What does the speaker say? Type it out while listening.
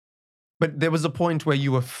But there was a point where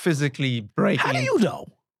you were physically breaking. How do you know?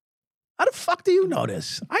 How the fuck do you know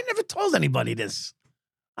this? I never told anybody this.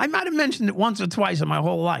 I might have mentioned it once or twice in my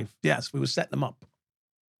whole life. Yes, we were setting them up.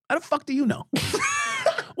 How the fuck do you know?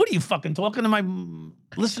 What are you fucking talking to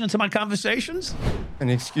listening to my conversations?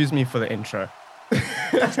 And excuse me for the intro.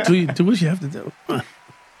 Do what you have to do.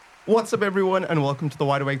 What's up, everyone, and welcome to the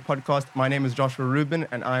Wide Awake podcast. My name is Joshua Rubin,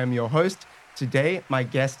 and I am your host. Today, my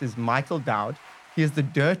guest is Michael Dowd. He is the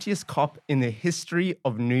dirtiest cop in the history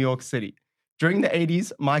of New York City. During the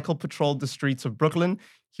 80s, Michael patrolled the streets of Brooklyn.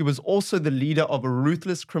 He was also the leader of a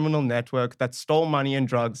ruthless criminal network that stole money and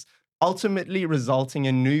drugs, ultimately resulting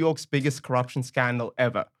in New York's biggest corruption scandal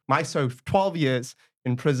ever. Mike served 12 years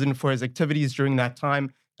in prison for his activities during that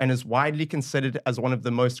time and is widely considered as one of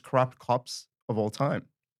the most corrupt cops of all time.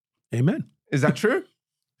 Amen. Is that true?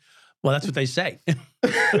 Well, that's what they say.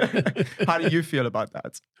 How do you feel about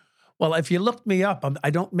that? Well, if you look me up, I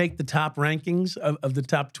don't make the top rankings of the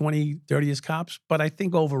top 20 dirtiest cops, but I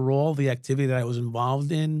think overall the activity that I was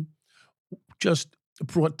involved in just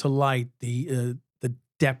brought to light the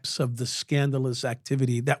depths of the scandalous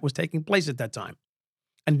activity that was taking place at that time.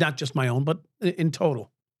 And not just my own, but in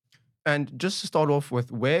total. And just to start off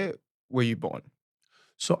with, where were you born?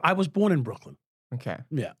 So I was born in Brooklyn. Okay.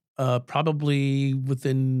 Yeah. Probably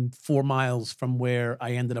within 4 miles from where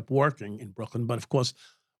I ended up working in Brooklyn. But of course,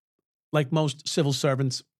 like most civil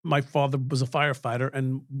servants, my father was a firefighter,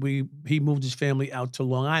 and he moved his family out to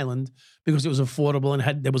Long Island because it was affordable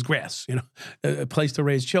and there was grass, a place to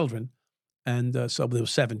raise children. And so there were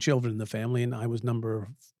 7 children in the family, and I was number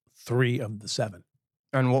 3 of the 7.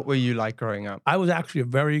 And what were you like growing up? I was actually a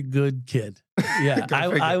very good kid. Yeah,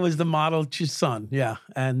 I was the model son. Yeah,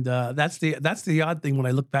 and that's the odd thing when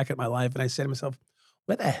I look back at my life and I say to myself,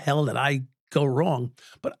 where the hell did I go wrong?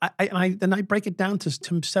 But I break it down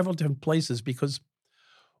to several different places, because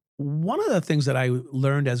one of the things that I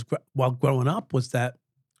learned while growing up was that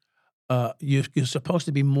you're supposed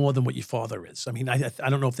to be more than what your father is. I mean, I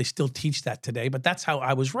don't know if they still teach that today, but that's how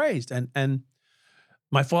I was raised. And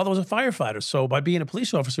my father was a firefighter, so by being a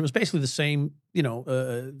police officer, it was basically the same,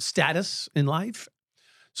 status in life.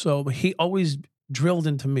 So he always drilled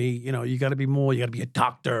into me, you got to be more, you got to be a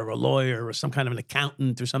doctor or a lawyer or some kind of an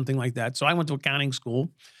accountant or something like that. So I went to accounting school,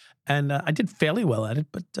 and I did fairly well at it,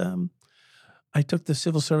 but I took the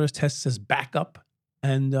civil service tests as backup,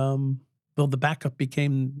 and the backup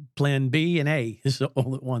became plan B and A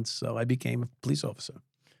all at once. So I became a police officer.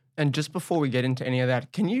 And just before we get into any of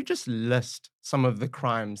that, can you just list some of the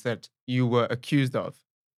crimes that you were accused of?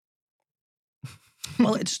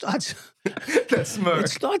 Well, it starts. That smirk. It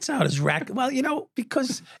starts out as racket. Well,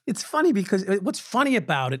 because it's funny. Because what's funny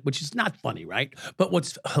about it, which is not funny, right? But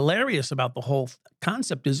what's hilarious about the whole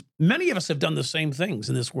concept is many of us have done the same things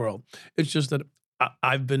in this world. It's just that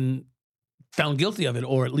I've been found guilty of it,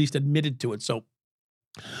 or at least admitted to it. So,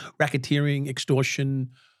 racketeering,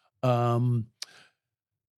 extortion,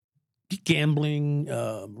 gambling,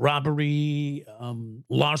 robbery,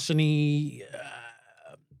 larceny.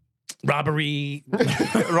 Robbery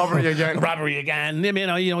again. I mean,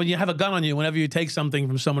 when you have a gun on you, whenever you take something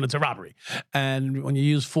from someone, it's a robbery. And when you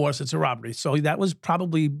use force, it's a robbery. So that was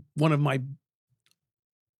probably one of my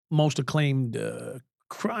most acclaimed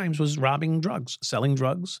crimes, was robbing drugs, selling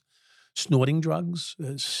drugs, snorting drugs,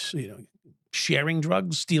 sharing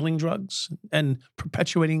drugs, stealing drugs, and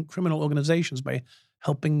perpetuating criminal organizations by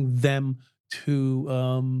helping them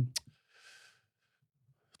to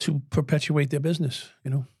perpetuate their business,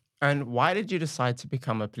 And why did you decide to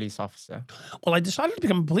become a police officer? Well, I decided to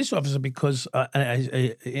become a police officer because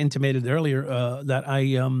I intimated earlier that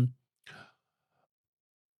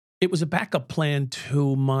it was a backup plan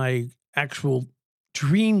to my actual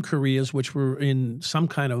dream careers, which were in some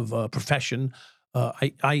kind of profession,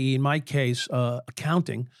 i.e., in my case,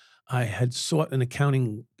 accounting. I had sought an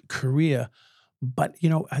accounting career, but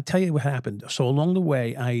I tell you what happened. So along the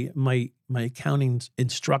way, my accounting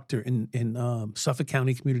instructor in Suffolk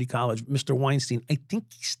County Community College, Mr. Weinstein, I think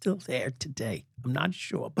he's still there today. I'm not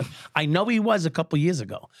sure, but I know he was a couple years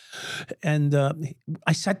ago. And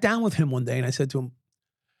I sat down with him one day and I said to him,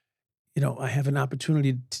 I have an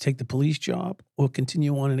opportunity to take the police job or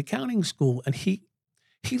continue on in accounting school. And he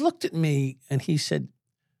looked at me and he said,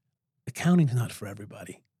 accounting's not for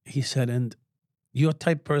everybody. He said, and your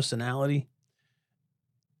type personality,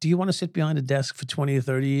 do you want to sit behind a desk for 20 or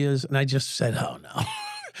 30 years? And I just said, oh, no.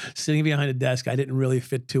 Sitting behind a desk, I didn't really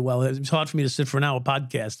fit too well. It was hard for me to sit for an hour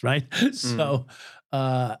podcast, right? So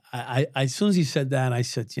I as soon as he said that, I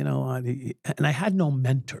said, and I had no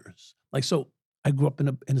mentors. So I grew up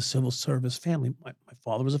in a civil service family. My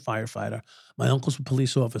father was a firefighter. My uncles were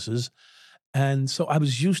police officers. And so I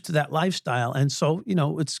was used to that lifestyle. And so,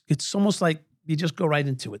 it's almost like you just go right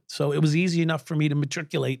into it. So it was easy enough for me to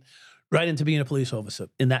matriculate right into being a police officer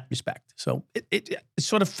in that respect. So it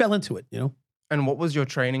sort of fell into it, And what was your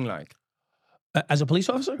training like? As a police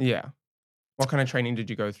officer? Yeah. What kind of training did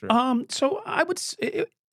you go through? So I would say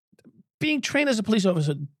being trained as a police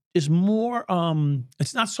officer is more,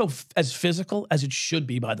 it's not as physical as it should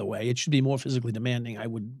be, by the way. It should be more physically demanding, I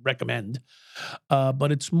would recommend.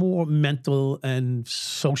 But it's more mental and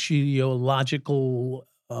sociological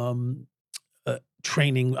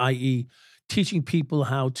training, i.e., teaching people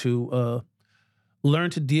how to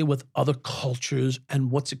learn to deal with other cultures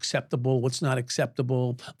and what's acceptable, what's not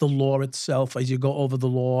acceptable, the law itself as you go over the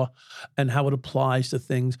law and how it applies to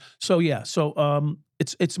things. So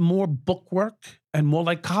it's more book work and more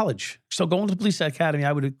like college. So going to the police academy,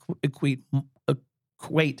 I would equate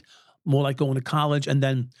more like going to college. And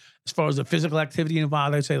then as far as the physical activity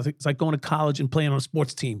involved, I'd say it's like going to college and playing on a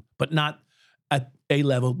sports team, but not at A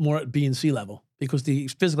level, more at B and C level, because the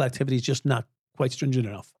physical activity is just not quite stringent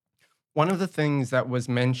enough. One of the things that was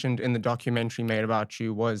mentioned in the documentary made about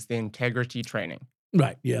you was the integrity training.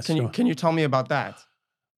 Right. Yes. Can you tell me about that?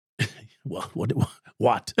 Well,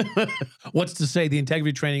 what? What's to say? The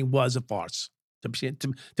integrity training was a farce. To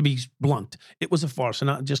be blunt, it was a farce.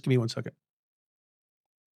 And just give me 1 second.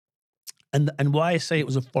 And why I say it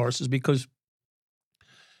was a farce is because,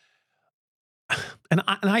 and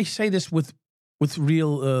I say this with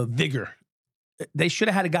real vigor. They should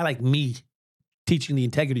have had a guy like me teaching the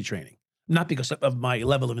integrity training. Not because of my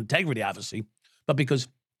level of integrity, obviously, but because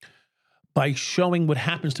by showing what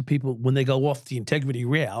happens to people when they go off the integrity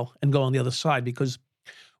rail and go on the other side, because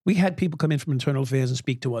we had people come in from internal affairs and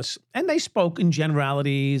speak to us, and they spoke in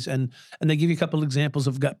generalities, and they give you a couple of examples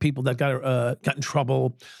of people that got in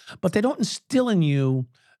trouble, but they don't instill in you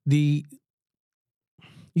you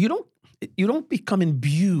don't become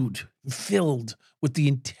filled with the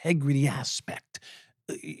integrity aspect.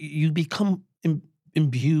 You become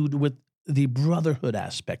imbued with the brotherhood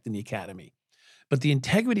aspect in the academy. But the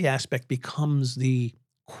integrity aspect becomes the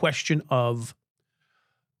question of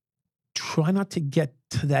try not to get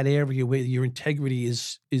to that area where your integrity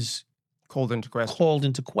is called into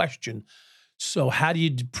question. So how do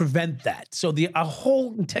you prevent that? So our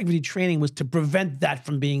whole integrity training was to prevent that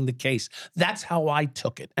from being the case. That's how I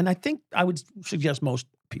took it. And I think I would suggest most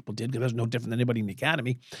people did, because I was no different than anybody in the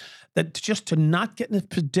academy, that just to not get in a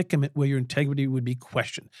predicament where your integrity would be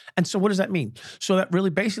questioned. And so what does that mean? So that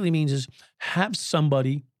really basically means is have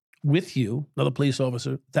somebody with you, another police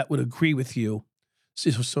officer, that would agree with you.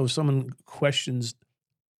 So if someone questions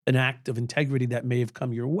an act of integrity that may have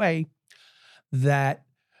come your way, that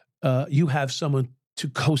you have someone to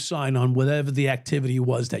co-sign on whatever the activity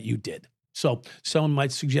was that you did. So someone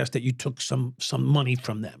might suggest that you took some money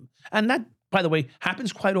from them. And that, by the way,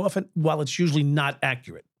 happens quite often, while it's usually not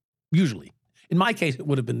accurate. Usually. In my case, it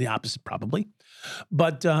would have been the opposite, probably.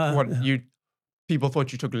 But people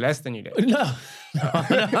thought you took less than you did. No.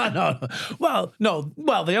 Well, no.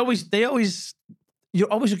 Well, you're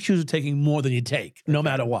always accused of taking more than you take, no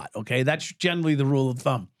matter what, okay? That's generally the rule of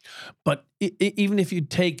thumb. But even if you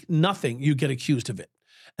take nothing, you get accused of it.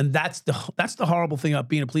 And that's the horrible thing about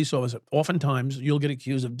being a police officer. Oftentimes, you'll get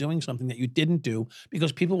accused of doing something that you didn't do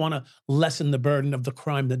because people want to lessen the burden of the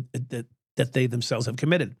crime that they themselves have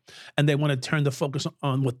committed. And they want to turn the focus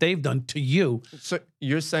on what they've done to you. So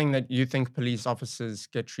you're saying that you think police officers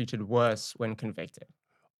get treated worse when convicted?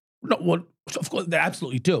 No, well, of course, they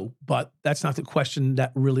absolutely do, but that's not the question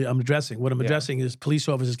that really I'm addressing. What I'm addressing is police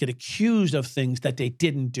officers get accused of things that they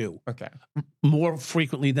didn't do. Okay. More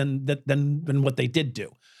frequently than what they did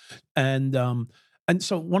do. And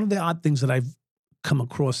so one of the odd things that I've come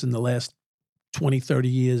across in the last 20, 30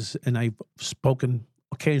 years, and I've spoken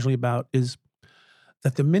occasionally about, is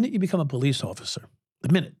that the minute you become a police officer,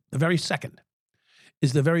 the very second,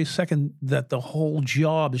 is the very second that the whole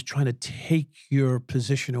job is trying to take your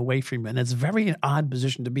position away from you. And it's a very odd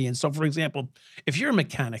position to be in. So, for example, if you're a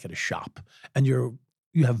mechanic at a shop and you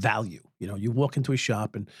have value, you walk into a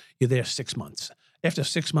shop and you're there 6 months. After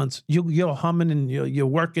 6 months, you're humming and you're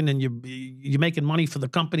working and you're making money for the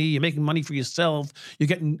company, you're making money for yourself, you're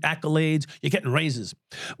getting accolades, you're getting raises.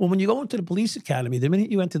 Well, when you go into the police academy, the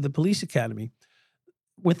minute you enter the police academy,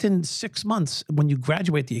 within 6 months, when you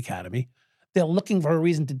graduate the academy, they're looking for a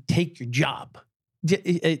reason to take your job.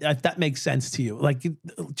 If that makes sense to you. Like,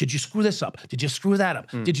 did you screw this up? Did you screw that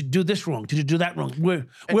up? Did you do this wrong? Did you do that wrong?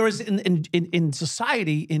 Whereas in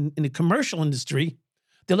society, in the commercial industry,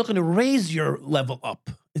 they're looking to raise your level up.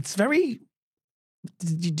 It's very...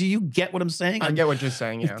 Do you get what I'm saying? I get what you're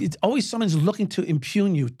saying, yeah. It's always someone's looking to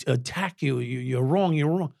impugn you, to attack you. You're wrong, you're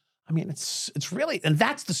wrong. I mean, it's really, and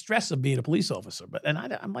that's the stress of being a police officer. But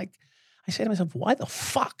I'm like, I say to myself, why the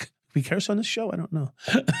fuck? We curse on this show? I don't know.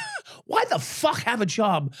 Why the fuck have a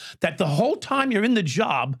job that the whole time you're in the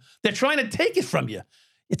job, they're trying to take it from you?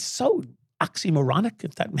 It's so oxymoronic,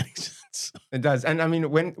 if that makes sense. It does. And I mean,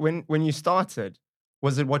 when you started,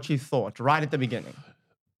 was it what you thought right at the beginning?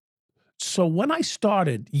 So when I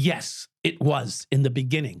started, yes, it was in the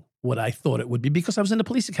beginning what I thought it would be, because I was in the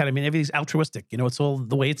police academy and everything's altruistic. You know, it's all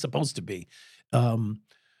the way it's supposed to be.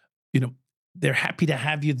 You know, they're happy to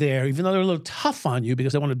have you there, even though they're a little tough on you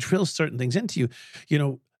because they want to drill certain things into you. You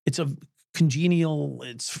know, it's a congenial,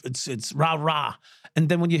 it's rah rah. And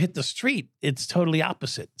then when you hit the street, it's totally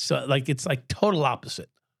opposite. So it's like total opposite.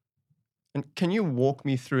 And can you walk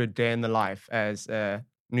me through a day in the life as a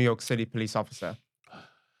New York City police officer?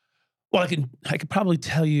 Well, I could probably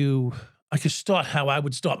tell you, I could start how I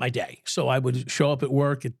would start my day. So I would show up at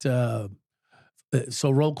work at,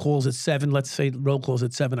 so roll calls at 7, let's say roll calls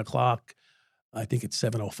at 7 o'clock. I think it's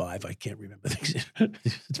 7:05. I can't remember things.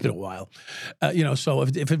 It's been a while. You know, so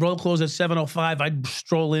if it roll calls at 7:05, I'd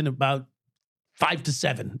stroll in about 5 to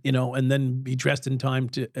 7, you know, and then be dressed in time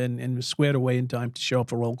and squared away in time to show up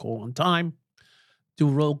for roll call on time, do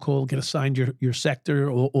a roll call, get assigned your sector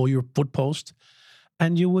or your foot post,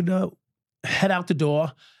 and you would head out the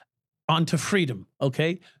door onto freedom.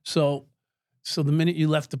 Okay, so the minute you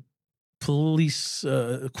left the police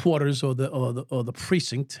quarters or the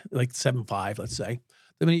precinct, like 7-5, let's say,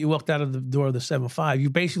 the minute you walked out of the door of the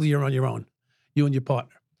 7-5, you're on your own, you and your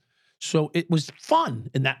partner. So it was fun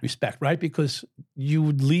in that respect, right? Because you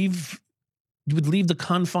would leave the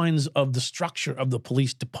confines of the structure of the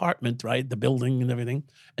police department, right? The building and everything,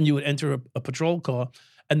 and you would enter a patrol car,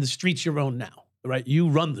 and the street's your own now, right? You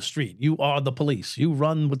run the street. You are the police. You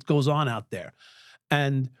run what goes on out there.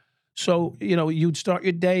 And so, you know, you'd start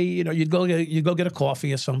your day, you know, you'd go get a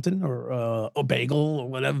coffee or something, or a bagel or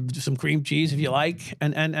whatever, some cream cheese if you like,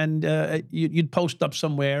 and you'd post up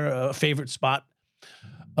somewhere, a favorite spot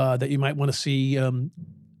that you might want to see,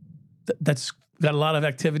 that's got a lot of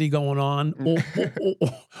activity going on,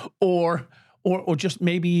 or just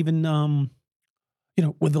maybe even, you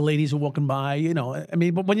know, when the ladies are walking by, you know, I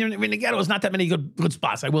mean, but when you're in the ghetto, there's not that many good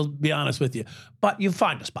spots. I will be honest with you, but you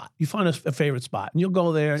find a spot, you find a favorite spot, and you'll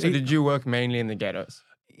go there. So did you work mainly in the ghettos?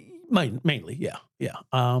 Mainly, yeah.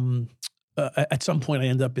 At some point, I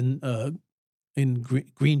ended up in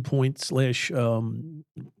Greenpoint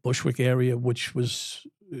 / Bushwick area, which was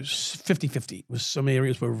 50-50. Some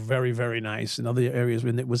areas were very, very nice, and other areas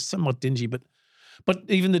when it was somewhat dingy. But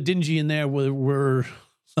even the dingy in there were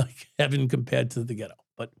like heaven compared to the ghetto.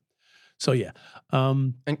 But so yeah.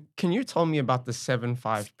 And can you tell me about the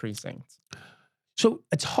 7-5 precinct? So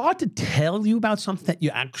it's hard to tell you about something that you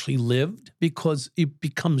actually lived because it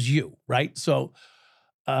becomes you, right? So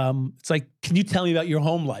it's like, can you tell me about your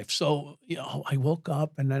home life? So, you know, I woke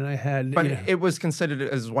up and then I had... But it was considered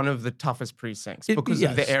as one of the toughest precincts because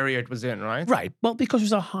of the area it was in, right? Right. Well, because it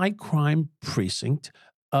was a high crime precinct.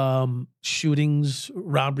 Shootings,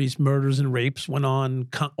 robberies, murders, and rapes went on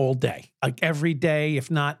all day. Like every day, if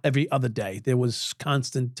not every other day. There was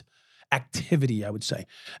constant activity, I would say.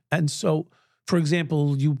 And so, for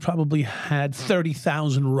example, you probably had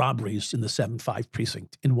 30,000 robberies in the 7-5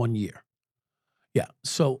 precinct in 1 year. Yeah,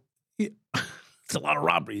 so it's a lot of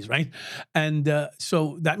robberies, right? And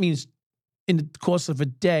so that means in the course of a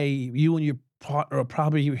day, you and your partner are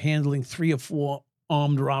probably handling 3 or 4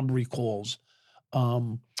 armed robbery calls.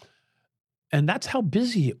 And that's how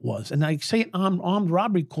busy it was. And I say an armed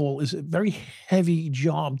robbery call is a very heavy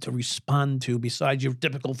job to respond to besides your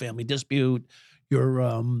typical family dispute,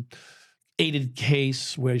 your aided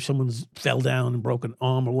case where someone's fell down and broke an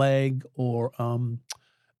arm or leg, or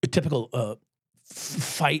a typical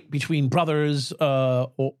fight between brothers,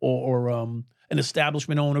 or an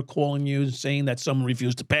establishment owner calling you saying that someone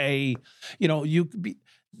refused to pay. You know, you could be...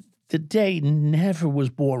 The day never was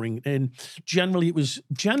boring, and generally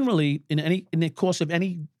in the course of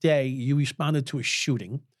any day, you responded to a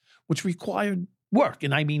shooting, which required work.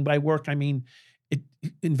 And I mean by work, I mean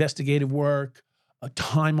investigative work,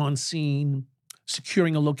 time on scene,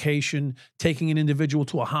 securing a location, taking an individual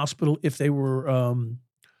to a hospital if they were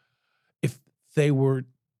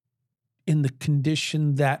in the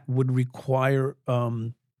condition that would require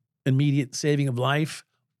immediate saving of life,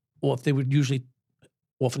 or if they would usually.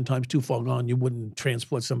 Oftentimes too far gone, you wouldn't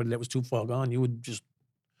transport somebody that was too far gone. You would just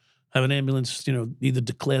have an ambulance, you know, either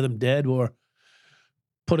declare them dead or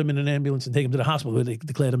put them in an ambulance and take them to the hospital where they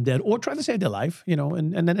declare them dead, or try to save their life, you know.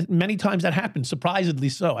 And then many times that happened, surprisingly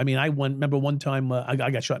so. I mean, remember one time I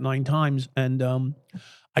got shot 9 times, and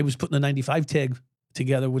I was putting a 95 tag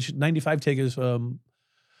together, which 95 tag is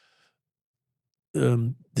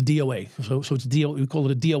the DOA. So it's we call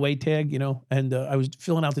it a DOA tag, and I was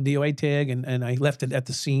filling out the DOA tag, and I left it at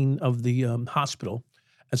the scene of the hospital.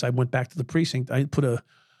 As I went back to the precinct, I put an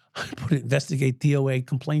investigate DOA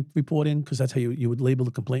complaint report in, because that's how you would label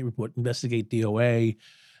the complaint report, investigate DOA,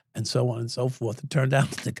 and so on and so forth. It turned out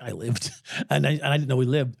that the guy lived, and I didn't know he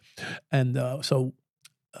lived. And so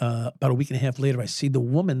about a week and a half later, I see the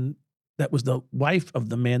woman that was the wife of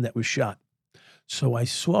the man that was shot. So I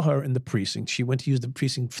saw her in the precinct. She went to use the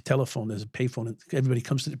precinct telephone as a payphone. And everybody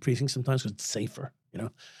comes to the precinct sometimes because it's safer,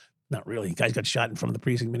 Not really. Guys got shot in front of the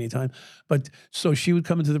precinct many times. But so she would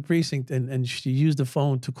come into the precinct and she used the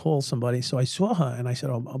phone to call somebody. So I saw her and I said,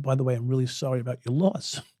 oh, by the way, I'm really sorry about your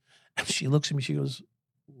loss. And she looks at me, she goes,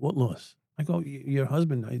 what loss? I go, your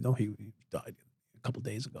husband, I know he died a couple of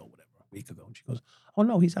days ago, whatever, a week ago. And she goes, oh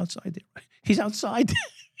no, he's outside there. He's outside.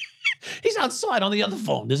 He's outside on the other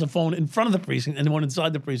phone. There's a phone in front of the precinct and one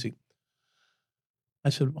inside the precinct. I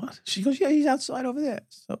said, what? She goes, yeah, he's outside over there.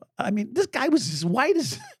 So, I mean, this guy was as white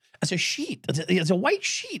as a sheet. It's a white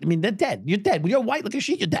sheet. I mean, they're dead. You're dead. When you're white like a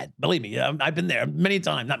sheet, you're dead. Believe me. I've been there many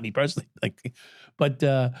times. Not me personally.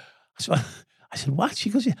 So I said, what? She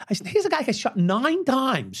goes, yeah. I said, here's a guy who got shot 9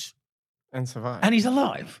 times. And survived. And he's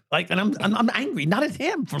alive. And I'm angry, not at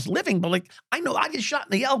him for living, but I know I get shot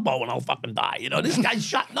in the elbow and I'll fucking die. This guy's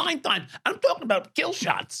shot 9 times. I'm talking about kill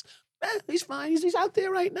shots. He's fine. He's out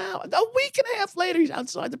there right now. A week and a half later, he's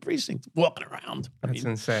outside the precinct walking around. That's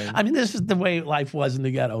insane. I mean, this is the way life was in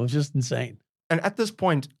the ghetto. It was just insane. And at this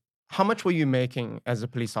point, how much were you making as a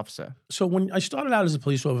police officer? So when I started out as a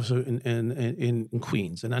police officer in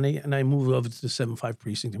Queens, and I moved over to the 7-5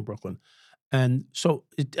 precinct in Brooklyn. And so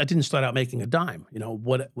I didn't start out making a dime.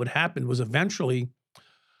 What happened was eventually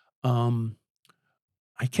I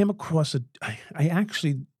came across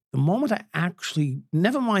the moment I actually,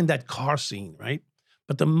 never mind that car scene, right?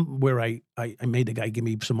 But where I made the guy give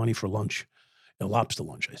me some money for lunch, a lobster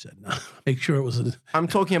lunch, I said. No, make sure it was I'm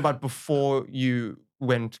talking about before you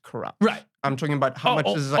went corrupt. Right. I'm talking about how much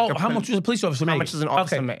is how much does a police officer make? How much does an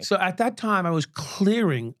officer make? So at that time, I was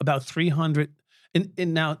clearing about 300,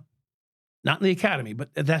 in now, not in the academy, but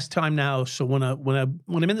at that time now. So when I'm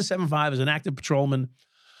in the 7-5 as an active patrolman,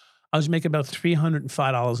 I was making about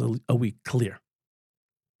 $305 a week clear.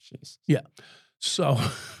 Jeez. Yeah. So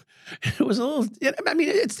it was a little. I mean,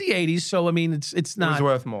 it's the 80s, so I mean, it's not. It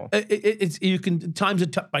was worth more. You can times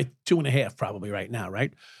it by 2.5 probably right now,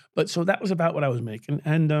 right? But so that was about what I was making,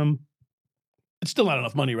 and it's still not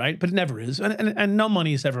enough money, right? But it never is, and no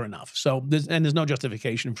money is ever enough. So there's no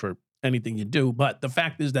justification for anything you do. But the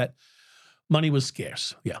fact is that money was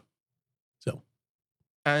scarce. Yeah. So.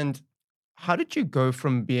 And how did you go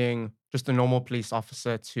from being just a normal police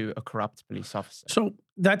officer to a corrupt police officer? So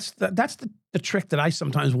that's the trick that I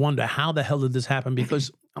sometimes wonder, how the hell did this happen?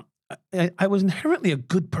 Because I was inherently a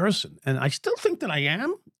good person, and I still think that I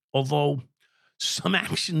am, although some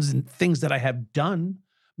actions and things that I have done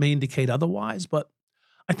may indicate otherwise. But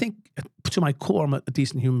I think to my core, I'm a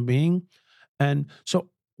decent human being. And so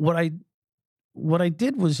what I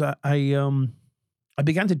did was I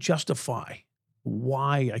began to justify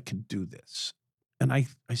why I could do this. And I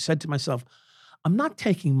said to myself, I'm not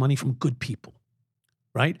taking money from good people,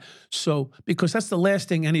 right? So, because that's the last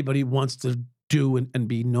thing anybody wants to do and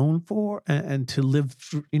be known for, and to live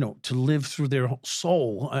through their whole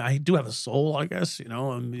soul. I do have a soul, I guess,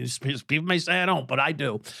 people may say I don't, but I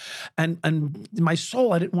do. And my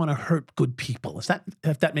soul, I didn't want to hurt good people.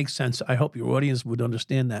 If that makes sense, I hope your audience would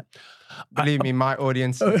understand that. Believe me, my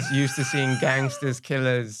audience is used to seeing gangsters,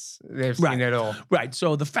 killers. They've seen it all. Right.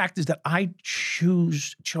 So the fact is that I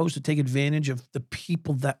chose to take advantage of the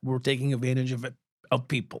people that were taking advantage of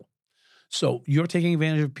people. So you're taking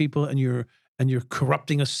advantage of people, and you're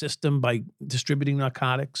corrupting a system by distributing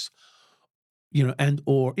narcotics,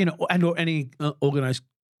 or any organized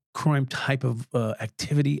crime type of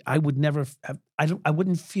activity. I would never have. I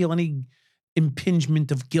wouldn't feel any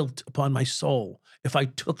impingement of guilt upon my soul if I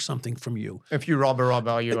took something from you. If you rob a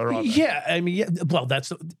robber, you're a robber. Yeah, I mean, yeah. Well,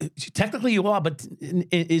 that's technically you are, but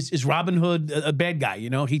is Robin Hood a bad guy?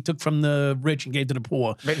 He took from the rich and gave to the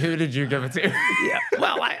poor. But who did you give it to? Yeah,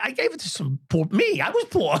 well, I gave it to some poor. Me, I was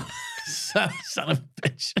poor. Son of a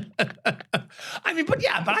bitch. I mean, but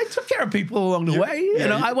I took care of people along the way.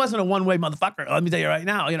 I wasn't a one-way motherfucker. Let me tell you right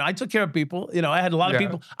now. I took care of people. I had a lot of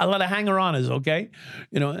people, a lot of hanger-oners. Okay,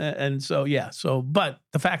 and so yeah. So, but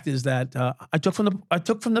the fact is that I took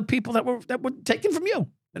from the people that were taken from you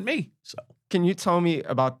and me. So, can you tell me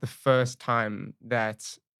about the first time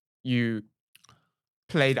that you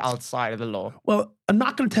played outside of the law? Well, I'm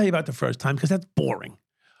not going to tell you about the first time because that's boring.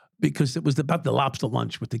 Because it was about the lobster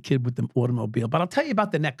lunch with the kid with the automobile. But I'll tell you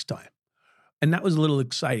about the next time. And that was a little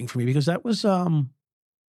exciting for me because that was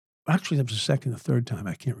actually that was the second or third time.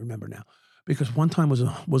 I can't remember now. Because one time was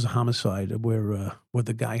a homicide where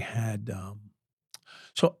the guy had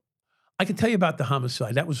so I can tell you about the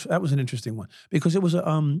homicide. That was an interesting one because it was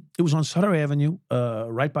on Sutter Avenue,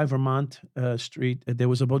 right by Vermont Street. There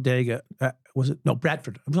was a bodega. Was it no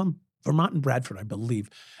Bradford? It was on Vermont and Bradford, I believe,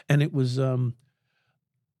 and it was a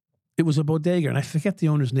bodega, and I forget the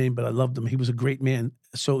owner's name, but I loved him. He was a great man.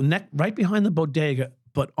 So right behind the bodega,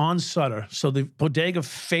 but on Sutter. So the bodega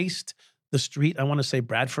faced the street. I want to say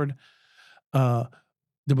Bradford.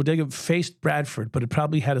 The bodega faced Bradford, but it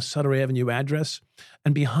probably had a Sutter Avenue address.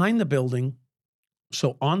 And behind the building,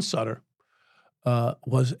 so on Sutter,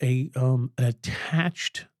 was an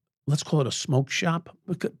attached, let's call it a smoke shop,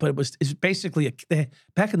 but it's basically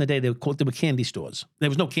back in the day they were candy stores. There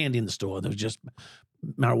was no candy in the store. There was just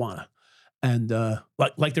marijuana, and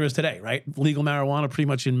like there is today, right? Legal marijuana pretty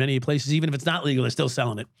much in many places. Even if it's not legal, they're still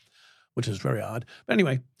selling it, which is very odd. But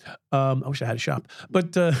anyway, I wish I had a shop,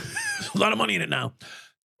 but there's a lot of money in it now.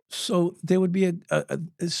 So there would be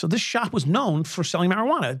so this shop was known for selling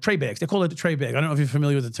marijuana, tray bags. They called it a tray bag. I don't know if you're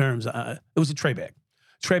familiar with the terms. It was a tray bag.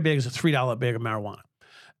 Tray bag is a $3 bag of marijuana.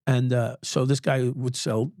 And so this guy would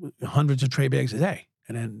sell hundreds of tray bags a day.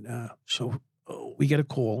 And then so we get a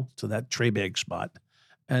call to that tray bag spot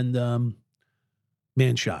and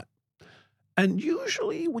man shot. And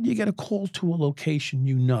usually when you get a call to a location,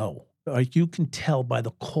 like you can tell by the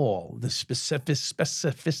call, the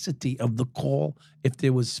specificity of the call, if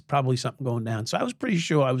there was probably something going down. So I was pretty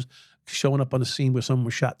sure I was showing up on the scene where someone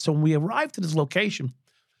was shot. So when we arrived to this location,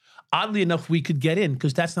 oddly enough, we could get in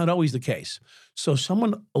because that's not always the case. So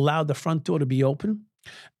someone allowed the front door to be open,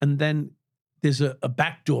 and then there's a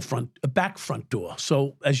back front door.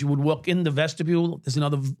 So as you would walk in the vestibule, there's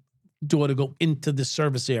another door to go into the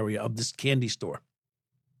service area of this candy store.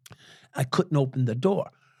 I couldn't open the door.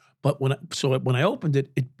 But when I opened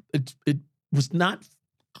it, it was not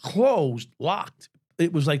closed, locked.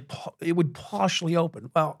 It was like it would partially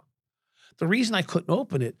open. Well, the reason I couldn't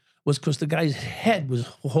open it was because the guy's head was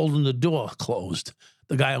holding the door closed.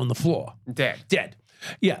 The guy on the floor, dead.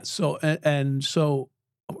 Yeah. So so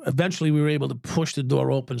eventually we were able to push the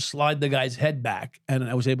door open, slide the guy's head back, and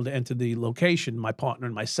I was able to enter the location. My partner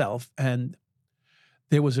and myself, and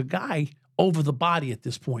there was a guy over the body at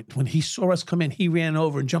this point. When he saw us come in, he ran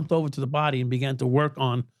over and jumped over to the body and began to work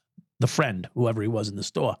on the friend, whoever he was in the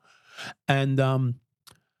store. And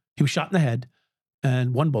he was shot in the head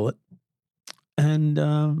and one bullet. And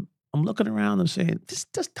I'm looking around and saying, this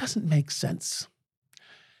just doesn't make sense.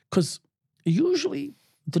 Because usually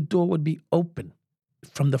the door would be open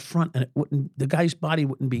from the front and the guy's body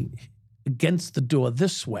wouldn't be against the door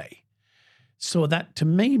this way. So that, to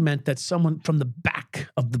me, meant that someone from the back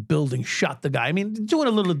of the building shot the guy. I mean, doing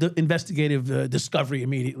a little investigative discovery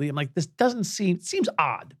immediately. I'm like, this seems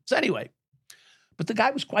odd. So anyway, but the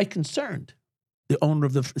guy was quite concerned, the owner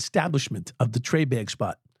of the establishment of the tray bag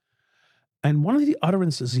spot. And one of the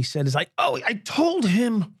utterances he said is like, oh, I told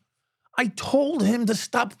him to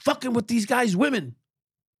stop fucking with these guys' women.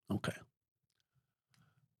 Okay.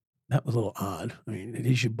 That was a little odd. I mean, it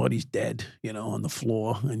is your buddy's dead, on the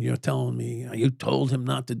floor, and you're telling me you told him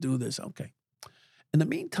not to do this. Okay. In the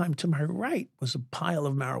meantime, to my right was a pile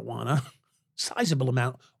of marijuana, sizable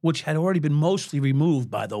amount, which had already been mostly removed,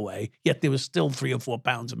 by the way, yet there was still 3 or 4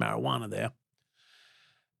 pounds of marijuana there.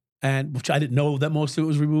 And which I didn't know that most of it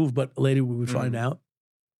was removed, but later we would find out.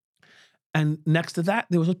 And next to that,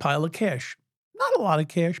 there was a pile of cash. Not a lot of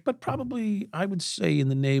cash, but probably, I would say, in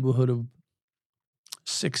the neighborhood of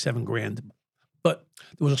 $6-7 grand. But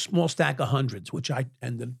there was a small stack of hundreds, which I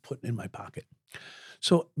ended up putting in my pocket.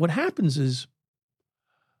 So what happens is,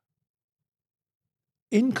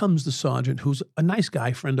 in comes the sergeant, who's a nice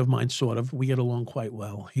guy, friend of mine, sort of. We get along quite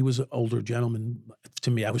well. He was an older gentleman.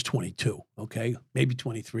 To me, I was 22, okay? Maybe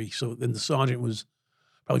 23. So then the sergeant was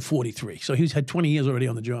probably 43. So he's had 20 years already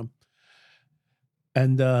on the job.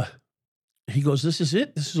 And he goes, this is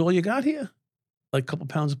it? This is all you got here? Like a couple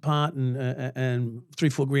pounds of pot and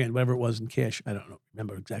 $3-4 grand, whatever it was in cash. I don't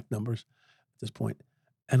remember exact numbers at this point.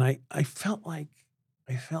 And I felt like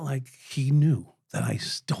he knew that I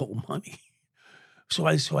stole money. So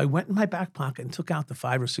I went in my back pocket and took out the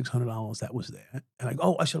 $500 or $600 that was there. And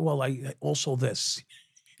I said, well, I also this.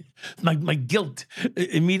 my guilt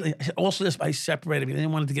immediately. I said, also this, I separated me. I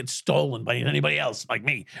didn't want it to get stolen by anybody else like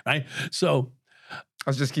me, right? So I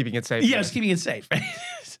was just keeping it safe. Yeah, I was keeping it safe. Right?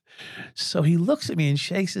 So he looks at me and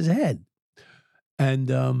shakes his head.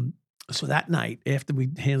 And so that night, after we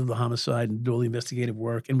handled the homicide and did all the investigative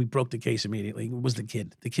work, and we broke the case immediately, it was the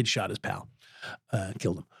kid. The kid shot his pal,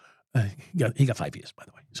 killed him. He got 5 years, by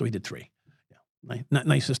the way. So he did 3. Yeah.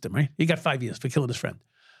 Nice system, right? He got 5 years for killing his friend,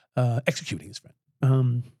 executing his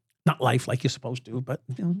friend. Not life like you're supposed to, but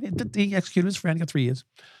he executed his friend, got 3 years.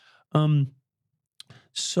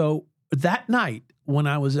 So that night when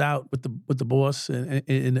I was out with the boss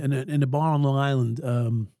in a bar on Long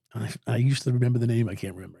Island, I used to remember the name. I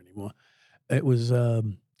can't remember anymore. It was,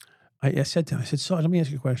 I said to him, I said, so let me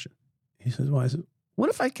ask you a question. He says, well, I said, what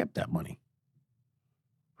if I kept that money?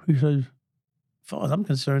 He says, as far as I'm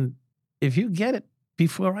concerned, if you get it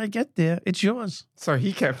before I get there, it's yours. So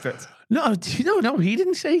he kept it. No, he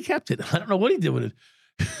didn't say he kept it. I don't know what he did with it.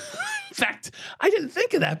 In fact, I didn't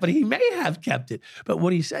think of that, but he may have kept it. But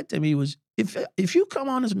what he said to me was, if you come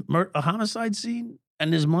on a homicide scene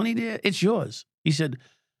and there's money there, it's yours. He said,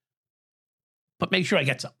 but make sure I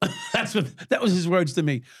get some. That was his words to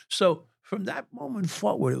me. So from that moment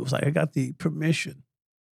forward, it was like I got the permission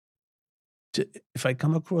to, if I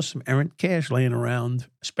come across some errant cash laying around,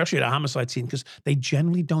 especially at a homicide scene, because they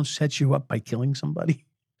generally don't set you up by killing somebody.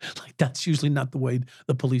 Like that's usually not the way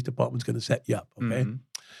the police department's going to set you up. Okay. Mm-hmm.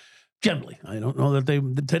 Generally, I don't know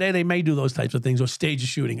that today they may do those types of things or stage a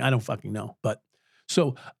shooting. I don't fucking know. But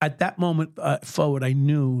so at that moment forward, I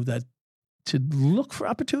knew that to look for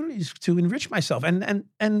opportunities to enrich myself. And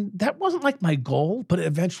that wasn't like my goal, but it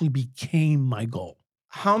eventually became my goal.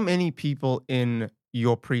 How many people in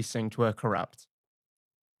your precinct were corrupt?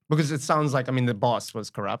 Because it sounds like, the boss was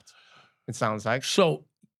corrupt. It sounds like. So,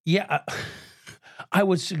 yeah, I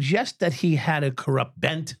would suggest that he had a corrupt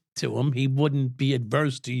bent to him. He wouldn't be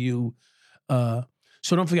adverse to you. So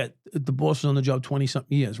don't forget, the boss was on the job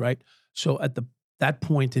 20-something years, right? So at that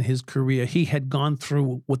point in his career, he had gone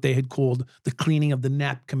through what they had called the cleaning of the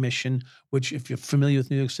Knapp Commission, which if you're familiar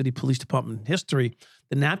with New York City Police Department history,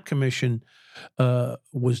 the Knapp Commission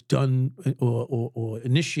was done or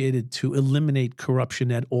initiated to eliminate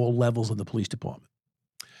corruption at all levels of the police department.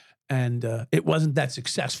 And it wasn't that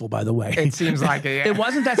successful, by the way. It seems like it, yeah. It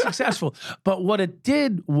wasn't that successful. But what it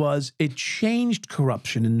did was it changed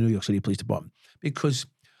corruption in the New York City Police Department, because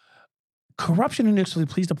corruption in New York City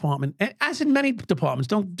Police Department, as in many departments,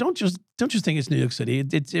 don't just think it's New York City.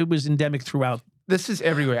 It was endemic throughout. This is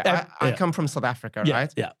everywhere. I come from South Africa,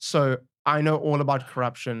 right? Yeah. So I know all about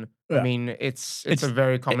corruption. Yeah. It's a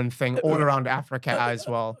very common thing all around Africa as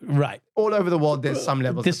well. Right. All over the world, there's some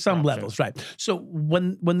levels. There's some levels, right. So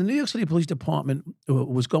when the New York City Police Department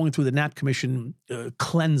was going through the Knapp Commission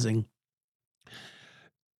cleansing,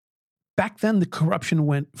 back then the corruption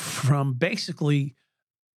went from basically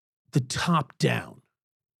the top down,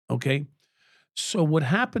 okay? So what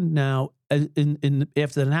happened now, after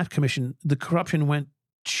the Knapp Commission, the corruption went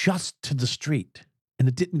just to the street, and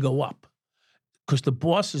it didn't go up, because the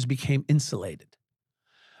bosses became insulated,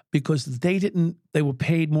 because they were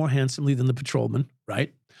paid more handsomely than the patrolmen,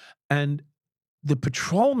 right? And the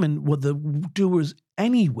patrolmen were the doers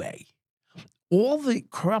anyway. All the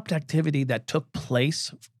corrupt activity that took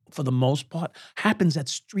place, for the most part, happens at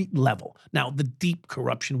street level. Now, the deep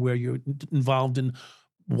corruption where you're involved in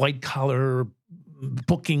white-collar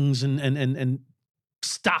bookings and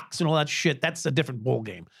stocks and all that shit, that's a different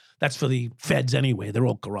ballgame. That's for the feds anyway. They're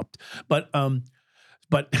all corrupt. But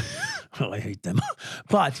well, I hate them.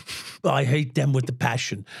 But I hate them with the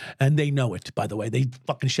passion. And they know it, by the way. They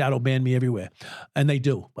fucking shadow ban me everywhere. And they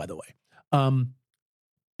do, by the way.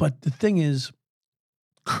 But the thing is,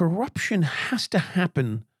 corruption has to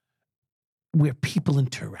happen where people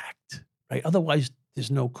interact, right? Otherwise,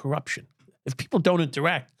 there's no corruption. If people don't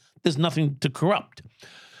interact, there's nothing to corrupt.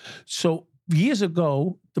 So years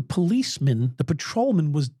ago, the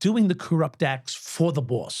patrolman was doing the corrupt acts for the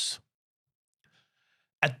boss.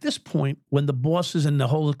 At this point, when the bosses and the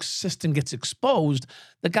whole system gets exposed,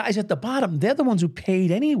 the guys at the bottom, they're the ones who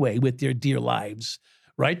paid anyway with their dear lives,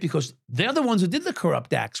 right? Because they're the ones who did the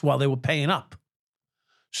corrupt acts while they were paying up.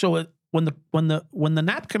 So when the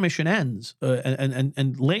Knapp Commission ends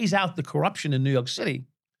and lays out the corruption in New York City,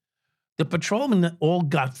 the patrolmen all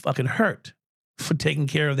got fucking hurt for taking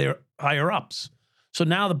care of their higher ups. So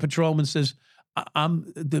now the patrolman says,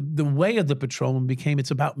 the way of the patrolman became,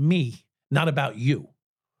 it's about me, not about you.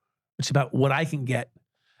 It's about what I can get.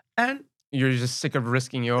 And you're just sick of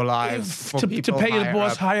risking your lives to pay the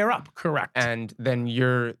boss higher up. Correct. And then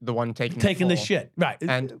you're the one taking the shit. Right.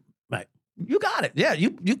 And right. You got it. Yeah,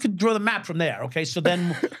 you could draw the map from there. Okay, so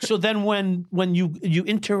then when you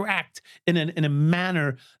interact in a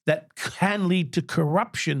manner that can lead to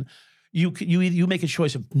corruption, you make a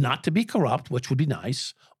choice of not to be corrupt, which would be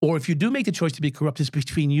nice, or if you do make the choice to be corrupt, it's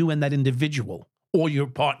between you and that individual or your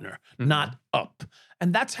partner, not up.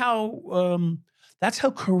 And that's how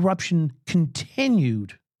corruption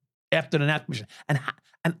continued after the Knapp Commission. And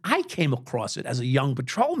I came across it as a young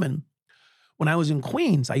patrolman when I was in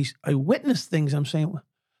Queens, I witnessed things. I'm saying, well,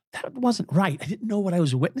 that wasn't right. I didn't know what I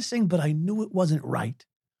was witnessing, but I knew it wasn't right.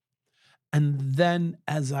 And then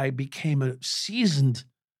as I became a seasoned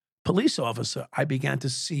police officer, I began to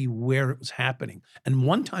see where it was happening. And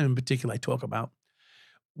one time in particular I talk about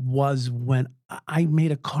was when I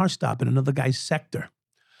made a car stop in another guy's sector.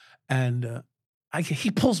 And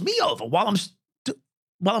he pulls me over while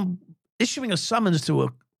I'm issuing a summons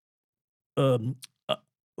to a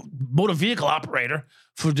motor vehicle operator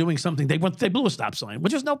for doing something. They blew a stop sign,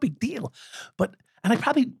 which was no big deal. And I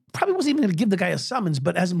probably wasn't even going to give the guy a summons.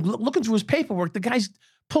 But as I'm looking through his paperwork, the guys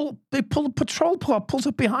pull a patrol car, pulls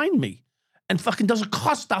up behind me, and fucking does a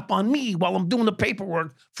car stop on me while I'm doing the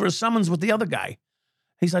paperwork for a summons with the other guy.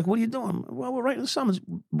 He's like, "What are you doing?" "Well, we're writing a summons."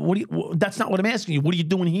 That's not what I'm asking you. What are you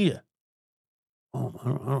doing here? "Oh, I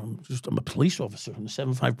don't know. I'm a police officer in the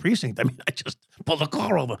 7-5 precinct. I mean, I just pulled a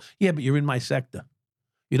car over." "Yeah, but you're in my sector.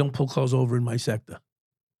 You don't pull cars over in my sector."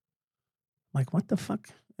 I'm like, what the fuck?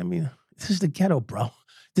 I mean, this is the ghetto, bro.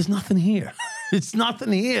 There's nothing here. It's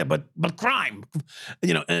nothing here but crime,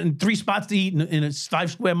 and 3 spots to eat in a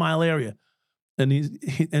 5 square mile area. And and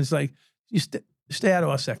it's like, you stay out of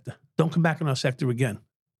our sector. Don't come back in our sector again.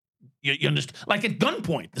 You understand? Like at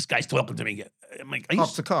gunpoint, this guy's talking to me. I'm like,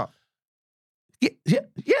 Cop to cop.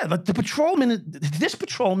 Yeah. The patrolman, this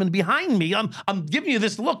patrolman behind me, I'm giving you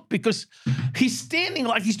this look because he's standing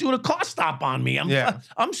like he's doing a car stop on me.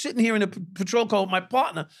 I'm sitting here in a patrol car with my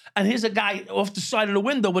partner, and here's a guy off the side of the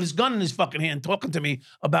window with his gun in his fucking hand talking to me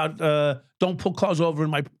about don't pull cars over in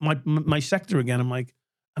my sector again. I'm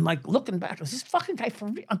like looking back. Is this fucking guy for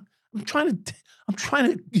real? I'm trying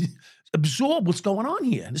to absorb what's going on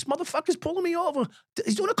here. And this motherfucker's pulling me over.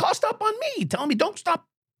 He's doing a car stop on me, telling me don't stop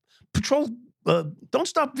don't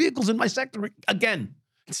stop vehicles in my sector again.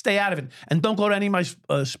 Stay out of it. And don't go to any of my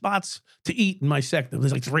spots to eat in my sector.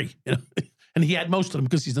 There's like 3, And he had most of them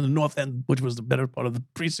because he's in the north end, which was the better part of the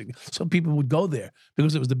precinct. So people would go there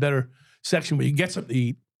because it was the better section where you get something to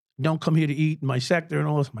eat. Don't come here to eat in my sector and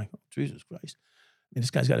all this. I'm like, oh, Jesus Christ. And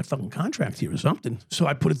this guy's got a fucking contract here or something. So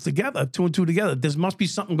I put it together, 2 and 2 together. There must be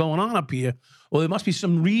something going on up here, or there must be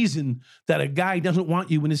some reason that a guy doesn't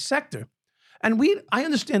want you in his sector. And I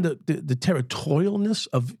understand the territorialness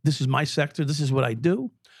of this is my sector, this is what I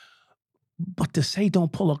do. But to say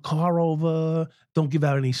don't pull a car over, don't give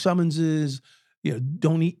out any summonses,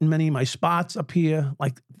 don't eat in many of my spots up here,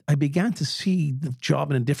 like I began to see the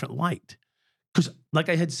job in a different light. Because like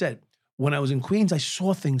I had said, when I was in Queens, I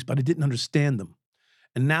saw things, but I didn't understand them.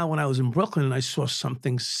 And now when I was in Brooklyn and I saw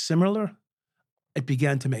something similar, it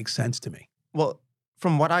began to make sense to me. Well,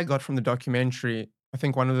 from what I got from the documentary, I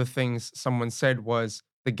think one of the things someone said was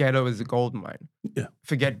the ghetto is a gold mine. Yeah.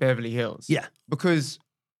 Forget Beverly Hills. Yeah. Because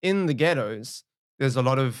in the ghettos, there's a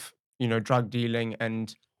lot of, drug dealing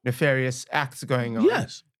and nefarious acts going on.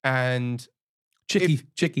 Yes. And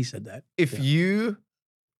Chicky said that. If you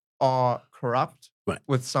are corrupt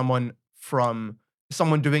with someone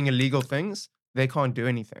doing illegal things, they can't do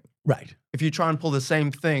anything. Right. If you try and pull the same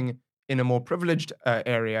thing in a more privileged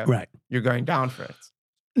area, you're going down for it.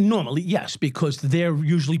 Normally, yes, because they're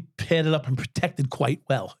usually padded up and protected quite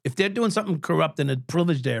well. If they're doing something corrupt in a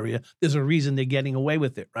privileged area, there's a reason they're getting away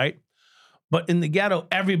with it, right? But in the ghetto,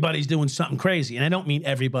 everybody's doing something crazy. And I don't mean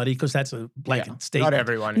everybody because that's a blanket statement. Not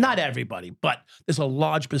everyone. Not everybody, but there's a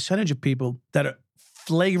large percentage of people that are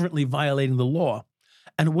flagrantly violating the law.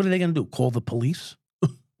 And what are they going to do? Call the police?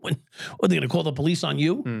 Are they going to call the police on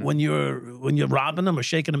you when you're robbing them or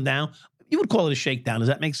shaking them down? You would call it a shakedown. Does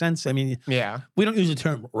that make sense? I mean, we don't use the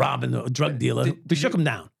term robbing a drug dealer. We shook them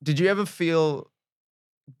down. Did you ever feel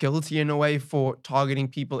guilty in a way for targeting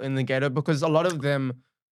people in the ghetto? Because a lot of them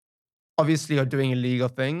obviously are doing illegal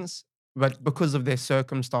things, but because of their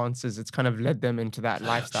circumstances, it's kind of led them into that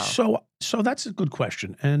lifestyle. So that's a good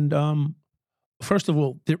question. And first of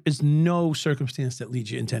all, there is no circumstance that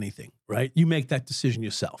leads you into anything, right? You make that decision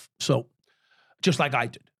yourself. So just like I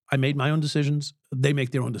did. I made my own decisions. They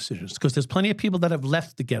make their own decisions because there's plenty of people that have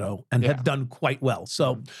left the ghetto and have done quite well.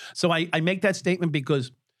 So I make that statement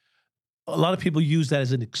because a lot of people use that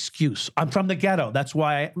as an excuse. I'm from the ghetto. That's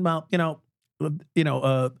why,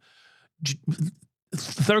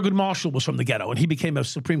 Thurgood Marshall was from the ghetto and he became a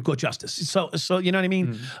Supreme Court justice. So you know what I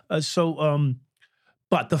mean?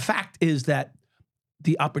 But the fact is that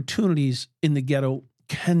the opportunities in the ghetto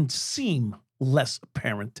can seem less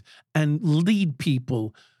apparent and lead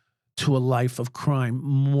people to a life of crime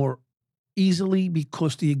more easily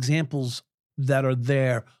because the examples that are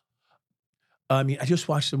there. I mean, I just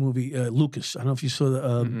watched the movie Lucas. I don't know if you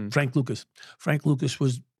saw Frank Lucas. Frank Lucas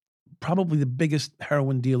was probably the biggest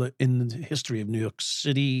heroin dealer in the history of New York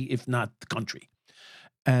City, if not the country.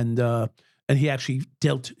 And and he actually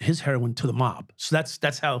dealt his heroin to the mob. So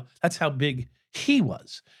that's how big he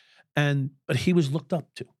was, but he was looked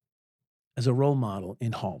up to as a role model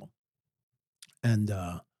in Harlem, and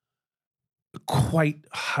quite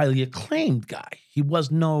highly acclaimed guy. He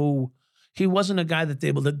wasn't a guy that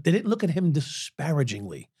they didn't look at him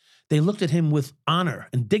disparagingly. They looked at him with honor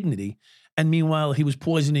and dignity. And meanwhile, he was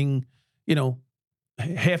poisoning,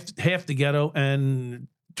 half the ghetto and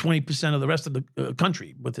 20% of the rest of the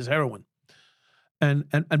country with his heroin. But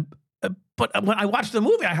when I watched the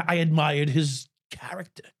movie, I admired his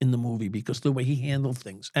character in the movie because the way he handled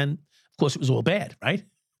things. And of course, it was all bad, right?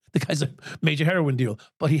 The guy's a major heroin dealer,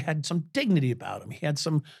 but he had some dignity about him. He had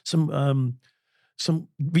some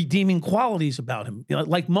redeeming qualities about him.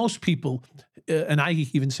 Like most people, and I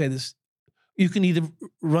even say this, you can either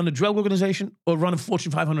run a drug organization or run a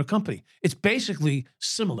Fortune 500 company. It's basically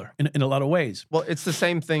similar in a lot of ways. Well, it's the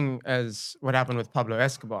same thing as what happened with Pablo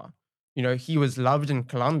Escobar. He was loved in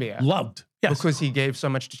Colombia. Loved, yes. Because he gave so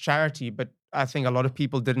much to charity. But I think a lot of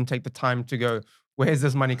people didn't take the time to go, where's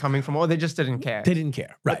this money coming from? Or they just didn't care. They didn't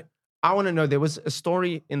care, right. But I want to know, there was a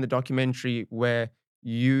story in the documentary where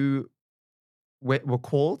you were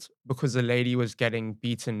called because a lady was getting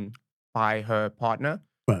beaten by her partner.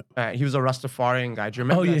 Right. He was a Rastafarian guy. Do you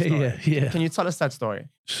remember that story? Yeah. Can you tell us that story?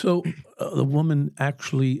 So the woman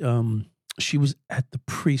actually, she was at the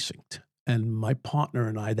precinct. And my partner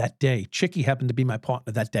and I that day, Chicky happened to be my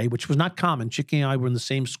partner that day, which was not common. Chicky and I were in the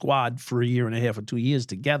same squad for a year and a half or 2 years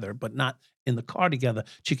together, but not in the car together.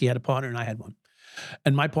 Chicky had a partner and I had one.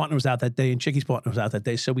 And my partner was out that day and Chicky's partner was out that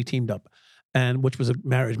day. So we teamed up, and which was a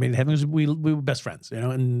marriage made in heaven. We were best friends,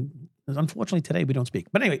 and unfortunately today we don't speak.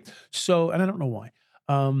 But anyway, and I don't know why.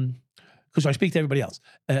 Because I speak to everybody else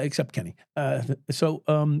except Kenny.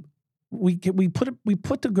 We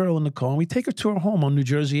put the girl in the car and we take her to her home on New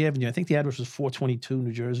Jersey Avenue. I think the address was 422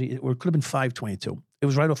 New Jersey, or it could have been 522. It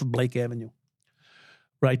was right off of Blake Avenue,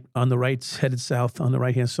 right on the right, headed south on the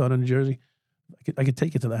right-hand side of New Jersey. I could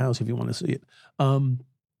take you to the house if you want to see it.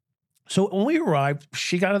 So when we arrived,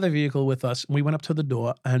 she got out of the vehicle with us and we went up to the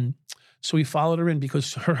door, and so we followed her in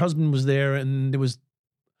because her husband was there, and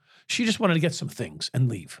she just wanted to get some things and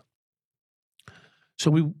leave.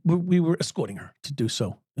 So we were escorting her to do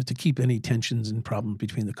so, to keep any tensions and problems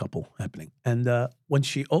between the couple happening. And when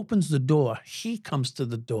she opens the door, he comes to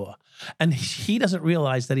the door, and he doesn't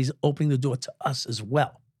realize that he's opening the door to us as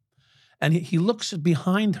well. And he looks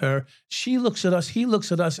behind her, she looks at us, he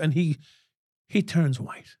looks at us, and he turns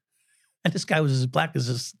white. And this guy was as black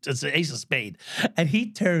as an ace of spade. And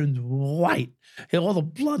he turned white. All the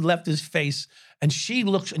blood left his face. And she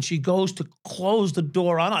looks and she goes to close the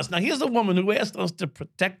door on us. Now, here's the woman who asked us to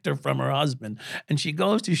protect her from her husband. And she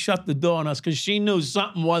goes to shut the door on us because she knew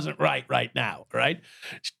something wasn't right now, right?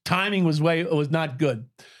 Timing was not good.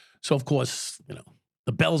 So, of course,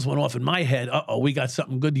 the bells went off in my head. Uh-oh, we got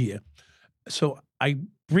something good here. So I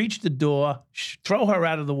breach the door, throw her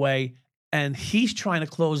out of the way, and he's trying to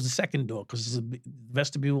close the second door because it's a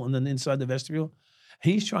vestibule, and then inside the vestibule,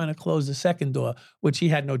 he's trying to close the second door, which he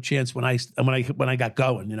had no chance when I got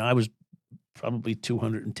going. I was probably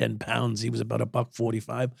 210 pounds. He was about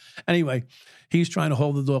 $145. Anyway, he's trying to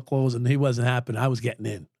hold the door closed, and he wasn't happening. I was getting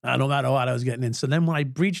in. No matter what, I was getting in. So then when I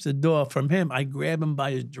breached the door from him, I grab him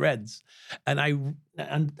by his dreads, and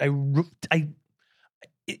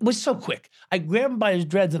it was so quick. I grab him by his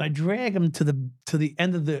dreads and I drag him to the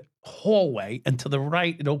end of the hallway, and to the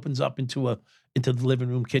right it opens up into the living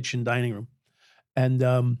room, kitchen, dining room. And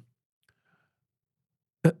I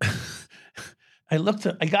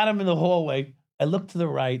got him in the hallway. I looked to the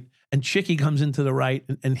right, and Chicky comes into the right,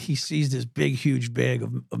 and he sees this big, huge bag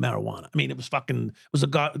of marijuana. I mean, it was a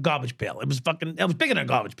garbage pail. It was bigger than a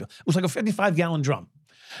garbage pail. It was like a 55-gallon drum.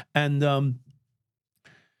 And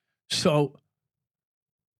so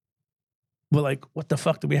we're like, what the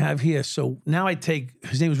fuck do we have here? So now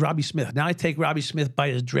his name was Robbie Smith. Now I take Robbie Smith by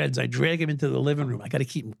his dreads. I drag him into the living room. I got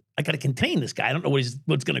to contain this guy. I don't know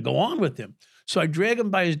what's going to go on with him. So I drag him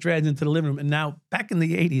by his dreads into the living room. And now, back in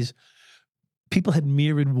the 80s, people had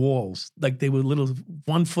mirrored walls. Like they were little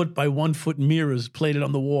 1 foot by 1 foot mirrors plated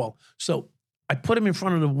on the wall. So I put him in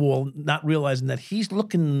front of the wall, not realizing that he's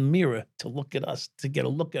looking in the mirror to look at us, to get a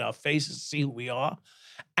look at our faces, see who we are.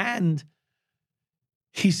 And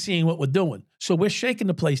he's seeing what we're doing. So we're shaking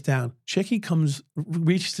the place down. Chicky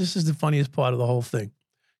this is the funniest part of the whole thing.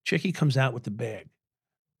 Chicky comes out with the bag.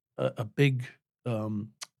 There's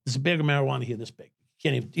a bag of marijuana here this big.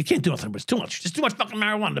 You can't do nothing, but it's too much. There's too much fucking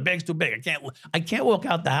marijuana. The bag's too big. I can't walk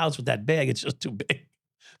out the house with that bag. It's just too big.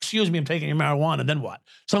 Excuse me, I'm taking your marijuana. Then what?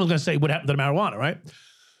 Someone's going to say, what happened to the marijuana, right?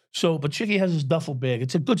 So, but Chicky has his duffel bag.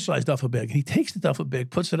 It's a good-sized duffel bag. He takes the duffel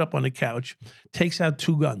bag, puts it up on the couch, takes out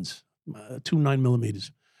 2 guns, 2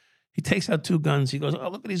 9mm. He takes out 2 guns. He goes, oh,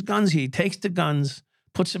 look at these guns here. He takes the guns,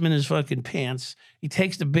 puts them in his fucking pants. He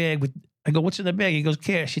takes the bag with, I go, what's in the bag? He goes,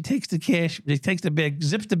 cash. He takes the cash. He takes the bag,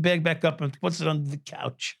 zips the bag back up and puts it under the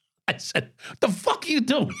couch. I said, what the fuck are you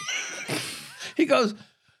doing? He goes,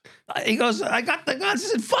 I got the guns. I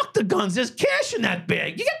said, fuck the guns. There's cash in that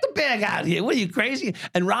bag. You get the bag out of here. What are you, crazy?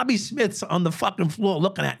 And Robbie Smith's on the fucking floor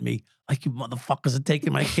looking at me like, you motherfuckers are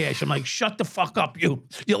taking my cash. I'm like, shut the fuck up, you.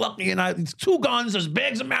 You're lucky. And it's 2 guns. There's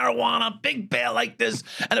bags of marijuana, big bag like this,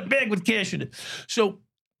 and a bag with cash in it. So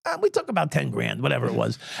we took about 10 grand, whatever it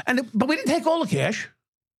was. But we didn't take all the cash.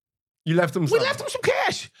 You left him some. We left him some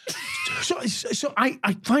cash. So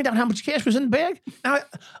I find out how much cash was in the bag. Now,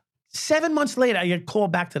 7 months later, I get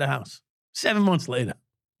called back to the house. 7 months later.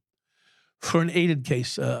 For an aided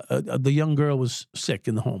case, the young girl was sick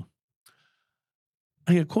in the home.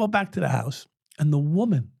 I get called back to the house, and the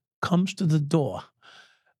woman comes to the door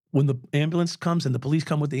when the ambulance comes and the police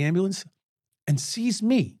come with the ambulance and sees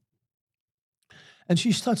me. And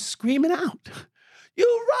she starts screaming out,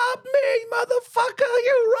 you robbed me, motherfucker,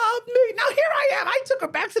 you robbed me. Now here I am. I took her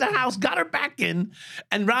back to the house, got her back in,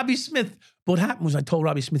 and Robbie Smith, what happened was I told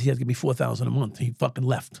Robbie Smith he had to give me $4,000 a month. He fucking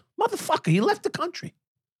left. Motherfucker, he left the country.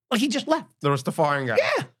 Like he just left. The Rastafarian guy.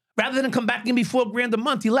 Yeah. Rather than come back and give me $4 grand a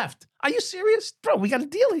month, he left. Are you serious? Bro, we got a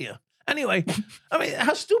deal here. Anyway, I mean,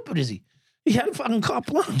 how stupid is he? He had a fucking carte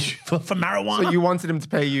blanche for marijuana. So you wanted him to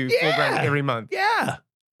pay you $4 grand every month? Yeah.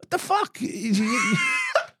 What the fuck?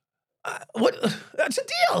 What? That's a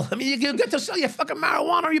deal. I mean, you get to sell your fucking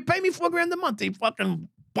marijuana or you pay me $4 grand a month. He fucking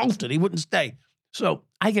bolted. He wouldn't stay. So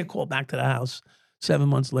I get called back to the house 7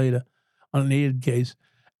 months later on an aided case.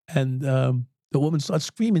 And the woman starts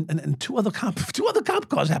screaming. And two other cop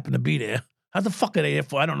cars happen to be there. How the fuck are they there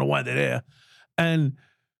for? I don't know why they're there. And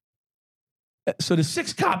so there's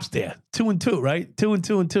 6 cops there, 2 and 2, right? 2 and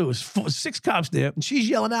 2 and 2. It's 6 cops there. And she's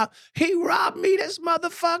yelling out, he robbed me, this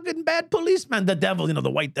motherfucking bad policeman. The devil,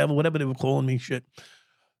 the white devil, whatever they were calling me, shit.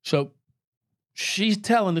 So she's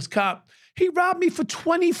telling this cop, he robbed me for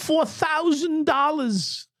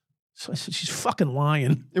 $24,000. So I said, she's fucking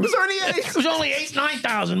lying. It was only 8. It was only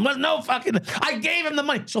 9,000. Was no fucking, I gave him the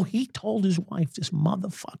money. So he told his wife, this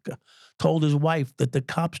motherfucker told his wife that the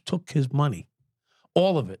cops took his money.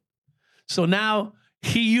 All of it. So now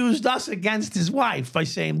he used us against his wife by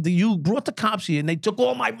saying, you brought the cops here and they took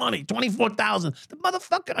all my money, $24,000. The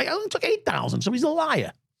motherfucker, I only took $8,000. So he's a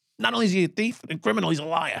liar. Not only is he a thief and a criminal, he's a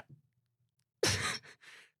liar.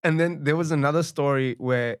 And then there was another story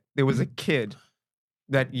where there was a kid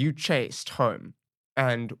that you chased home.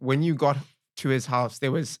 And when you got to his house,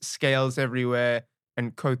 there was scales everywhere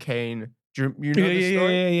and cocaine. Do you know the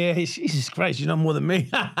story? Yeah. Jesus Christ, you know more than me.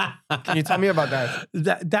 Can you tell me about that?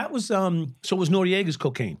 That was, so it was Noriega's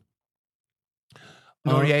cocaine.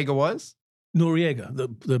 Noriega was? Noriega,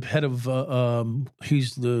 the head of,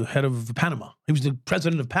 he's the head of Panama. He was the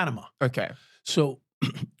president of Panama. Okay. So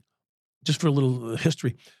just for a little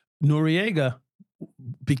history, Noriega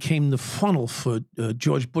became the funnel for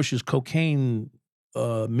George Bush's cocaine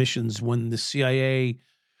missions when the CIA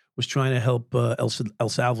was trying to help El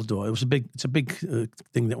Salvador. It's a big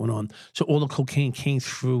thing that went on. So all the cocaine came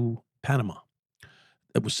through Panama.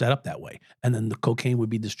 It was set up that way. And then the cocaine would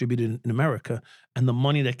be distributed in America. And the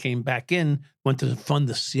money that came back in went to fund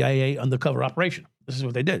the CIA undercover operation. This is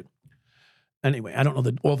what they did. Anyway, I don't know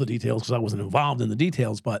all the details because I wasn't involved in the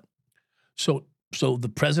details. But so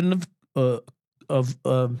the president of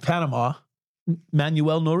Panama,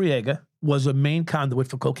 Manuel Noriega, was a main conduit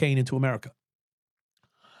for cocaine into America.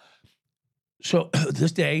 So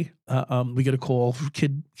this day, we get a call.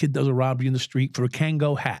 Kid does a robbery in the street for a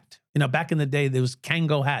Kango hat. Back in the day, there was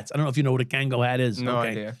Kango hats. I don't know if you know what a Kango hat is. No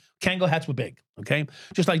idea. Kango hats were big, okay?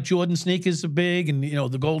 Just like Jordan sneakers are big and,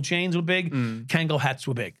 the gold chains were big, Kango hats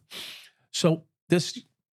were big. So this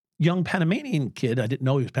young Panamanian kid, I didn't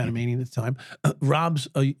know he was Panamanian at the time, robs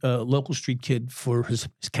a local street kid for his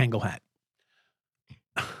Kango hat.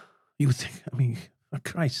 You would think, oh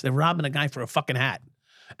Christ, they're robbing a guy for a fucking hat.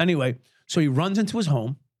 Anyway, so he runs into his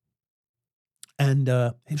home, and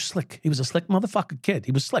he was slick. He was a slick motherfucker kid.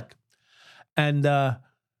 He was slick. And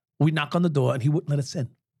we knock on the door, and he wouldn't let us in.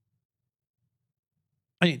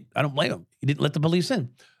 I don't blame him. He didn't let the police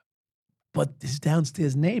in. But his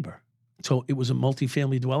downstairs neighbor, so it was a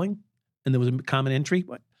multifamily dwelling, and there was a common entry,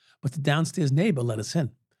 but the downstairs neighbor let us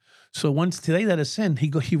in. So once they let us in,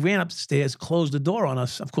 he ran upstairs, closed the door on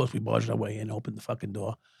us. Of course, we barged our way in, opened the fucking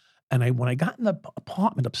door. And when I got in the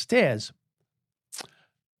apartment upstairs,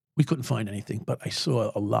 we couldn't find anything, but I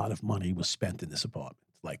saw a lot of money was spent in this apartment.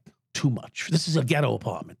 like too much. This is a ghetto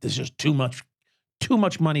apartment. There's just too much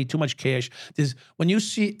money, too much cash. When you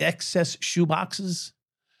see excess shoe boxes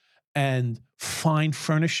and fine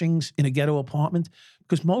furnishings in a ghetto apartment,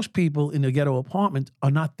 because most people in a ghetto apartment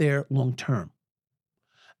are not there long term.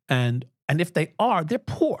 And if they are, they're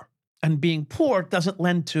poor. And being poor doesn't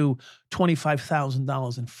lend to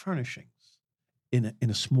 $25,000 in furnishings in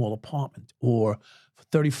a small apartment, or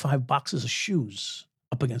 35 boxes of shoes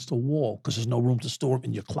up against a wall because there's no room to store them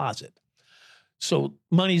in your closet. So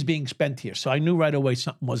money's being spent here. So I knew right away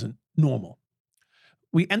something wasn't normal.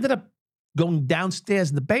 We ended up going downstairs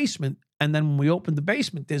in the basement, and then when we opened the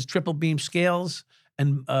basement, there's triple beam scales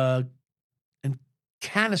and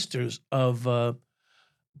canisters of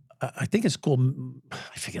I think it's called,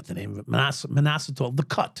 I forget the name of it, minoxidil, the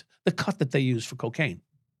cut that they use for cocaine.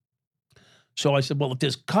 So I said, well, if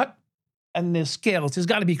there's cut and there's scales, there's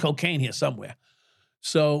got to be cocaine here somewhere.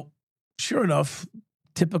 So sure enough,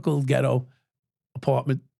 typical ghetto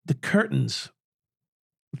apartment, the curtains,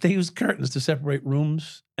 they use curtains to separate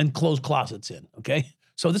rooms and close closets in, okay?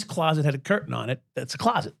 So this closet had a curtain on it. That's a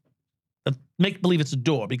closet. Make believe it's a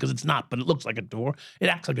door because it's not, but it looks like a door. It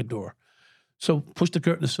acts like a door. So push the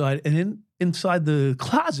curtain aside, and inside the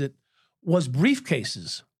closet was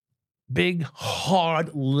briefcases. Big,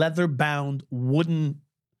 hard, leather-bound, wooden,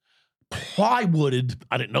 plywooded,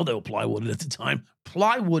 I didn't know they were plywooded at the time,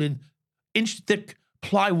 plywooded, inch-thick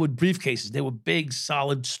plywood briefcases. They were big,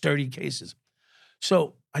 solid, sturdy cases.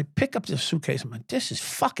 So I pick up this suitcase. I'm like, this is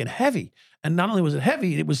fucking heavy. And not only was it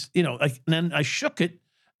heavy, it was, and then I shook it,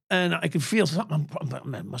 and I could feel something.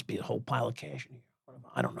 It must be a whole pile of cash in here.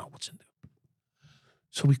 I don't know what's in there.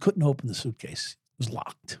 So we couldn't open the suitcase. It was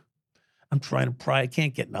locked. I'm trying to pry. I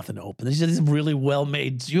can't get nothing to open. He said, this is really well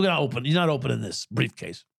made. You're not opening this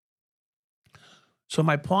briefcase. So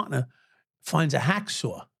my partner finds a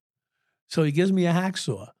hacksaw. So he gives me a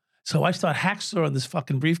hacksaw. So I start hacksawing this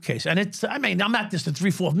fucking briefcase. And I'm at this in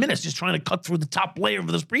 3-4 minutes just trying to cut through the top layer of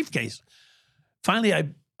this briefcase. Finally,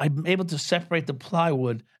 I'm able to separate the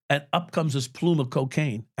plywood, and up comes this plume of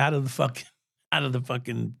cocaine out of the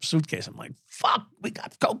fucking suitcase. I'm like, fuck, we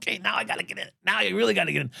got cocaine. Now I got to get in. Now you really got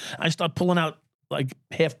to get in. I start pulling out like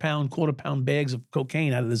half-pound, quarter-pound bags of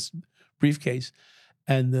cocaine out of this briefcase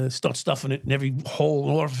and start stuffing it in every hole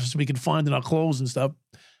and orifice we could find in our clothes and stuff.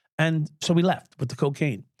 And so we left with the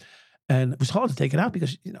cocaine. And it was hard to take it out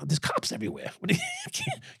because, there's cops everywhere.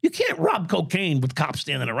 You can't rob cocaine with cops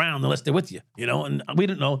standing around unless they're with you, And we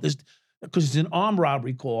didn't know this because it's an armed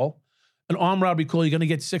robbery call. An armed robbery call, you're going to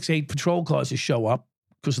get 6-8 patrol cars to show up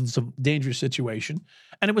because it's a dangerous situation.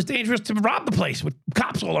 And it was dangerous to rob the place with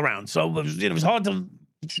cops all around. So it was hard to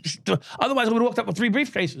otherwise I would have walked up with 3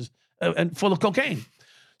 briefcases and full of cocaine.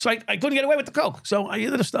 So I couldn't get away with the coke. So I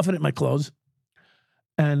ended up stuffing it in my clothes.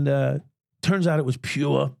 And turns out it was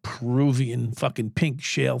pure Peruvian fucking pink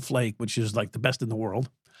shale flake, which is like the best in the world.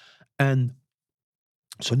 And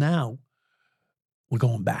so now we're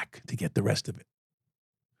going back to get the rest of it.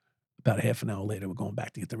 About a half an hour later, we're going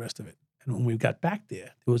back to get the rest of it. And when we got back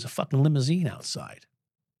there was a fucking limousine outside.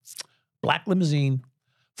 Black limousine,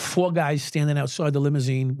 4 guys standing outside the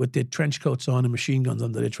limousine with their trench coats on and machine guns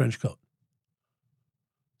under their trench coat.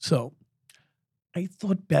 So I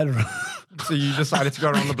thought better. So you decided to go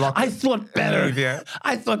around the block? I thought better. Yeah.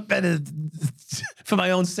 I thought better for my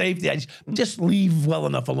own safety. I just leave well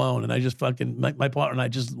enough alone. And I just my partner and I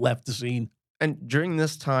just left the scene. And during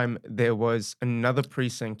this time, there was another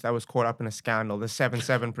precinct that was caught up in a scandal, the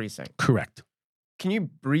 7-7 precinct. Correct. Can you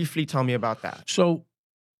briefly tell me about that? So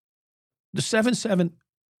the 7-7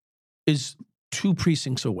 is 2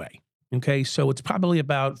 precincts away. Okay. So it's probably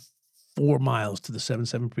about 4 miles to the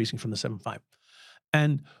 7-7 precinct from the 7-5.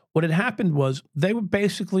 And what had happened was they were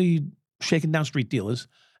basically shaking down street dealers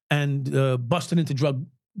and busting into drug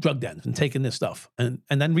dens and taking this stuff and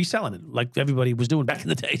then reselling it like everybody was doing back in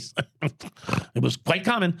the days. It was quite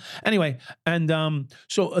common. Anyway, and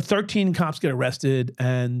so 13 cops get arrested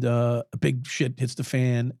and a big shit hits the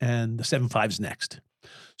fan and the 7-5's next.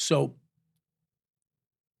 So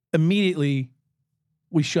immediately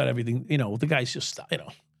we shut everything. The guys just,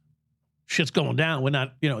 shit's going down. We're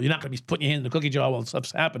not, you're not going to be putting your hand in the cookie jar while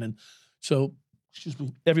stuff's happening. So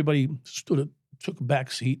everybody took a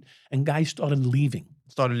back seat and guys started leaving.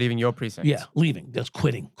 Started leaving your precinct? Yeah, leaving. Just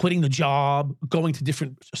quitting the job, going to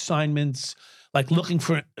different assignments, like looking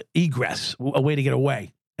for egress, a way to get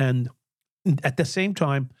away. And at the same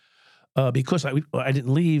time, because I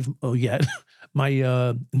didn't leave yet, my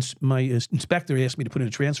inspector asked me to put in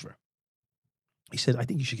a transfer. He said, I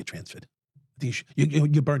think you should get transferred.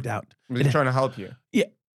 You're burnt out. Was he trying to help you? Yeah.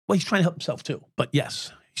 Well, he's trying to help himself too. But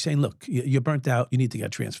yes, he's saying, look, you're burnt out. You need to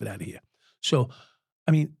get transferred out of here. So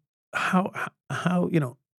I mean, how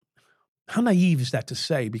how naive is that to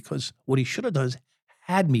say? Because what he should have done is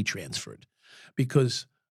had me transferred. Because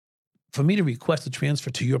for me to request a transfer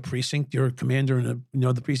to your precinct, your commander in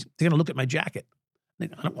the precinct, they're going to look at my jacket. I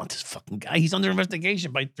don't want this fucking guy. He's under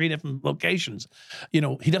investigation by 3 different locations.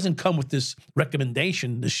 He doesn't come with this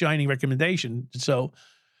recommendation, the shining recommendation. So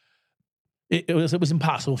it was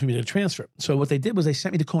impossible for me to transfer. So what they did was they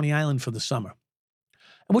sent me to Coney Island for the summer,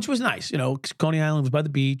 which was nice. Coney Island was by the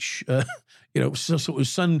beach. So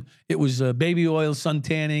it was baby oil, sun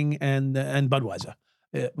tanning, and Budweiser.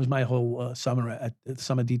 It was my whole summer at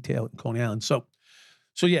summer detail in Coney Island. So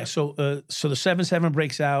the 7-7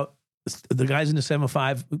 breaks out. The guys in the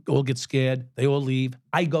 7-5 all get scared. They all leave.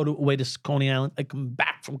 I go away to Coney Island. I come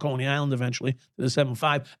back from Coney Island eventually to the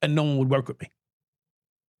 7-5, and no one would work with me.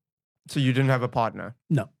 So you didn't have a partner?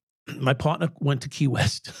 No. My partner went to Key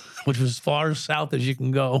West, which was as far south as you can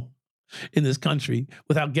go in this country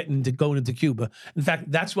without going into Cuba. In fact,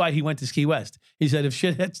 that's why he went to Key West. He said, if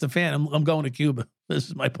shit hits the fan, I'm going to Cuba. This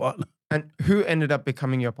is my partner. And who ended up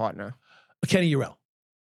becoming your partner? Kenny Urell.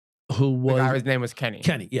 Who was... The guy whose name was Kenny.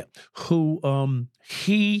 Kenny, yeah. Who,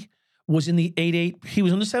 he was in the 8-8. He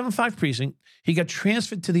was in the 7-5 precinct. He got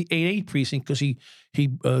transferred to the 8-8 precinct because he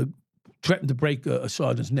threatened to break a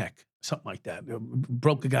sergeant's neck. Something like that.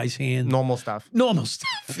 Broke a guy's hand. Normal stuff.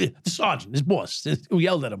 The sergeant, his boss, who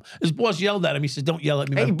yelled at him. His boss yelled at him. He said, don't yell at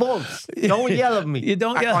me. Hey, boss, don't yell at me. You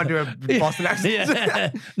don't I yell. can't do a Boston accent.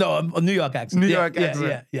 Yeah. No, a New York accent. New York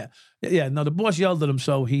accent. Yeah. No, the boss yelled at him,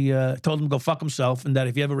 so he told him to go fuck himself, and that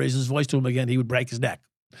if he ever raised his voice to him again, he would break his neck.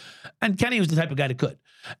 And Kenny was the type of guy that could.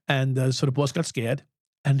 And so the boss got scared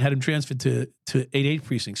and had him transferred to 8-8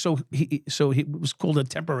 precinct. So he was called a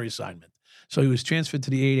temporary assignment. So he was transferred to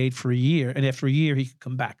the 8-8 for a year, and after a year, he could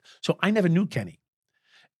come back. So I never knew Kenny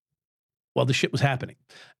while the shit was happening.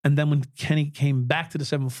 And then when Kenny came back to the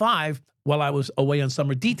 7-5, while I was away on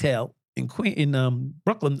summer detail in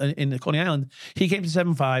Brooklyn, in Coney Island, he came to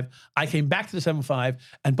 7-5. I came back to the 7-5,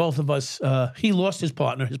 and both of us, he lost his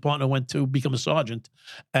partner. His partner went to become a sergeant,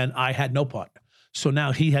 and I had no partner. So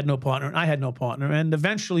now he had no partner, and I had no partner. And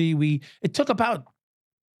eventually, it took about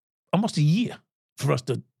almost a year for us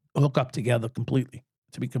to hook up together completely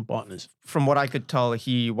to become partners. From what I could tell,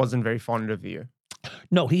 he wasn't very fond of you.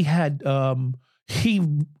 No, he had, he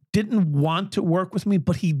didn't want to work with me,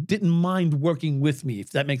 but he didn't mind working with me, if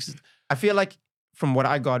that makes sense. I feel like from what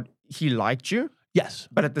I got, he liked you. Yes.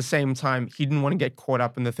 But at the same time, he didn't want to get caught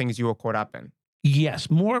up in the things you were caught up in. Yes.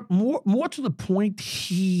 More to the point,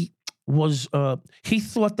 he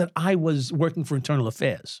thought that I was working for internal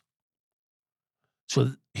affairs.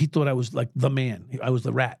 So he thought I was like the man. I was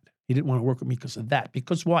the rat. He didn't want to work with me because of that.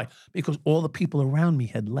 Because why? Because all the people around me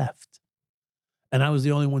had left. And I was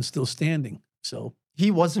the only one still standing. So he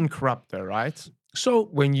wasn't corrupt though, right? So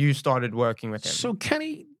when you started working with him. So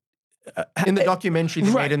Kenny... in the documentary,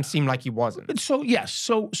 they made him seem like he wasn't. So yes.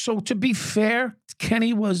 So to be fair,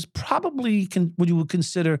 Kenny was probably what you would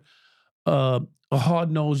consider a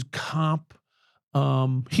hard-nosed cop.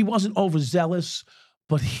 He wasn't overzealous,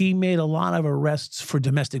 but he made a lot of arrests for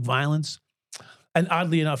domestic violence. And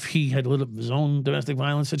oddly enough, he had a little of his own domestic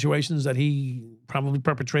violence situations that he probably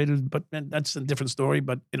perpetrated, but that's a different story.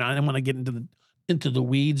 But I don't want to get into the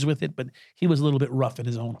weeds with it, but he was a little bit rough in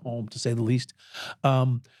his own home, to say the least.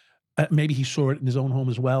 Maybe he saw it in his own home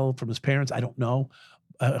as well from his parents. I don't know,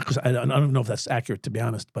 because I don't know if that's accurate, to be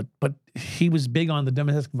honest. But he was big on the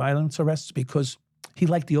domestic violence arrests because he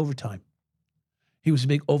liked the overtime. He was a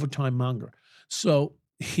big overtime monger. So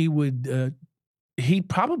he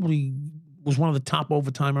probably was one of the top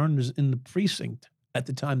overtime earners in the precinct at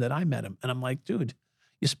the time that I met him. And I'm like, dude,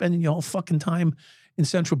 you're spending your whole fucking time in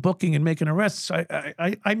central booking and making arrests.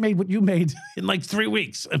 I made what you made in like 3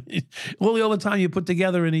 weeks. I mean, all the overtime you put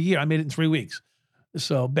together in a year, I made it in 3 weeks.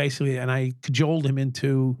 So basically, and I cajoled him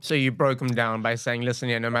into... So you broke him down by saying, listen,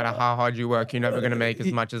 no matter how hard you work, you're never going to make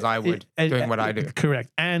as much as I would doing what I do. Correct.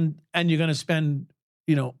 And you're going to spend,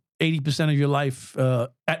 80% of your life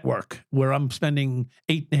at work, where I'm spending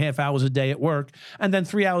 8.5 hours a day at work, and then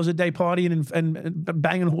 3 hours a day partying and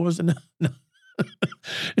banging whores and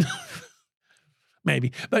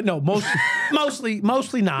maybe, but no,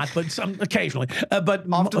 mostly not, but some occasionally. But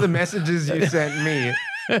after the messages you sent me,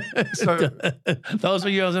 so those are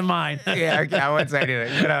yours and mine. Yeah, okay, I won't say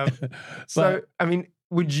anything. But I mean,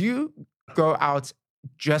 would you go out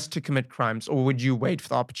just to commit crimes, or would you wait for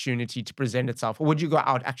the opportunity to present itself, or would you go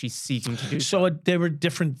out actually seeking to do so? So there were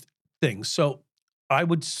different things. So I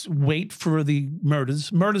would wait for the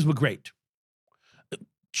murders. Murders were great.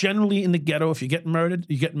 Generally in the ghetto, if you get murdered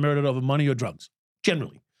over money or drugs.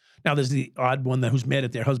 Generally. Now, there's the odd one who's mad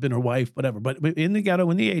at their husband or wife, whatever. But in the ghetto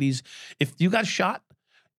in the 80s, if you got shot,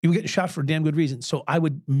 you were getting shot for a damn good reason. So I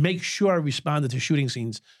would make sure I responded to shooting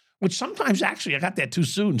scenes, which sometimes actually I got there too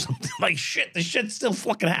soon. Something like, shit, the shit's still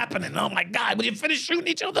fucking happening. Oh my God, will you finish shooting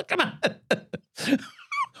each other? Come on.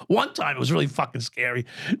 One time it was really fucking scary.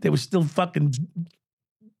 There was still fucking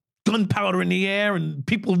gunpowder in the air and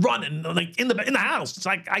people running like in the house. It's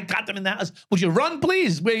like, I got them in the house. Would you run,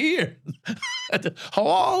 please? We're here.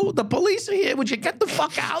 Hello, the police are here. Would you get the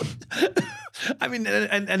fuck out? I mean,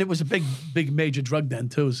 and it was a big major drug den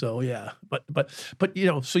too. So yeah, but you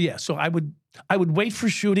know, so yeah, so I would wait for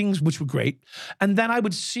shootings, which were great, and then I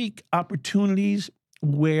would seek opportunities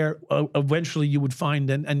where eventually you would find,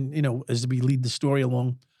 and you know, as we lead the story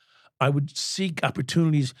along, I would seek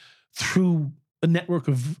opportunities through a network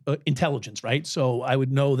of intelligence, right? So I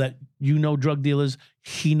would know that you know drug dealers,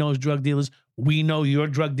 he knows drug dealers, we know your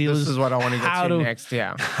drug dealers. This is what I want to get to next,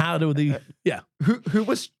 yeah. How do the, yeah. Who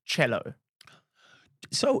was Cello?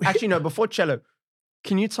 So actually, no, before Cello,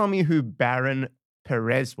 can you tell me who Baron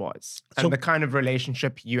Perez was and the kind of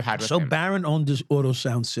relationship you had with him? So Baron owned this Auto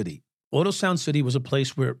Sound City. Auto Sound City was a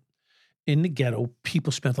place where in the ghetto,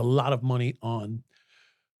 people spent a lot of money on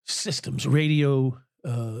systems, radio,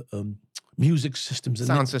 music systems,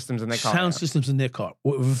 sound systems in their car. Sound systems in their car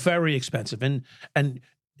were very expensive, and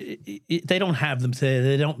they don't have them today.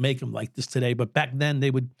 They don't make them like this today. But back then,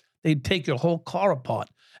 they'd take your whole car apart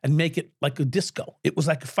and make it like a disco. It was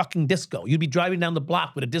like a fucking disco. You'd be driving down the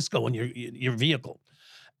block with a disco in your vehicle,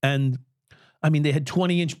 and I mean, they had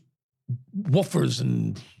 20-inch woofers,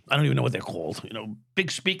 and I don't even know what they're called. You know, big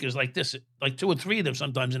speakers like this, like 2 or 3 of them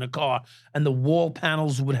sometimes in a car, and the wall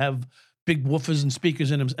panels would have big woofers and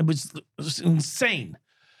speakers in them. It was insane.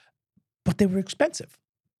 But they were expensive.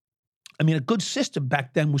 I mean, a good system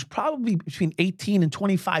back then was probably between $18,000 and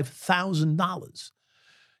 $25,000.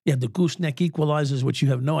 You had the gooseneck equalizers, which you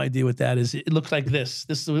have no idea what that is. It looks like this.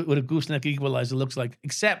 This is what a gooseneck equalizer looks like,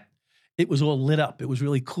 except it was all lit up. It was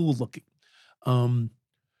really cool looking.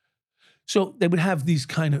 So they would have these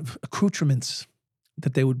kind of accoutrements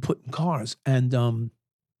that they would put in cars. And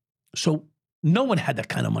so no one had that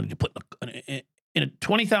kind of money to put in a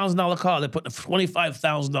 $20,000 car. They put in a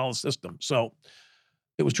 $25,000 system. So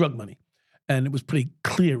it was drug money, and it was pretty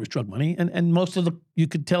clear it was drug money. And you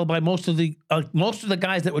could tell by most of the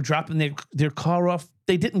guys that were dropping their car off,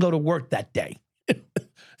 they didn't go to work that day.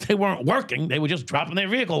 They weren't working. They were just dropping their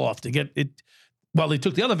vehicle off to get it. Well, they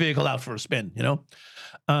took the other vehicle out for a spin, you know.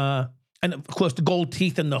 And of course, the gold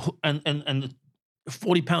teeth and the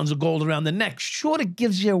 40 pounds of gold around the neck sort of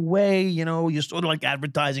gives you away, you know, you're sort of like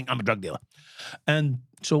advertising, I'm a drug dealer. And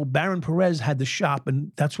so Baron Perez had the shop,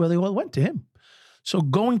 and that's where they all went, to him. So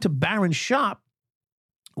going to Baron's shop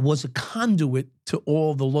was a conduit to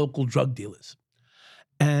all the local drug dealers.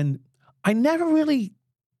 And I never really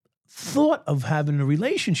thought of having a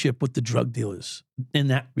relationship with the drug dealers in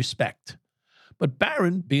that respect. But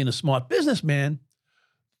Baron, being a smart businessman,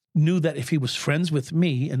 knew that if he was friends with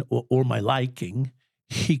me or my liking,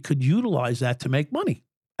 he could utilize that to make money.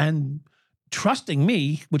 And trusting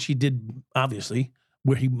me, which he did, obviously,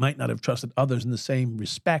 where he might not have trusted others in the same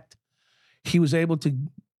respect, he was able to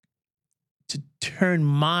turn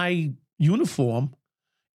my uniform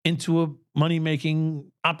into a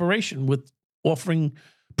money-making operation with offering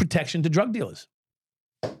protection to drug dealers.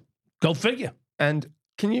 Go figure. And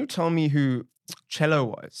can you tell me who Cello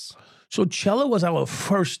was? So Cello was our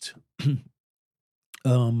first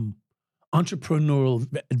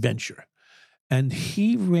entrepreneurial adventure. And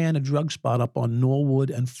he ran a drug spot up on Norwood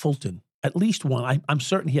and Fulton. At least one. I'm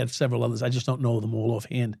certain he had several others. I just don't know them all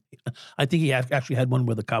offhand. I think he actually had one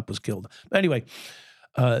where the cop was killed. But anyway,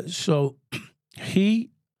 so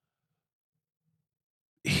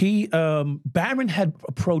Baron had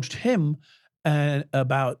approached him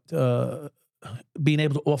about being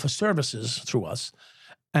able to offer services through us.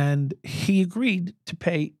 And he agreed to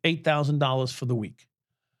pay $8,000 for the week.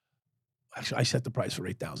 Actually, I set the price for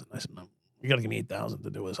 $8,000. I said, no, you got to give me $8,000 to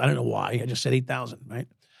do this. I don't know why. I just said $8,000, right?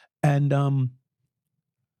 And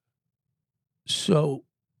so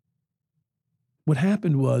what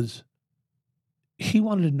happened was he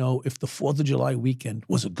wanted to know if the 4th of July weekend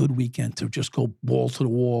was a good weekend to just go ball to the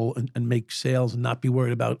wall and make sales and not be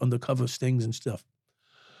worried about undercover stings and stuff.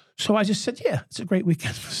 So I just said, yeah, it's a great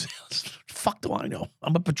weekend for sales. Fuck do I know?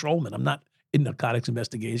 I'm a patrolman. I'm not in narcotics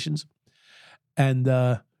investigations. And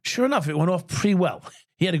sure enough, it went off pretty well.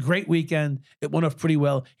 He had a great weekend. It went off pretty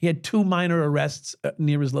well. He had 2 minor arrests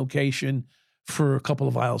near his location for a couple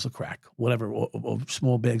of vials of crack, whatever, or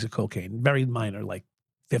small bags of cocaine. Very minor, like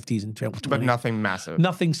 50s and 20s. But nothing massive.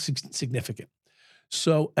 Nothing significant.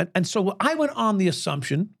 So, and so I went on the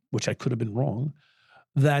assumption, which I could have been wrong,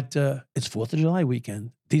 that it's 4th of July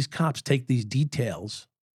weekend. These cops take these details,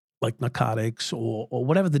 like narcotics or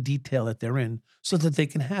whatever the detail that they're in, so that they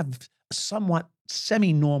can have a somewhat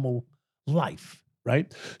semi-normal life,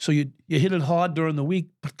 right? So you hit it hard during the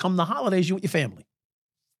week, but come the holidays, you're with your family.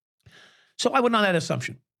 So I went on that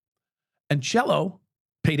assumption. And Cello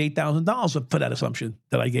paid $8,000 for that assumption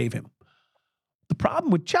that I gave him. The problem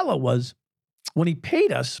with Cello was when he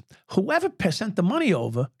paid us, whoever sent the money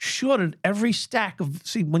over shorted every stack of,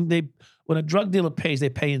 see, when a drug dealer pays, they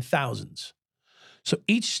pay in thousands. So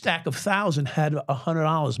each stack of 1,000 had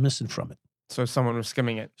 $100 missing from it. So someone was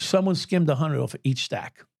skimming it. Someone skimmed 100 off of each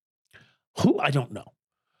stack. Who? I don't know.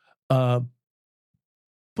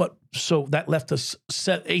 But so that left us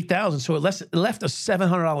 8,000. So it left us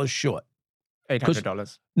 $700 short.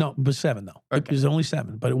 $800. No, but 7 though. Okay. It was only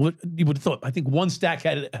 7. But you would have thought. I think one stack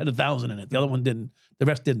had 1,000 in it. The other one didn't. The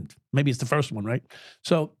rest didn't. Maybe it's the first one, right?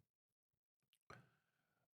 So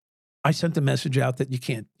I sent a message out that you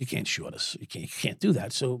can't short us. You can't do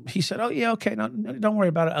that. So he said, "Oh yeah, okay, no, don't worry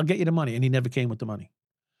about it. I'll get you the money." And he never came with the money.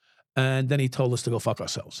 And then he told us to go fuck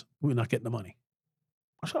ourselves. We're not getting the money.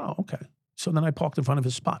 I said, "Oh, okay." So then I parked in front of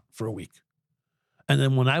his spot for a week. And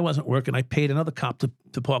then when I wasn't working, I paid another cop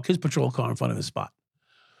to park his patrol car in front of his spot.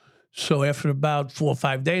 So after about 4 or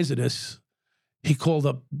 5 days of this, he called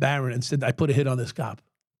up Barron and said, "I put a hit on this cop."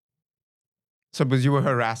 So because you were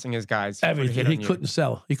harassing his guys. Everything. He couldn't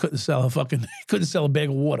sell. He couldn't sell a bag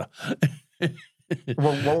of water.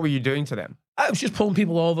 What were you doing to them? I was just pulling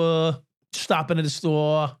people over, stopping at the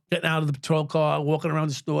store, getting out of the patrol car, walking around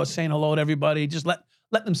the store, saying hello to everybody. Just let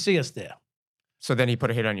them see us there. So then he put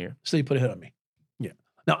a hit on you. So he put a hit on me. Yeah.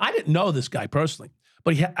 Now, I didn't know this guy personally,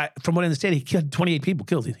 but from what I understand, he killed 28 people.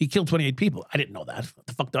 He killed 28 people. I didn't know that. What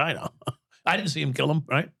the fuck do I know? I didn't see him kill them,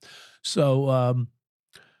 right? So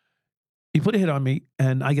he put a hit on me,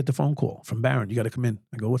 and I get the phone call from Barron. "You got to come in."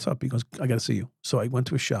 I go, "What's up?" He goes, "I got to see you." So I went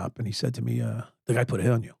to his shop, and he said to me, "The guy put a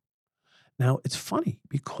hit on you." Now, it's funny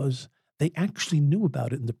because they actually knew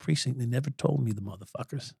about it in the precinct. They never told me, the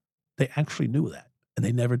motherfuckers. They actually knew that, and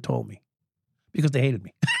they never told me because they hated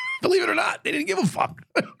me. Believe it or not, they didn't give a fuck.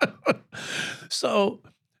 So,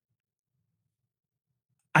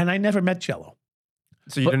 and I never met Cello.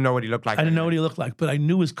 So you didn't know what he looked like? I didn't know what he looked like, but I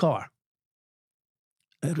knew his car.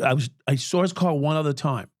 I saw his car one other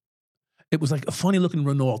time. It was like a funny looking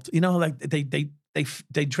Renault. You know, like they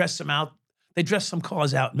dress them out. They dress some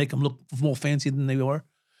cars out and make them look more fancy than they were.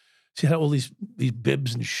 So he had all these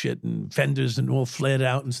bibs and shit and fenders and all flared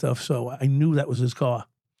out and stuff. So I knew that was his car.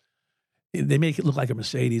 They make it look like a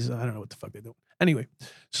Mercedes. I don't know what the fuck they do. Anyway,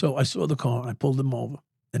 so I saw the car. I pulled him over,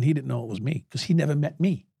 and he didn't know it was me because he never met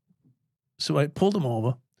me. So I pulled him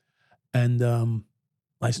over, and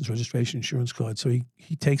license, registration, insurance card. So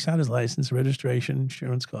he takes out his license, registration,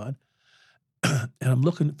 insurance card, and I'm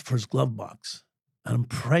looking for his glove box, and I'm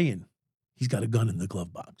praying he's got a gun in the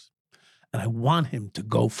glove box, and I want him to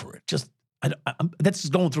go for it. That's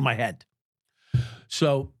just going through my head.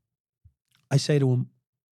 So I say to him,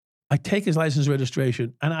 I take his license,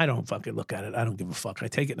 registration, and I don't fucking look at it. I don't give a fuck. I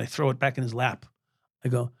take it and I throw it back in his lap. I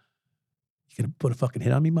go, "You gonna put a fucking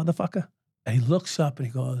hit on me, motherfucker?" And he looks up and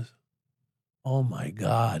he goes, "Oh my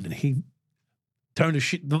God." And he turned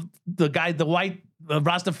the guy, the white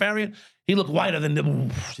Rastafarian, he looked whiter than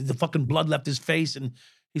the fucking blood left his face. And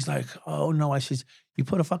he's like, "Oh no." I says, "You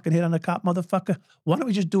put a fucking hit on the cop, motherfucker? Why don't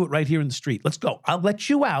we just do it right here in the street? Let's go. I'll let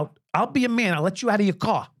you out. I'll be a man. I'll let you out of your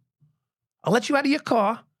car. I'll let you out of your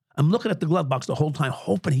car." I'm looking at the glove box the whole time,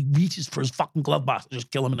 hoping he reaches for his fucking glove box and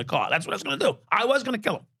just kill him in the car. That's what I was going to do. I was going to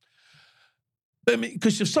kill him. I mean,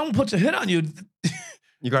 because if someone puts a hit on you,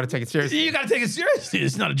 you got to take it seriously. You got to take it seriously.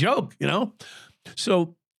 It's not a joke, you know?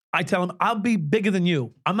 So I tell him, "I'll be bigger than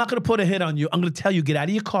you. I'm not going to put a hit on you. I'm going to tell you, get out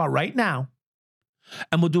of your car right now,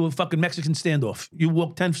 and we'll do a fucking Mexican standoff. You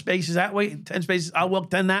walk 10 spaces that way, 10 spaces, I'll walk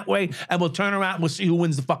 10 that way, and we'll turn around and we'll see who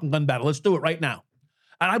wins the fucking gun battle. Let's do it right now."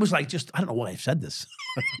 And I was like, I don't know why I said this.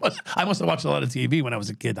 I must have watched a lot of TV when I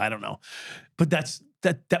was a kid. I don't know. But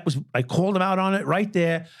that was, I called him out on it right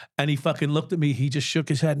there, and he fucking looked at me. He just shook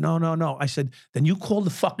his head. No. I said, "Then you call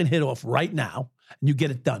the fucking hit off right now, and you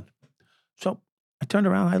get it done." So I turned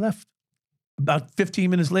around, I left. About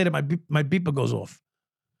 15 minutes later, my beeper goes off.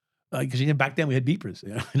 Because back then we had beepers.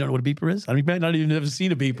 You don't know what a beeper is? I mean, you might not even ever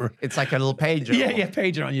seen a beeper. It's like a little pager. Yeah,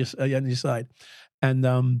 pager on your side.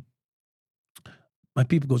 And my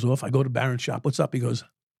beeper goes off. I go to Barron's shop. "What's up?" He goes,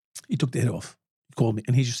 "He took the hit off." He called me,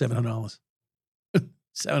 and he's just $700.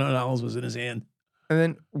 $700 was in his hand. And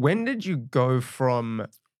then when did you go from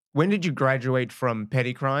when did you graduate from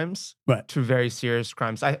petty crimes Right. to very serious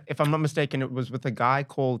crimes? If I'm not mistaken, it was with a guy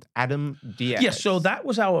called Adam Diaz. Yeah, so that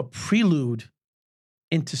was our prelude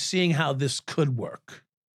into seeing how this could work.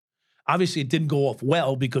 Obviously, it didn't go off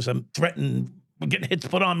well because I'm threatened, getting hits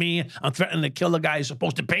put on me. I'm threatening to kill the guy who's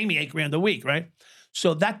supposed to pay me $8,000 a week, right?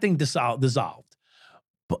 So that thing dissolved.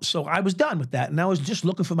 But, so I was done with that, and I was just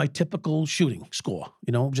looking for my typical shooting score,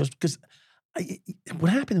 just because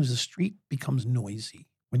what happened was the street becomes noisy.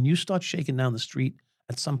 When you start shaking down the street,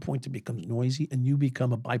 at some point it becomes noisy, and you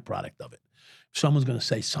become a byproduct of it. Someone's going to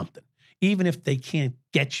say something. Even if they can't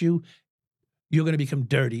get you, you're going to become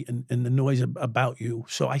dirty and the noise about you.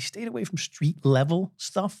 So I stayed away from street level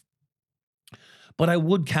stuff, but I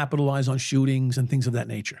would capitalize on shootings and things of that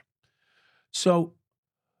nature. So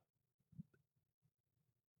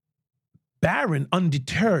Barron,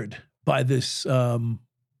 undeterred by this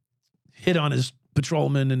hit on his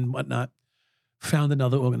patrolman and whatnot, found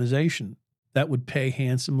another organization that would pay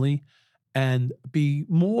handsomely and be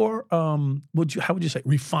more, how would you say,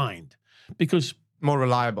 refined? Because more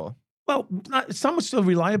reliable. Well, some was still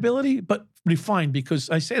reliability, but refined. Because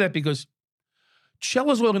I say that because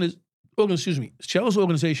Cello's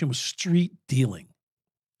organization was street dealing.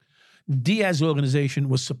 Diaz's organization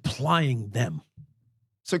was supplying them.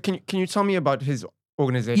 So can you tell me about his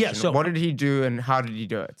organization? Yeah, so what did he do and how did he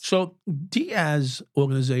do it? So Diaz's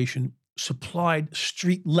organization supplied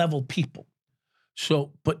street level people.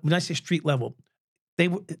 So, but when I say street level,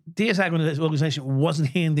 Diaz's organization wasn't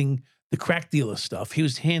handling the crack dealer stuff. He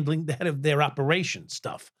was handling the head of their operation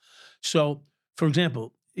stuff. So, for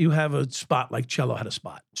example, you have a spot like Cello had a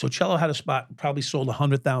spot. So Cello had a spot, probably sold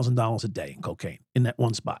 $100,000 a day in cocaine in that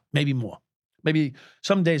one spot, maybe more. Maybe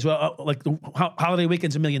some days, like the holiday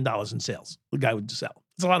weekends, $1 million in sales. The guy would sell.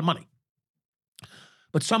 It's a lot of money.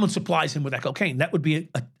 But someone supplies him with that cocaine. That would be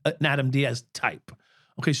an Adam Diaz type.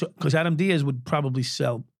 Okay, so because Adam Diaz would probably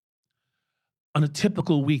sell on a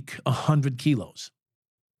typical week 100 kilos.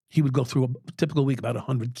 He would go through a typical week about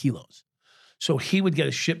 100 kilos. So he would get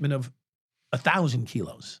a shipment of 1,000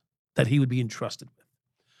 kilos that he would be entrusted with.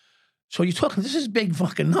 So you're talking, this is big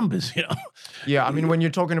fucking numbers, Yeah, I mean, when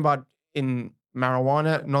you're talking about in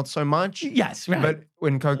marijuana, not so much. Yes, right. But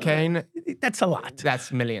in cocaine, that's a lot.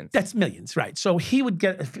 That's millions. That's millions, right. So he would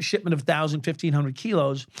get a shipment of 1,000, 1,500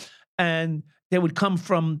 kilos, and they would come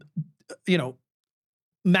from,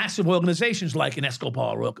 massive organizations like an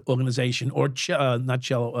Escobar organization or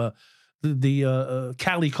the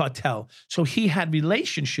Cali cartel. So he had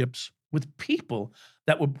relationships with people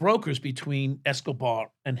that were brokers between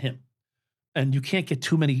Escobar and him. And you can't get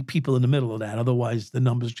too many people in the middle of that. Otherwise, the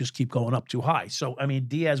numbers just keep going up too high. So, I mean,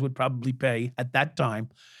 Diaz would probably pay, at that time,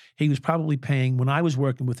 he was probably paying, when I was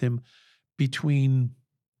working with him, between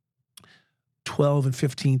 $12,000 and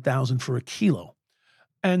 $15,000 for a kilo.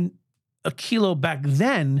 And a kilo back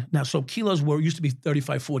then, now, so kilos used to be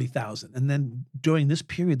 35, 40,000. And then during this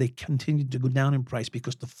period, they continued to go down in price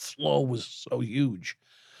because the flow was so huge.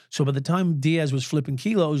 So by the time Diaz was flipping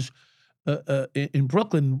kilos in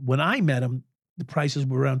Brooklyn, when I met him, the prices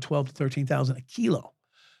were around 12 to 13,000 a kilo.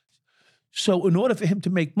 So in order for him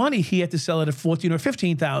to make money, he had to sell it at 14 or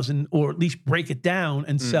 15,000, or at least break it down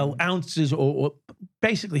and sell ounces. Or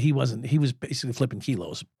basically, he was basically flipping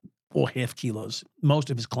kilos or half kilos. Most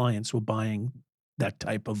of his clients were buying that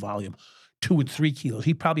type of volume, 2 and 3 kilos.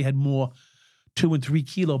 He probably had more 2 and 3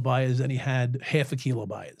 kilo buyers than he had half a kilo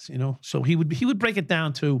buyers. So he would break it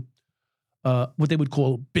down to what they would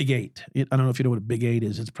call Big 8. I don't know if you know what a Big 8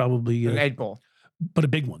 is. It's probably an 8 ball, but a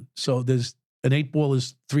big one. So there's an 8 ball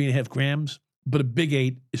is 3.5 grams, but a Big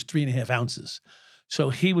 8 is 3.5 ounces. So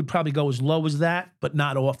he would probably go as low as that, but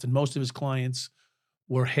not often. Most of his clients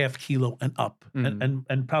were half kilo and up,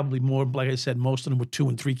 and probably more. Like I said, most of them were 2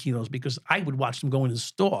 and 3 kilos, because I would watch them go in his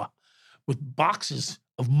store with boxes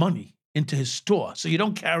of money into his store. So you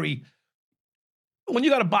don't carry. When you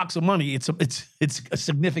got a box of money, it's a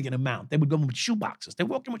significant amount. They would go in with shoe boxes. They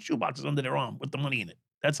walk in with shoe boxes under their arm with the money in it.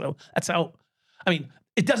 That's how. I mean,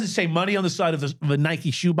 it doesn't say money on the side of the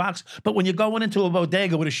Nike shoe box, but when you're going into a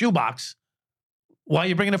bodega with a shoe box, why are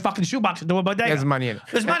you bringing a fucking shoe box into a bodega? There's money in it.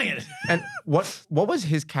 There's money in it. And what was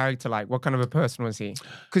his character like? What kind of a person was he?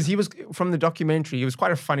 Because he was, from the documentary, he was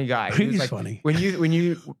quite a funny guy. He's like, funny.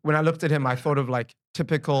 When I looked at him, I thought of like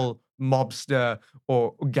typical mobster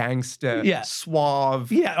or gangster,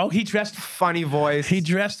 suave. Yeah. Oh, he dressed funny voice. He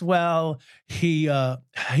dressed well. He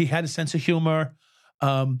had a sense of humor,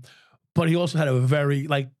 but he also had a very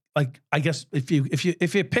like I guess if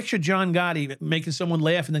you picture John Gotti making someone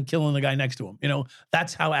laugh and then killing the guy next to him,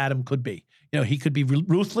 that's how Adam could be. He could be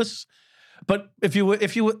ruthless, but if you were,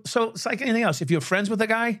 so it's like anything else. If you're friends with a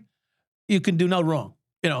guy, you can do no wrong.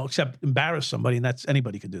 except embarrass somebody, and that's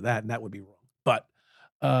anybody could do that, and that would be wrong. But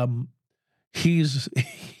he's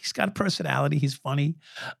got a personality. He's funny,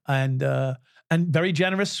 and very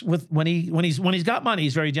generous with when he's got money.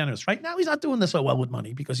 He's very generous. Right now, he's not doing this so well with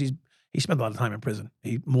money because he spent a lot of time in prison.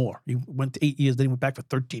 He went to 8 years, then he went back for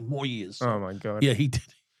 13 more years. Oh my God! Yeah, he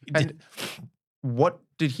did. And what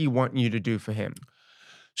did he want you to do for him?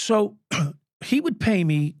 So he would pay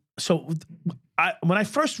me. So when I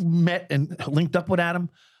first met and linked up with Adam,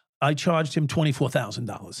 I charged him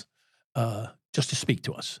 $24,000 just to speak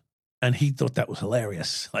to us. And he thought that was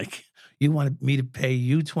hilarious. Like, you wanted me to pay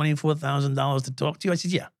you $24,000 to talk to you? I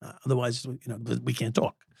said, yeah. Otherwise, we can't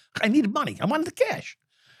talk. I needed money. I wanted the cash.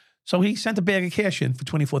 So he sent a bag of cash in for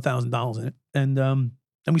 $24,000 in it. And then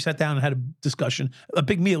we sat down and had a discussion. A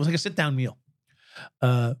big meal. It was like a sit-down meal.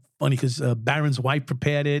 Funny because Barron's wife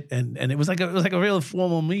prepared it, and it was like a real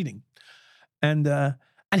formal meeting. And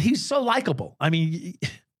he's so likable. I mean,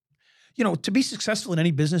 to be successful in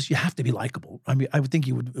any business, you have to be likable. I mean, I would think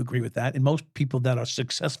you would agree with that. And most people that are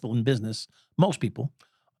successful in business, most people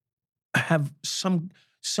have some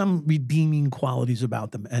redeeming qualities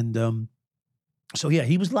about them. And so yeah,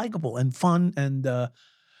 he was likable and fun, and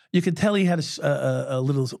you could tell he had a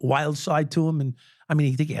little wild side to him. And I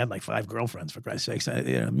mean, I think he had like 5 girlfriends, for Christ's sakes,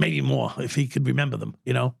 maybe more if he could remember them.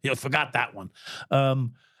 He forgot that one.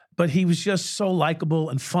 But he was just so likable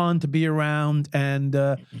and fun to be around, and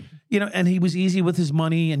and he was easy with his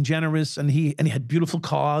money and generous, and he had beautiful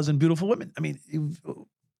cars and beautiful women. I mean,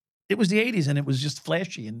 it was the '80s, and it was just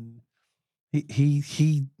flashy, and he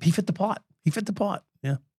fit the part. He fit the part.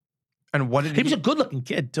 Yeah. And what did he was a good-looking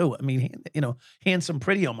kid too. I mean, handsome,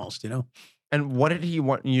 pretty almost. And what did he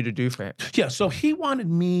want you to do for him? Yeah, so he wanted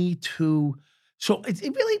me to. So it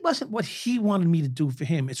really wasn't what he wanted me to do for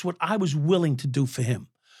him. It's what I was willing to do for him,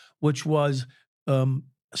 which was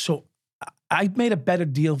so I made a better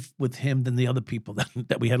deal with him than the other people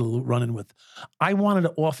that we had a little run-in with. I wanted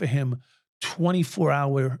to offer him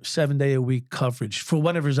 24-hour, 7-day-a-week coverage for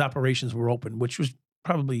whatever his operations were open, which was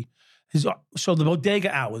probably so the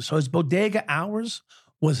bodega hours. So his bodega hours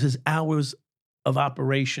was his hours of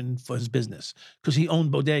operation for his business because he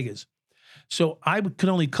owned bodegas. So I could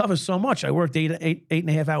only cover so much. I worked eight and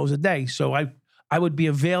a half hours a day. So I would be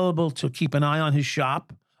available to keep an eye on his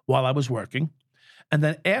shop while I was working. And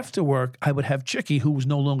then after work, I would have Chicky, who was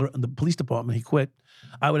no longer in the police department. He quit.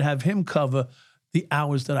 I would have him cover the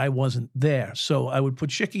hours that I wasn't there. So I would put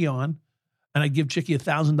Chicky on, and I'd give Chicky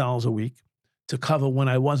 $1,000 a week to cover when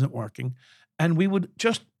I wasn't working. And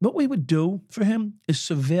what we would do for him is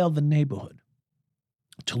surveil the neighborhood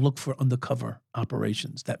to look for undercover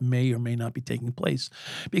operations that may or may not be taking place,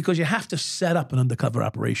 because you have to set up an undercover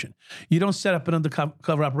operation. You don't set up an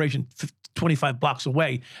undercover operation 25 blocks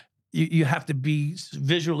away. You have to be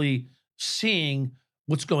visually seeing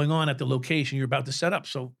what's going on at the location you're about to set up.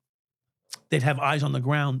 So they'd have eyes on the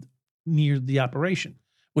ground near the operation,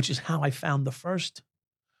 which is how I found the first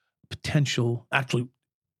potential. Actually,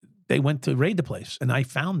 they went to raid the place, and I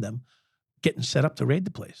found them getting set up to raid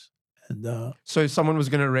the place. And so someone was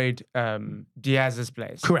going to raid Diaz's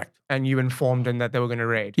place. Correct. And you informed him that they were going to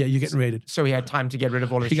raid. Yeah, you're getting raided. So he had time to get rid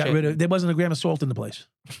of all his shit. He got rid of. There wasn't a gram of salt in the place.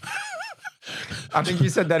 I think you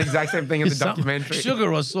said that exact same thing in the documentary.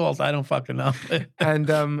 Sugar or salt, I don't fucking know.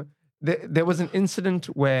 And there was an incident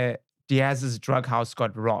where Diaz's drug house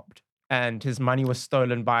got robbed and his money was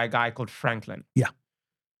stolen by a guy called Franklin. Yeah.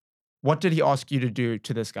 What did he ask you to do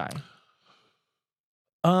to this guy?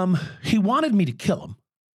 He wanted me to kill him,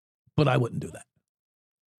 but I wouldn't do that.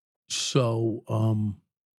 So,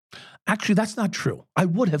 actually, that's not true. I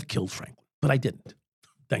would have killed Franklin, but I didn't,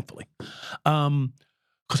 thankfully.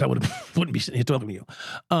 Because I wouldn't be sitting here talking to you.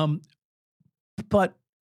 But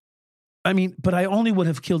I only would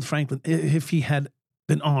have killed Franklin if he had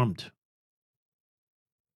been armed.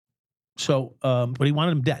 So, but he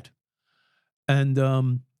wanted him dead.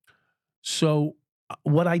 And so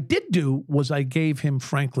what I did do was I gave him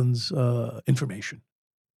Franklin's information.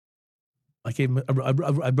 I gave him.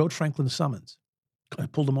 I wrote Franklin a summons. I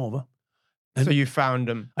pulled him over. So you found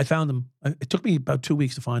him. I found him. It took me about 2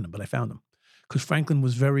 weeks to find him, but I found him. Because Franklin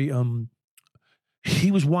was very, he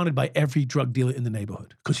was wanted by every drug dealer in the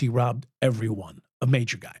neighborhood because he robbed everyone, a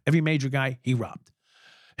major guy. Every major guy he robbed.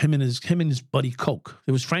 Him and his buddy Coke.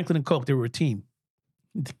 It was Franklin and Coke. They were a team.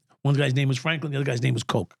 One guy's name was Franklin. The other guy's name was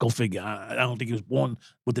Coke. Go figure. I don't think he was born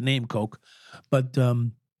with the name Coke. But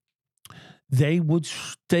they would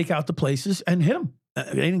stake out the places and hit him.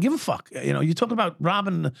 They didn't give a fuck. You're talking about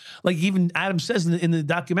robbing, like even Adam says in the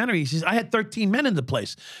documentary, he says, I had 13 men in the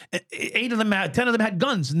place. 10 of them had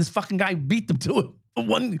guns, and this fucking guy beat them to it.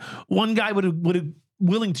 One guy would have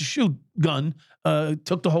willing to shoot gun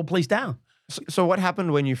took the whole place down. So what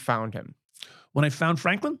happened when you found him? When I found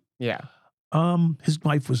Franklin, Yeah. his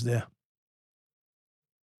wife was there.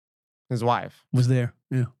 His wife was there.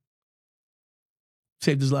 Yeah.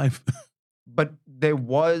 Saved his life. But there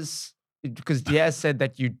was, because Diaz said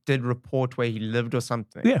that you did report where he lived or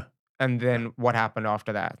something. Yeah. And then what happened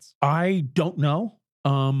after that? I don't know.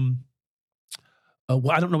 Well,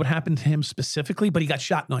 I don't know what happened to him specifically, but he got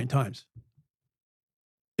shot 9 times.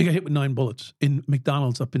 He got hit with 9 bullets in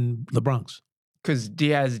McDonald's up in the Bronx. Because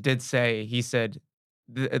Diaz did say, he said,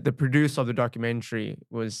 the producer of the documentary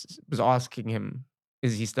was asking him,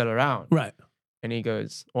 is he still around? Right. And he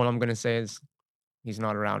goes, all I'm going to say is he's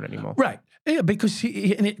not around anymore. Right. Yeah, because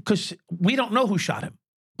because we don't know who shot him,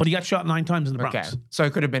 but he got shot 9 times in the Bronx. Okay. So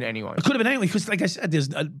it could have been anyone. It could have been anyone because, like I said,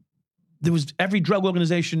 there was every drug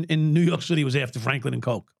organization in New York City was after Franklin and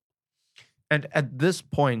Coke. And at this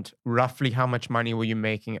point, roughly how much money were you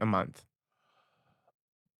making a month?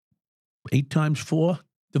 8 times 4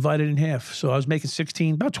 divided in half. So I was making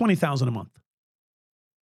 16, about 20,000 a month.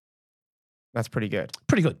 That's pretty good.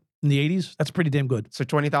 Pretty good. In the 80s, that's pretty damn good. So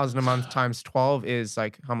 20,000 a month times 12 is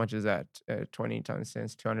like, how much is that? 20 times 10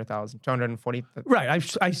 is 200,000, 240.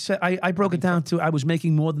 Right. I broke it down to I was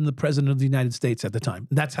making more than the president of the United States at the time.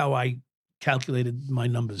 That's how I calculated my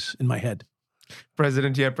numbers in my head.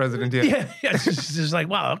 President here, president here. Yeah. It's just like,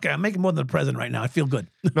 wow, okay, I'm making more than the president right now. I feel good.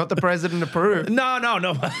 Not the president of Peru.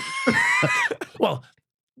 No. Well,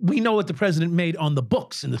 we know what the president made on the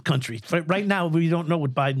books in this country. Right now, we don't know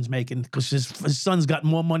what Biden's making because his son's got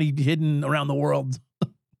more money hidden around the world.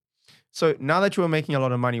 So now that you were making a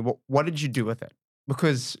lot of money, what did you do with it?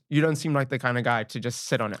 Because you don't seem like the kind of guy to just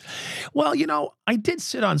sit on it. Well, I did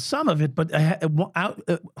sit on some of it, but a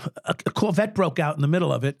Corvette broke out in the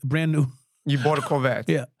middle of it, brand new. You bought a Corvette?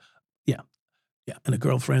 Yeah. And a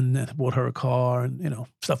girlfriend that bought her a car and,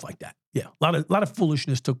 stuff like that. Yeah. A lot of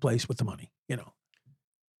foolishness took place with the money,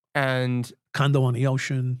 And condo on the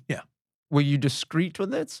ocean. Yeah. Were you discreet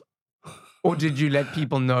with it? Or did you let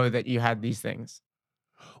people know that you had these things?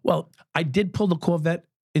 Well, I did pull the Corvette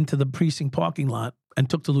into the precinct parking lot and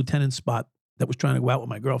took the lieutenant's spot that was trying to go out with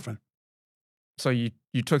my girlfriend. So you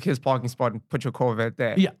took his parking spot and put your Corvette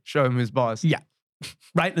there? Yeah. Show him who's boss? Yeah.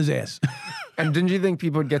 Right in his ass. And didn't you think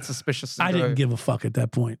people would get suspicious? I didn't give a fuck at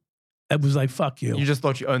that point. It was like, fuck you. You just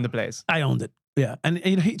thought you owned the place? I owned it. Yeah. And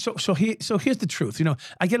so here's the truth.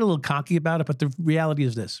 I get a little cocky about it, but the reality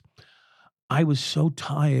is this. I was so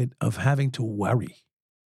tired of having to worry.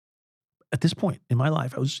 At this point in my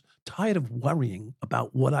life, I was tired of worrying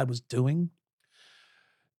about what I was doing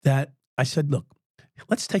that I said, look,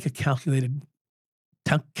 let's take a calculated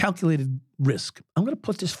risk. I'm going to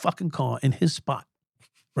put this fucking car in his spot,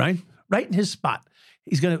 right? Right in his spot.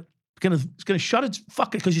 He's going to shut its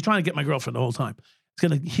fucking, because you're trying to get my girlfriend the whole time.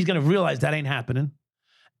 He's going to realize that ain't happening.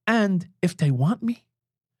 And if they want me,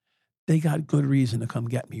 they got good reason to come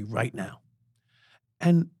get me right now.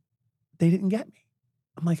 And they didn't get me.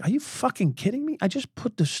 I'm like, are you fucking kidding me? I just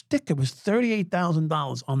put the sticker, it was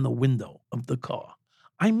 $38,000 on the window of the car.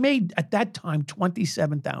 I made, at that time,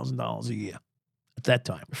 $27,000 a year. At that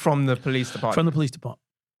time. From the police department? From the police department.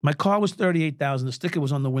 My car was $38,000. The sticker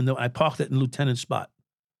was on the window. I parked it in lieutenant's spot.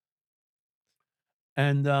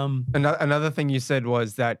 And another thing you said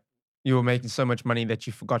was that you were making so much money that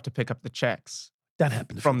you forgot to pick up the checks. That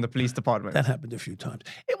happened from the police department. That happened a few times.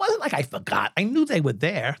 It wasn't like I forgot. I knew they were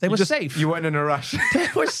there. They were safe. You weren't in a rush. They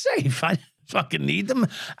were safe. I didn't fucking need them.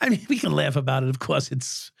 I mean, we can laugh about it. Of course,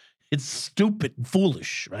 it's stupid and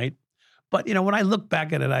foolish, right? But when I look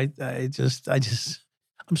back at it,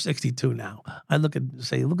 I'm 62 now. I look at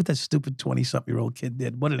that stupid 20-something-year-old kid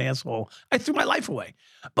did. What an asshole. I threw my life away.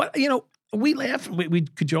 But, we laugh and we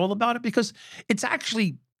cajole about it because it's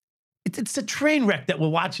actually, it's a train wreck that we're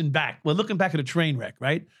watching back. We're looking back at a train wreck,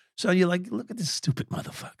 right? So you're like, look at this stupid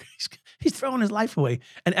motherfucker. He's throwing his life away.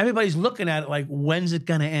 And everybody's looking at it like, when's it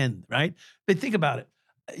going to end, right? But think about it.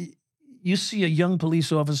 You see a young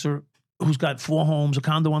police officer who's got 4 homes, a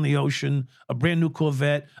condo on the ocean, a brand new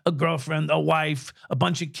Corvette, a girlfriend, a wife, a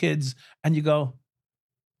bunch of kids, and you go,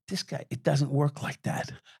 this guy, it doesn't work like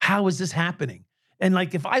that. How is this happening? And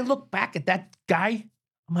like, if I look back at that guy,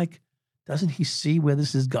 I'm like, doesn't he see where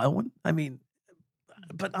this is going? I mean,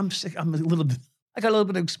 but I'm sick. I got a little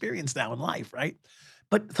bit of experience now in life, right?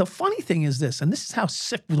 But the funny thing is this, and this is how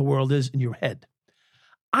sick the world is in your head.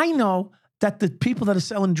 I know that the people that are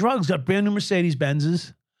selling drugs got brand new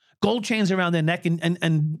Mercedes-Benzes, gold chains around their neck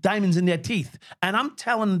and diamonds in their teeth. And I'm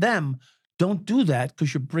telling them, don't do that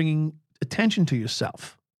because you're bringing attention to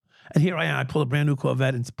yourself. And here I am. I pull a brand new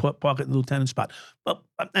Corvette and park it in the lieutenant's spot.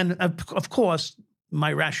 And of course,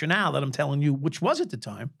 my rationale that I'm telling you, which was at the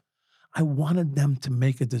time, I wanted them to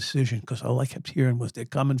make a decision because all I kept hearing was, they're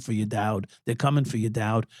coming for you, Dowd. They're coming for you,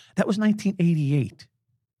 Dowd. That was 1988.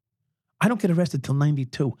 I don't get arrested till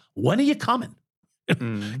 92. When are you coming?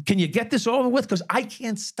 Can you get this over with? Because I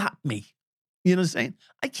can't stop me. You know what I'm saying?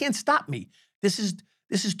 I can't stop me. This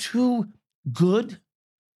is too good,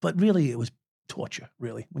 but really it was torture,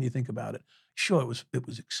 really, when you think about it. Sure, it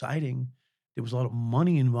was exciting. There was a lot of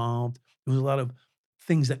money involved. There was a lot of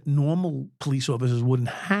things that normal police officers wouldn't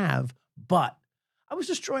have, but I was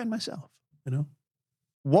destroying myself, you know?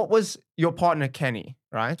 What was your partner, Kenny,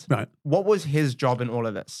 right? Right. What was his job in all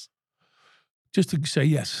of this? Just to say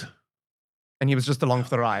yes. And he was just along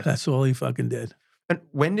for the ride. That's all he fucking did. And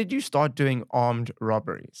when did you start doing armed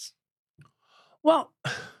robberies? Well,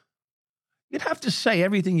 you'd have to say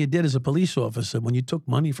everything you did as a police officer, when you took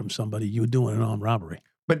money from somebody, you were doing an armed robbery.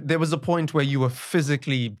 But there was a point where you were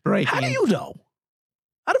physically breaking. How do you know?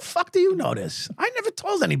 How the fuck do you know this? I never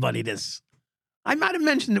told anybody this. I might have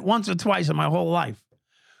mentioned it once or twice in my whole life.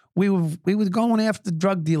 We were going after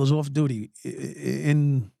drug dealers off duty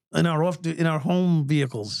in our home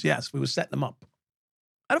vehicles. Yes, we were setting them up.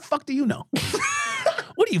 How the fuck do you know?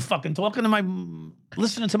 What are you fucking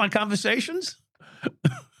listening to my conversations?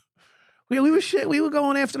 we were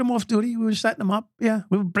going after them off duty. We were setting them up. Yeah,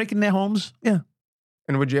 we were breaking their homes. Yeah.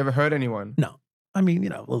 And would you ever hurt anyone? No. I mean,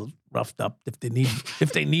 a little roughed up if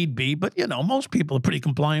they need be, but most people are pretty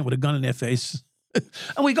compliant with a gun in their face.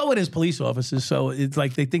 And we go in as police officers, so it's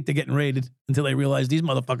like they think they're getting raided until they realize these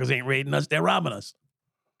motherfuckers ain't raiding us, they're robbing us.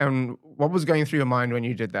 And what was going through your mind when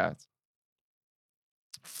you did that?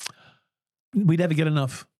 We never get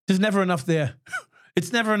enough. There's never enough there.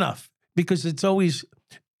 It's never enough because it's always.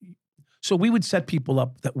 So we would set people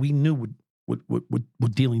up that we knew were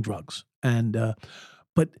dealing drugs, and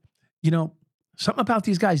but something about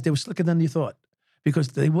these guys, they were slicker than you thought because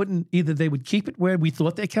they would keep it where we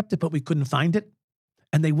thought they kept it, but we couldn't find it,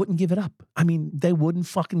 and they wouldn't give it up. I mean, they wouldn't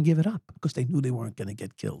fucking give it up because they knew they weren't going to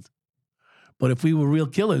get killed. But if we were real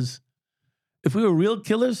killers,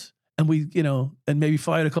 and we, and maybe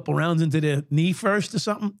fired a couple rounds into their knee first or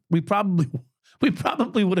something, we probably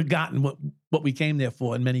would have gotten what we came there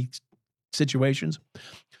for in many situations.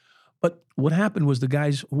 But what happened was the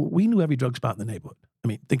guys, we knew every drug spot in the neighborhood. I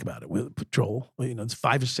mean, think about it. We're patrol. There's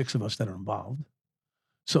 5 or 6 of us that are involved.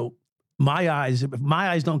 So if my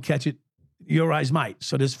eyes don't catch it, your eyes might.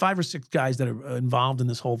 So there's 5 or 6 guys that are involved in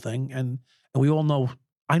this whole thing, and we all know.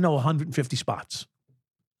 I know 150 spots,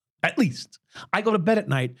 at least. I go to bed at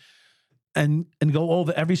night and go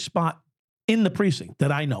over every spot in the precinct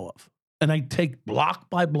that I know of. And I take block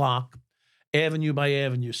by block, avenue by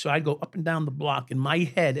avenue. So I'd go up and down the block in my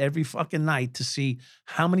head every fucking night to see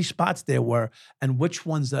how many spots there were and which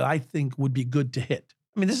ones that I think would be good to hit.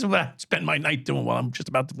 I mean, this is what I spend my night doing while I'm just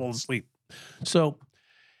about to fall asleep. So,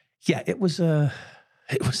 yeah, it was a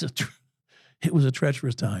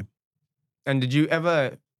treacherous time. And did you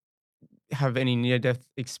ever have any near-death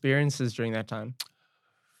experiences during that time?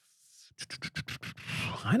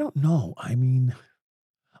 I don't know. I mean,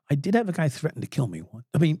 I did have a guy threaten to kill me once.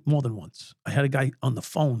 I mean, more than once. I had a guy on the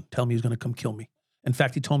phone tell me he was going to come kill me. In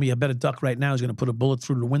fact, he told me I better duck right now. He's going to put a bullet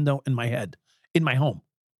through the window in my head, in my home.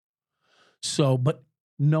 So, but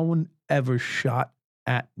no one ever shot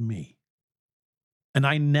at me. And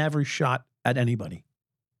I never shot at anybody.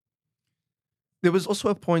 There was also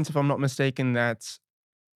a point, if I'm not mistaken, that...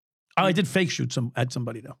 I did fake shoot at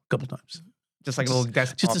somebody, though, a couple times. Just like a little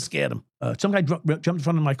desktop. Just to scare them. Some guy jumped in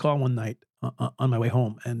front of my car one night on my way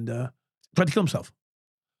home and tried to kill himself.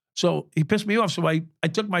 So he pissed me off. So I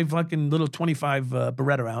took my fucking little 25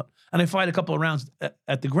 Beretta out and I fired a couple of rounds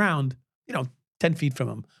at the ground, 10 feet from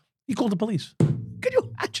him. He called the police. Can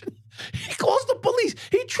you imagine? He calls the police.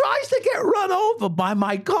 He tries to get run over by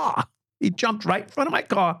my car. He jumped right in front of my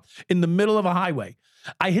car in the middle of a highway.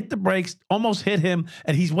 I hit the brakes, almost hit him,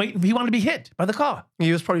 and he's waiting. He wanted to be hit by the car.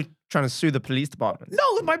 He was probably trying to sue the police department.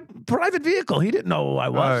 No, in my private vehicle. He didn't know who I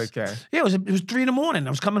was. Oh, okay. Yeah, it was 3 a.m. I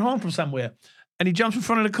was coming home from somewhere, and he jumps in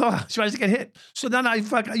front of the car, tries to get hit. So then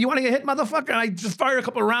you want to get hit, motherfucker? And I just fired a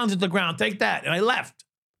couple of rounds at the ground. Take that. And I left.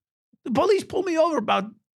 The police pulled me over about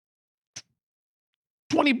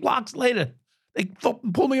 20 blocks later. They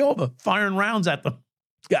pulled me over, firing rounds at the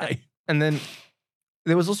guy. And then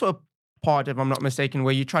there was also a part, if I'm not mistaken,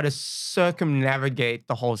 where you try to circumnavigate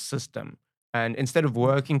the whole system. And instead of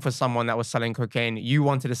working for someone that was selling cocaine, you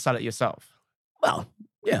wanted to sell it yourself. Well,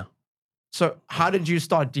 yeah. So how did you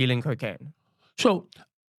start dealing cocaine? So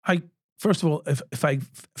first of all, if I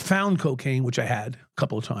found cocaine, which I had a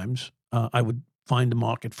couple of times, I would find a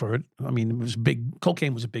market for it. I mean,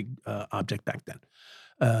 cocaine was a big object back then.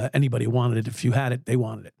 Anybody wanted it. If you had it, they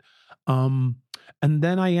wanted it. And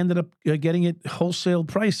then I ended up getting it wholesale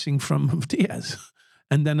pricing from Diaz.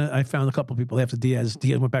 And then I found a couple of people after Diaz.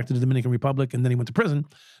 Diaz went back to the Dominican Republic, and then he went to prison.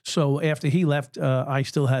 So after he left, I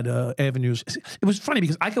still had avenues. It was funny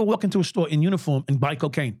because I could walk into a store in uniform and buy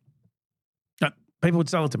cocaine. People would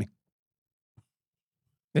sell it to me.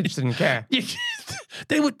 They just didn't care.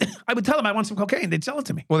 I would tell them I want some cocaine. They'd sell it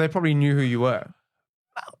to me. Well, they probably knew who you were.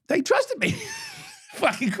 Well, they trusted me.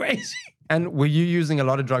 Fucking crazy. And were you using a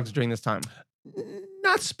lot of drugs during this time?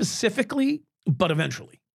 Not specifically, but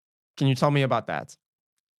eventually. Can you tell me about that?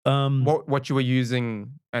 What you were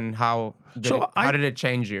using and how did it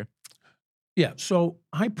change you? Yeah, so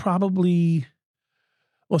I probably,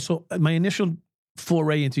 my initial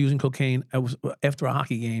foray into using cocaine, I was after a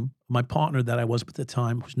hockey game. My partner that I was at the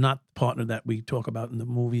time, who's not the partner that we talk about in the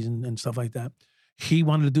movies and stuff like that, he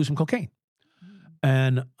wanted to do some cocaine.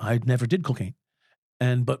 And I never did cocaine.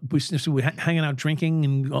 But we were hanging out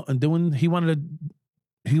drinking and doing, he wanted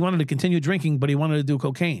to continue drinking, but he wanted to do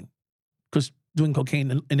cocaine because doing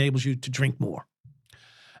cocaine enables you to drink more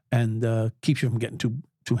and keeps you from getting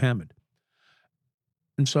too hammered.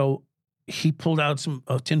 And so he pulled out some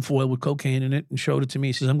tinfoil with cocaine in it and showed it to me.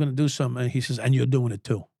 He says, I'm going to do something. And he says, and you're doing it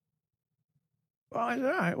too. Well, I said,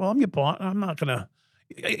 all right, well, I'm your partner. I'm not going to,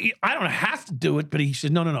 I don't have to do it. But he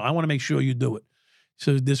said, no, I want to make sure you do it.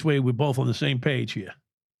 So this way we're both on the same page here.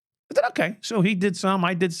 I said, okay. So he did some,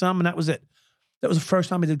 I did some, and that was it. That was the first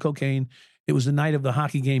time I did cocaine. It was the night of the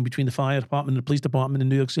hockey game between the fire department and the police department in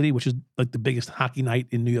New York City, which is like the biggest hockey night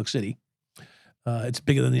in New York City. It's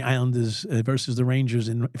bigger than the Islanders versus the Rangers,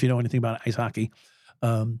 if you know anything about ice hockey.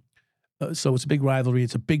 So it's a big rivalry.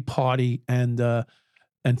 It's a big party, and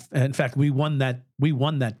in fact, we won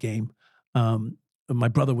that game. My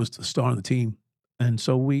brother was the star on the team, and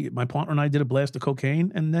so my partner and I did a blast of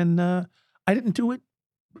cocaine, and then I didn't do it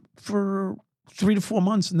for 3 to 4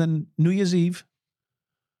 months, and then New Year's Eve,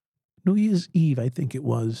 I think it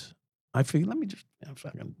was. I figured, let me just if I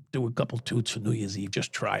can do a couple toots for New Year's Eve,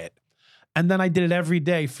 just try it. And then I did it every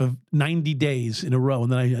day for 90 days in a row.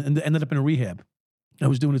 And then I ended up in a rehab. I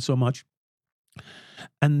was doing it so much.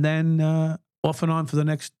 And then off and on for the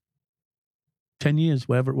next 10 years,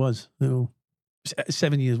 whatever it was,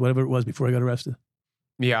 7 years, whatever it was before I got arrested.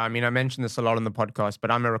 Yeah, I mean, I mentioned this a lot on the podcast, but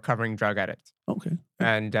I'm a recovering drug addict. Okay.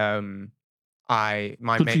 And my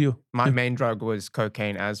main drug was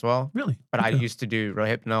cocaine as well. Really? But okay. I used to do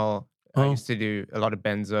Rohypnol. I used to do a lot of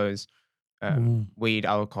benzos. Weed,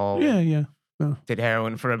 alcohol. Yeah. Did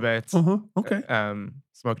heroin for a bit. Okay.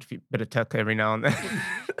 Smoked a bit of tuck every now and then.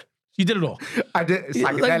 You did it all. I did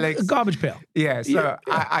psychedelics. Like a garbage pail. Yeah, so yeah.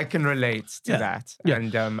 I can relate to that. Yeah.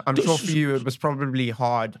 And I'm sure for you it was probably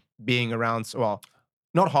hard being around, well,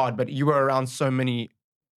 not hard, but you were around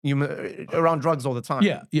around drugs all the time.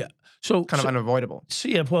 Yeah. So kind of unavoidable. So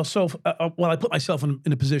yeah, I put myself in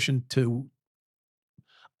a position to.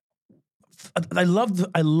 I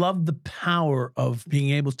love the power of being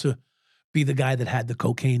able to be the guy that had the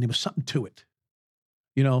cocaine. There was something to it.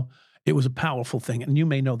 It was a powerful thing. And you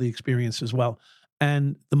may know the experience as well.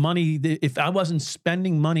 And the money, if I wasn't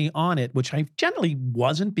spending money on it, which I generally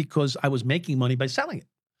wasn't because I was making money by selling it.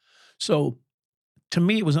 So to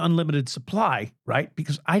me, it was an unlimited supply, right?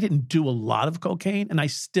 Because I didn't do a lot of cocaine. And I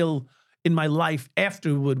still, in my life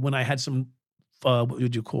afterward, when I had some, what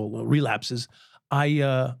would you call relapses,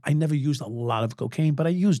 I never used a lot of cocaine, but I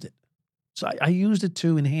used it. So I used it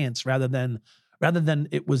to enhance rather than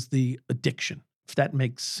it was the addiction, if that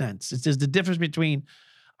makes sense. There's the difference between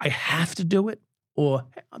I have to do it or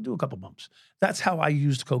hey, I'll do a couple bumps. That's how I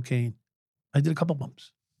used cocaine. I did a couple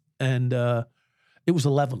bumps. And it was a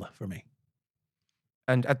leveler for me.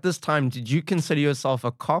 And at this time, did you consider yourself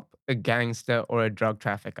a cop, a gangster, or a drug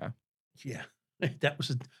trafficker? Yeah, that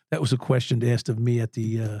was a question asked of me at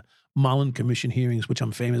the Mullen Commission hearings, which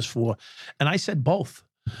I'm famous for. And I said both,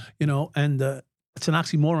 and it's an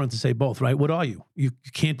oxymoron to say both, right? What are you? You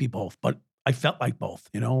can't be both. But I felt like both,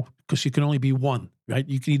 because you can only be one, right?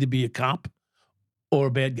 You can either be a cop or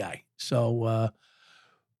a bad guy. So,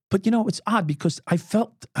 but it's odd because I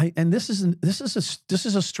felt, and this is an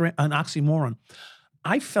oxymoron.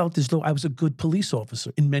 I felt as though I was a good police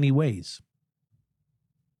officer in many ways.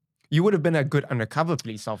 You would have been a good undercover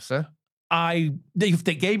police officer. If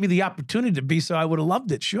they gave me the opportunity to be so, I would have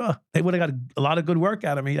loved it. Sure. They would have got a lot of good work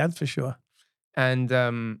out of me. That's for sure. And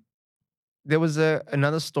there was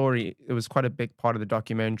another story. It was quite a big part of the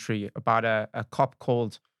documentary about a cop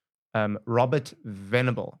called Robert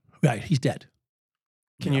Venable. Right. He's dead.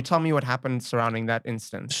 Can you tell me what happened surrounding that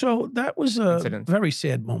incident? So that was a very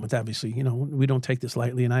sad moment, obviously. We don't take this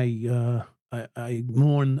lightly. And I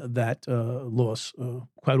mourn that loss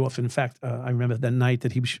quite often. In fact, I remember that night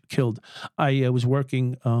that he was killed. I was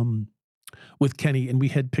working with Kenny, and we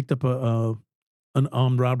had picked up an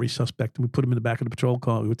armed robbery suspect, and we put him in the back of the patrol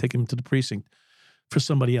car. We were taking him to the precinct for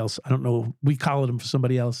somebody else. I don't know. We collared him for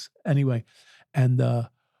somebody else anyway. And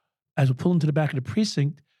as we're pulling to the back of the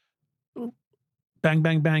precinct, bang,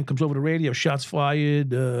 bang, bang, comes over the radio, shots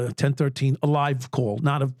fired, 1013, a live call,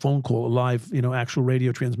 not a phone call, a live, actual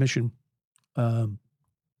radio transmission.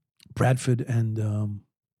 Bradford and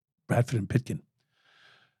Pitkin.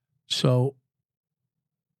 So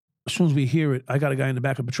as soon as we hear it, I got a guy in the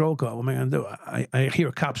back of a patrol car. What am I going to do? I hear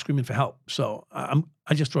a cop screaming for help. So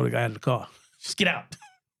I just throw the guy out of the car. Just get out.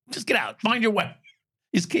 Just get out. Find your way.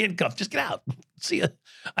 He's handcuffed. Just get out. See ya.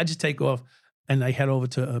 I just take off, and I head over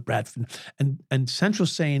to Bradford. And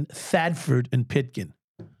Central's saying Thadford and Pitkin.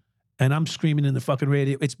 And I'm screaming in the fucking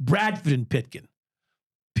radio, it's Bradford and Pitkin.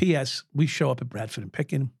 P.S. We show up at Bradford and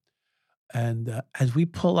Pitkin. And as we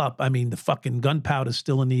pull up, the fucking gunpowder's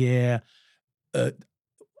still in the air.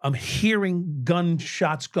 I'm hearing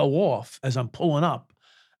gunshots go off as I'm pulling up.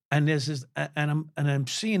 And there's this, and I'm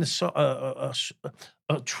seeing a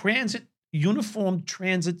uniformed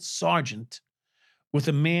transit sergeant with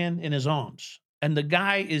a man in his arms, and the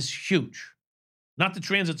guy is huge, not the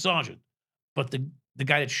transit sergeant, but the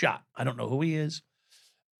guy that shot. I don't know who he is,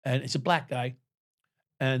 and it's a black guy,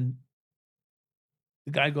 and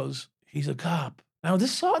the guy goes, "He's a cop." Now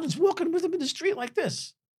this sergeant's walking with him in the street like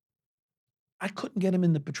this. I couldn't get him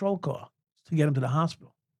in the patrol car to get him to the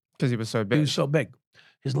hospital because he was so big. He was so big.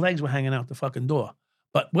 His legs were hanging out the fucking door.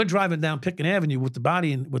 But we're driving down Pitkin Avenue with the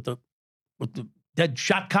body and with the dead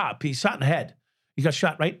shot cop. He's shot in the head. He got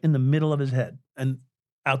shot right in the middle of his head and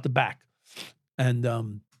out the back. And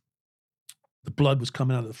the blood was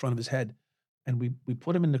coming out of the front of his head. And we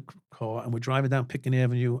put him in the car, and we're driving down Pitkin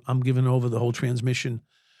Avenue. I'm giving over the whole transmission.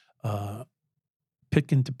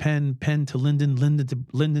 Pitkin to Penn, Penn to Linden,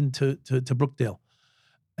 Linden to Brookdale.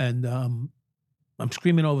 And I'm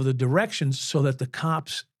screaming over the directions so that the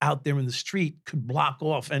cops out there in the street could block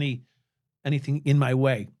off anything in my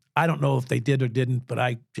way. I don't know if they did or didn't, but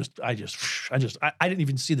I didn't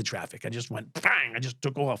even see the traffic. I just went bang. I just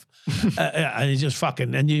took off. I just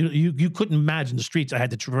fucking, and you couldn't imagine the streets I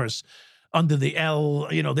had to traverse under the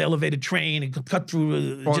the elevated train and cut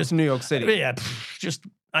through. Just New York City. Yeah,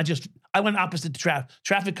 I went opposite the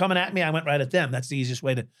traffic coming at me. I went right at them. It's the easiest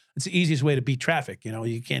way to beat traffic.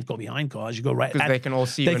 You can't go behind cars. You go right. Because they can all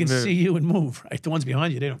see you. They can see you and move. Right, the ones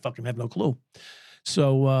behind you, they don't fucking have no clue.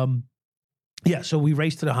 So so we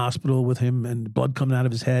raced to the hospital with him, and blood coming out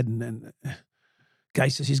of his head, and guy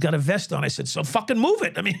says he's got a vest on. I said, so fucking move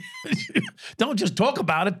it. Don't just talk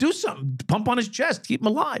about it. Do something. Pump on his chest. Keep him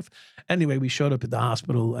alive. Anyway, we showed up at the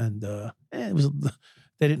hospital, and it was.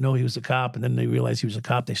 They didn't know he was a cop, and then they realized he was a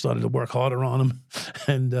cop. They started to work harder on him,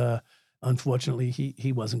 and unfortunately,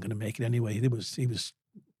 he wasn't going to make it anyway. He was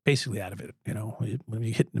basically out of it. When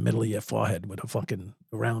you hit in the middle of your forehead with a fucking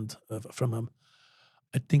round from him.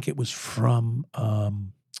 I think it was from a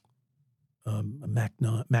Mac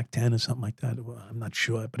 10 or something like that. I'm not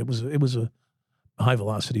sure, but it was a high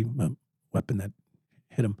velocity weapon that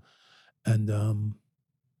hit him, and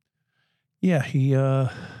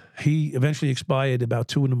he eventually expired about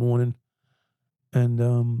 2 a.m,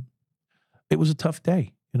 and it was a tough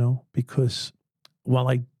day, because while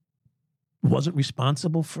I wasn't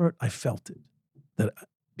responsible for it, I felt it, that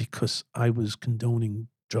because I was condoning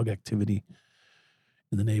drug activity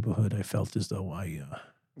in the neighborhood, I felt as though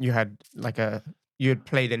you had you had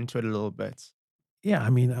played into it a little bit. Yeah,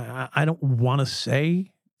 I don't want to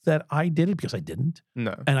say that I did it because I didn't.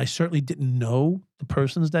 No. And I certainly didn't know the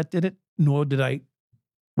persons that did it, nor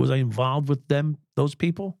was I involved with those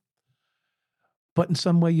people. But in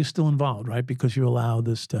some way, you're still involved, right? Because you allow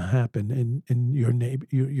this to happen in your neighbor.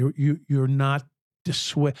 You're not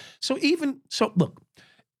dissuaded. So look,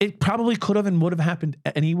 it probably could have and would have happened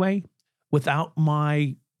anyway without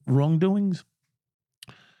my wrongdoings.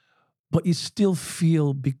 But you still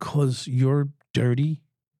feel, because you're dirty,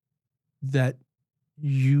 that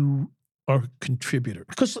you are a contributor.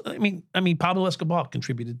 Because Pablo Escobar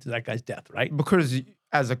contributed to that guy's death, right? Because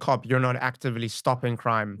as a cop, you're not actively stopping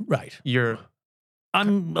crime. Right.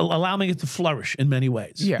 I'm allowing it to flourish in many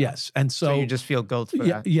ways. Yeah. Yes. And so you just feel guilt for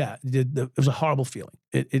that. Yeah. It was a horrible feeling.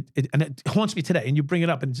 It haunts me today. And you bring it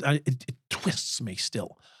up, and it twists me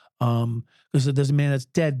still. Because there's a man that's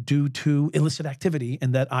dead due to illicit activity,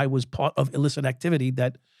 and that I was part of illicit activity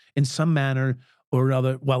that in some manner or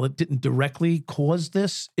another, while it didn't directly cause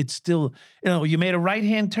this, it's still, you made a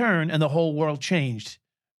right-hand turn and the whole world changed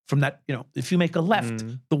from that, if you make a left,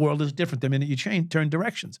 Mm. the world is different the minute you turn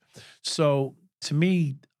directions. So to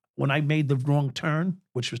me, when I made the wrong turn,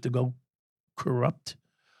 which was to go corrupt,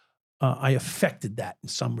 I affected that in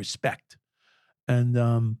some respect. And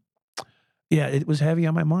yeah, it was heavy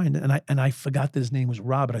on my mind. And I forgot that his name was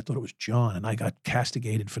Robert. I thought it was John, and I got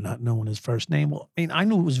castigated for not knowing his first name. Well, I mean, I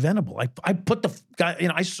knew it was Venable. I put the guy,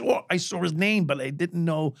 I saw his name, but I didn't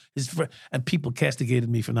know and people castigated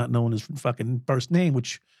me for not knowing his fucking first name,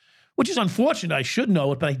 which is unfortunate. I should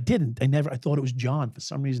know it, but I didn't. I thought it was John. For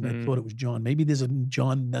some reason, I thought it was John. Maybe there's a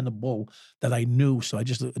John Venable that I knew, so I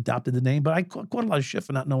just adopted the name. But I caught a lot of shit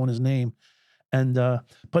for not knowing his name. And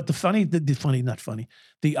but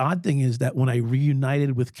the odd thing is that when I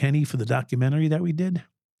reunited with Kenny for the documentary that we did,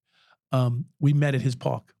 we met at his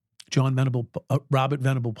park, Robert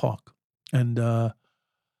Venable Park, and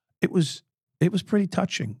it was pretty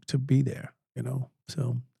touching to be there,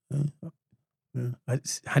 So,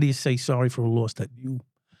 how do you say sorry for a loss that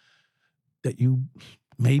you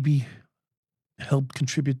maybe helped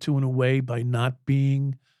contribute to in a way by not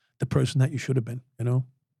being the person that you should have been,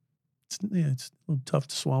 It's a little tough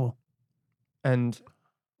to swallow. And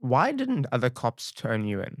why didn't other cops turn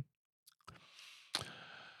you in?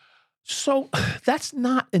 So that's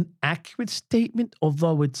not an accurate statement,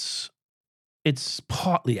 although it's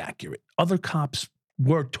partly accurate. Other cops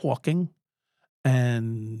were talking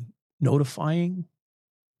and notifying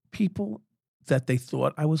people that they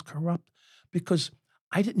thought I was corrupt because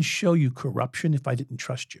I didn't show you corruption if I didn't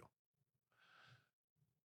trust you.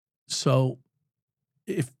 So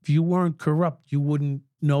if you weren't corrupt, you wouldn't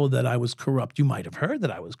know that I was corrupt. You might have heard that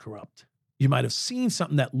I was corrupt. You might have seen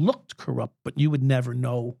something that looked corrupt, but you would never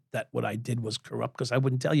know that what I did was corrupt because I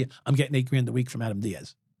wouldn't tell you I'm getting $8,000 a week from Adam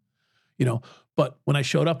Diaz. But when I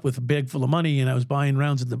showed up with a bag full of money and I was buying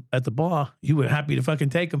rounds at the bar, you were happy to fucking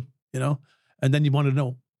take them, And then you wanted to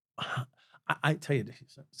know. I tell you,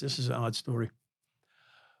 this is an odd story.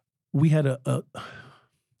 We had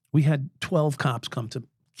we had 12 cops come to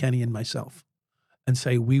Kenny and myself and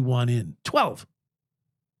say, we want in. 12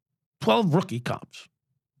 rookie cops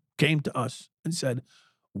came to us and said,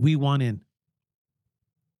 we want in.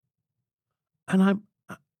 And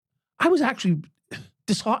I was actually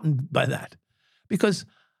disheartened by that because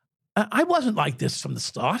I wasn't like this from the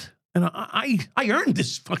start. And I earned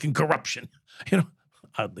this fucking corruption,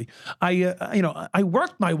 oddly. I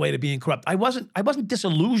worked my way to being corrupt. I wasn't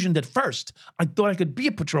disillusioned at first. I thought I could be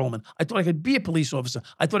a patrolman. I thought I could be a police officer.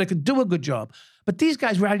 I thought I could do a good job. But these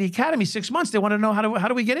guys were out of the academy 6 months. They want to know how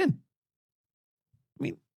do we get in? I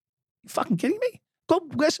mean, you fucking kidding me? Go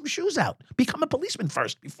wear some shoes out. Become a policeman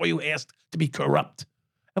first before you ask to be corrupt.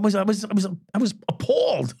 I was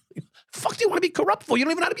appalled. Fuck do you want to be corrupt for? You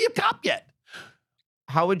don't even know how to be a cop yet.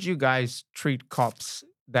 How would you guys treat cops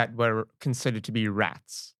that were considered to be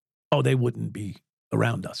rats? Oh, they wouldn't be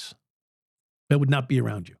around us. They would not be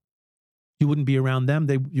around you. You wouldn't be around them.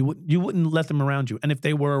 You wouldn't let them around you. And if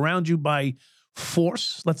they were around you by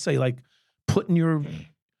force, let's say like you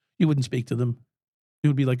wouldn't speak to them. It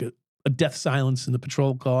would be like a death silence in the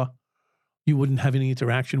patrol car. You wouldn't have any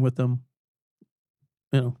interaction with them.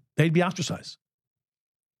 They'd be ostracized.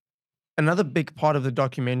 Another big part of the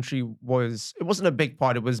documentary it wasn't a big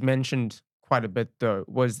part, it was mentioned quite a bit though,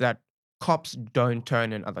 was that cops don't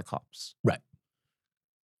turn in other cops. Right.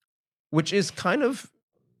 Which is kind of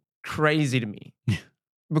crazy to me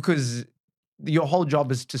because your whole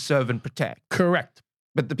job is to serve and protect. Correct.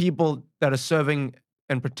 But the people that are serving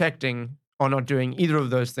and protecting are not doing either of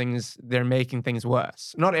those things. They're making things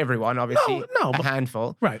worse. Not everyone, obviously. No, a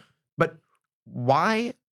handful. Right. But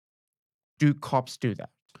why do cops do that?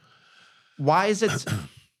 Why is it?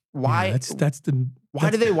 Why? Yeah, why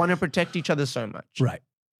do they want to protect each other so much? Right.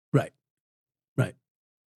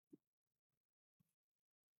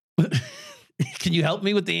 Can you help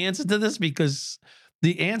me with the answer to this? Because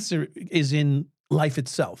the answer is in life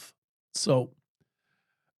itself. So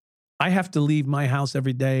I have to leave my house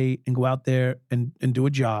every day and go out there and do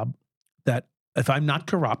a job that, if I'm not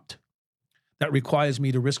corrupt, that requires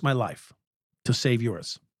me to risk my life to save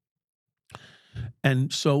yours.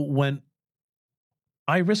 And so when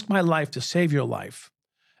I risk my life to save your life,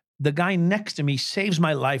 the guy next to me saves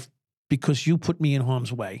my life because you put me in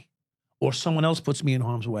harm's way or someone else puts me in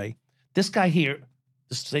harm's way. This guy here,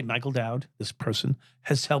 say Michael Dowd, this person,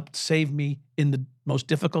 has helped save me in the most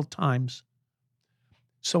difficult times.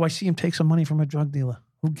 So I see him take some money from a drug dealer.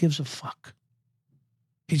 Who gives a fuck?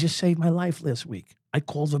 He just saved my life last week. I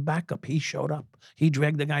called for backup. He showed up. He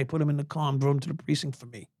dragged the guy, put him in the car, and drove him to the precinct for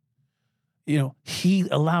me. He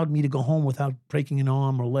allowed me to go home without breaking an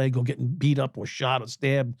arm or leg or getting beat up or shot or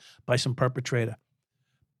stabbed by some perpetrator.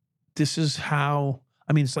 This is how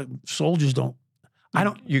I mean, it's like soldiers don't. I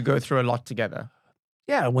don't. You go through a lot together.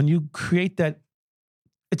 Yeah, when you create that,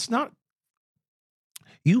 it's not.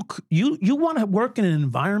 You want to work in an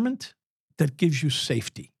environment that gives you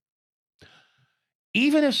safety.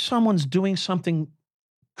 Even if someone's doing something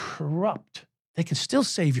corrupt, they can still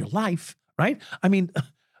save your life, right? I mean,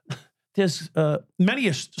 there's many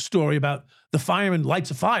a story about the fireman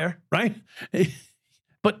lights a fire, right?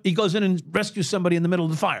 But he goes in and rescues somebody in the middle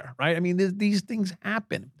of the fire, right? I mean, these things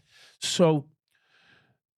happen. So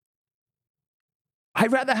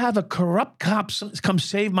I'd rather have a corrupt cop come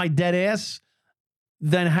save my dead ass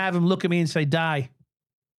than have him look at me and say, die.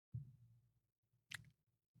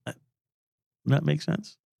 That makes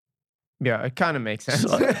sense? Yeah, it kind of makes sense.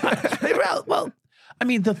 Well, I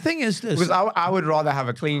mean, the thing is this. Because I would rather have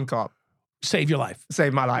a clean cop. Save your life.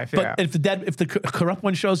 Save my life, yeah. But if the corrupt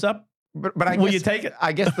one shows up, but I will guess, you take it?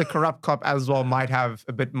 I guess the corrupt cop as well might have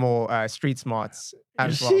a bit more street smarts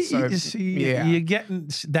as well. So, yeah. You're getting,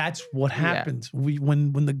 that's what happens. Yeah.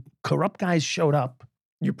 When the corrupt guys showed up,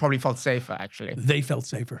 you probably felt safer, actually. They felt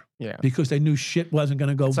safer. Yeah. Because they knew shit wasn't going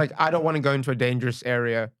to go. It's like, I don't want to go into a dangerous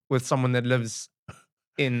area with someone that lives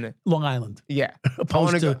in Long Island. Yeah. I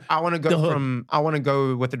want to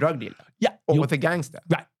go with a drug dealer. Yeah. Or with a gangster.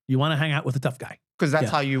 Right. You want to hang out with a tough guy. Because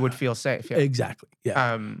that's how you would feel safe. Yeah. Exactly.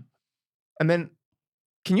 Yeah. And then,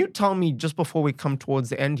 can you tell me, just before we come towards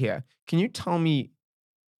the end here, can you tell me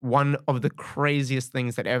one of the craziest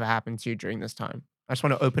things that ever happened to you during this time? I just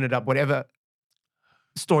want to open it up, whatever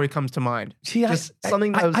story comes to mind. See, just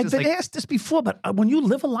something that was I've been asked this before, but when you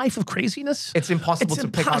live a life of craziness, it's impossible to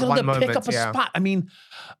pick out one moment. Pick up a spot. I mean,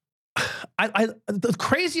 the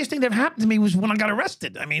craziest thing that happened to me was when I got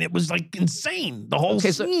arrested. I mean, it was like insane. The whole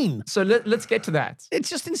scene. So let's get to that. It's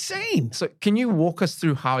just insane. So can you walk us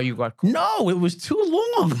through how you got caught? No, it was too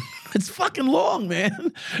long. It's fucking long,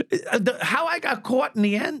 man. How I got caught in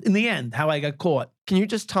the end, how I got caught. Can you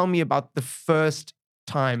just tell me about the first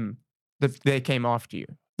time that they came after you?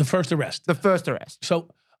 The first arrest. The first arrest. So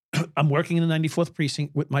I'm working in the 94th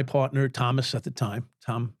precinct with my partner, Thomas, at the time,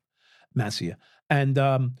 Tom Massia. And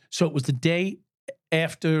so it was the day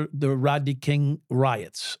after the Rodney King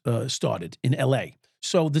riots started in L.A.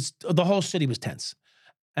 So the whole city was tense.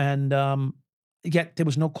 And yet there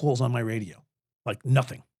was no calls on my radio, like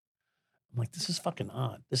nothing. I'm like, this is fucking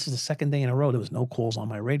odd. This is the second day in a row there was no calls on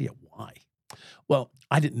my radio. Why? Well,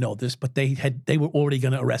 I didn't know this, but they were already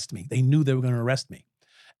going to arrest me. They knew they were going to arrest me.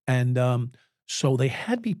 And so they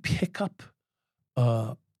had me pick up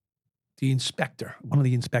the inspector, one of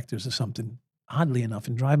the inspectors or something, oddly enough,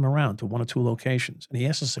 and drive him around to one or two locations. And he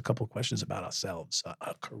asked us a couple of questions about ourselves,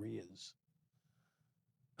 our careers.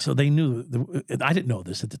 So they knew, I didn't know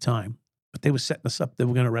this at the time, but they were setting us up. They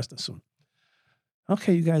were going to arrest us soon.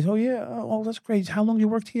 Okay, you guys, oh yeah, oh, that's great. How long you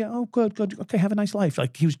worked here? Oh, good. Okay, have a nice life.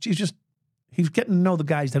 Like he was getting to know the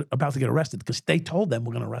guys that are about to get arrested because they told them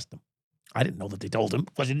we're going to arrest them. I didn't know that they told him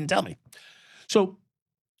because he didn't tell me. So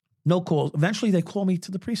no calls. Eventually they call me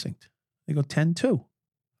to the precinct. They go 10-2.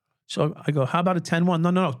 So I go, how about a 10-1?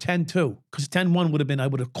 No, 10-2. Because 10-1 would have been, I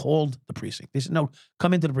would have called the precinct. They said, no,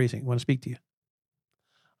 come into the precinct. I want to speak to you.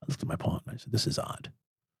 I looked at my partner. I said, this is odd.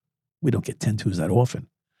 We don't get 10-2s that often.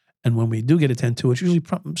 And when we do get a 10-2, it's usually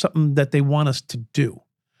something that they want us to do.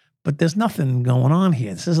 But there's nothing going on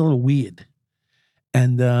here. This is a little weird.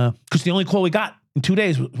 And because the only call we got in 2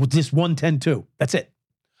 days was this one 10-2. That's it.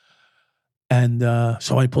 And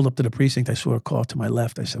so I pulled up to the precinct. I saw a car to my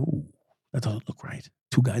left. I said, ooh, that doesn't look right.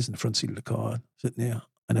 Two guys in the front seat of the car sitting there.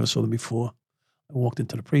 I never saw them before. I walked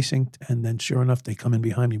into the precinct, and then sure enough, they come in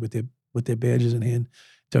behind me with their badges in hand.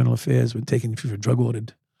 Internal Affairs were taking me for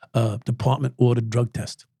a department-ordered drug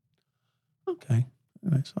test. Okay.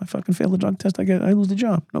 All right. So I fucking failed the drug test. I lose the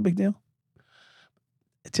job. No big deal.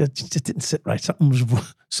 It just didn't sit right.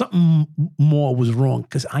 Something more was wrong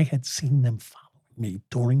because I had seen them following me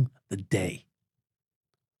during the day.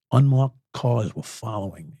 Unmarked cars were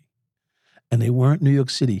following me. And they weren't New York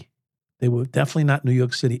City. They were definitely not New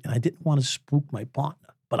York City. And I didn't want to spook my partner,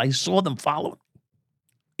 but I saw them following.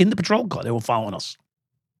 In the patrol car, they were following us.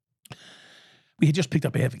 We had just picked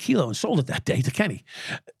up half a kilo and sold it that day to Kenny.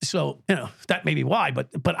 So, that may be why, but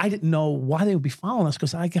I didn't know why they would be following us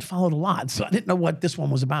because I get followed a lot. So I didn't know what this one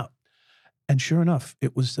was about. And sure enough,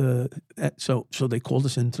 it was, so they called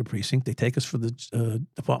us into the precinct. They take us for the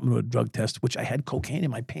Department of Drug Test, which I had cocaine in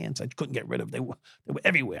my pants. I couldn't get rid of. They were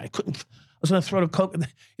everywhere. I was going to throw the coke,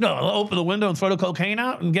 I'll open the window and throw the cocaine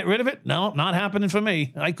out and get rid of it. No, not happening for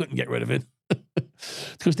me. I couldn't get rid of it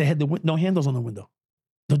because they had no handles on the window.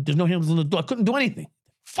 There's no handles on the door. I couldn't do anything.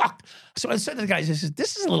 Fuck. So I said to the guys, I said,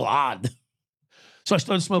 this is a little odd. So I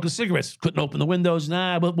started smoking cigarettes. Couldn't open the windows.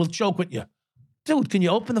 Nah, we'll choke with you. dude, can you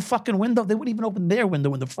open the fucking window? They wouldn't even open their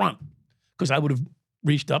window in the front because I would have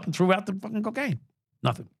reached up and threw out the fucking cocaine.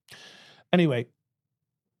 Nothing. Anyway,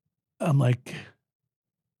 I'm like,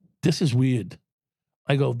 this is weird.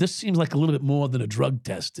 I go, this seems like a little bit more than a drug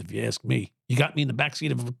test, if you ask me. You got me in the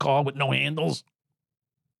backseat of a car with no handles.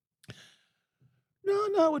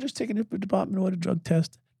 No, we're just taking it to the department with a drug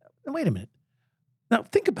test. Now, wait a minute. Now,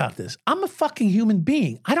 think about this. I'm a fucking human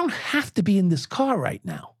being. I don't have to be in this car right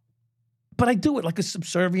now. But I do it like a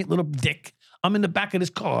subservient little dick. I'm in the back of this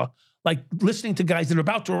car, like listening to guys that are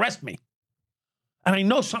about to arrest me. And I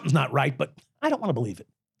know something's not right, but I don't want to believe it.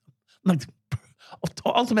 I'm like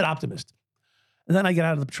ultimate optimist. And then I get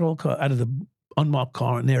out of the patrol car, out of the unmarked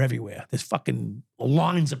car, and they're everywhere. There's fucking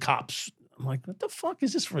lines of cops. I'm like, what the fuck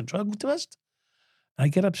is this for a drug test? I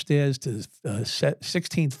get upstairs to the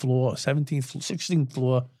 16th floor, 17th floor, 16th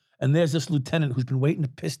floor, and there's this lieutenant who's been waiting to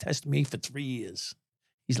piss test me for 3 years.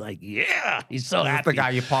 He's like, yeah, he's so happy. The guy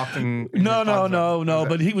you parked in No,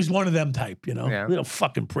 but he was one of them type, little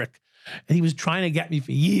fucking prick. And he was trying to get me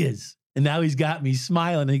for years, and now he's got me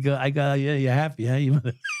smiling. I go, yeah, you're happy,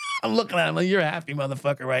 huh? I'm looking at him like, you're a happy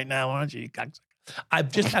motherfucker right now, aren't you? You cocksucker. I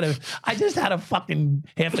just had a fucking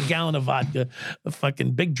half a gallon of vodka, a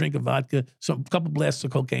fucking big drink of vodka, a couple blasts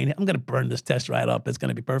of cocaine. I'm going to burn this test right up. It's going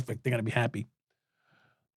to be perfect. They're going to be happy.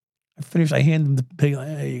 I finish. I hand them the pig. Like,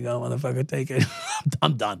 there you go, motherfucker. Take it.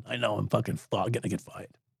 I'm done. I know I'm fucking getting to get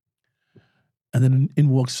fired. And then in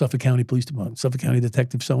walks Suffolk County Police Department, Suffolk County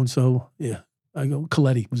Detective so-and-so. Yeah. I go,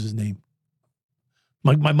 Coletti was his name.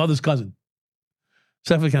 My mother's cousin.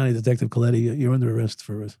 Suffolk County Detective Coletti, you're under arrest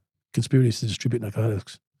for conspiracy to distribute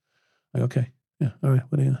narcotics. Like, okay, yeah, all right.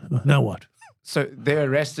 Now what? So they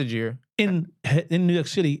arrested you in New York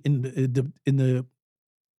City in the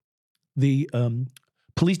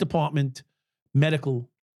police department medical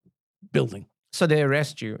building. So they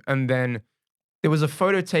arrest you, and then there was a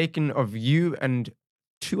photo taken of you and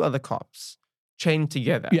 2 other cops chained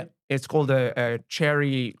together. Yeah, it's called a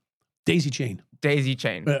cherry daisy chain. Daisy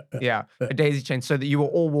chain. A daisy chain. So that you were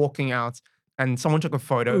all walking out and someone took a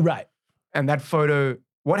photo. Right. And that photo,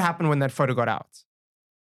 what happened when that photo got out?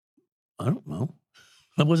 I don't know.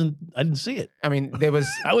 I didn't see it. I mean,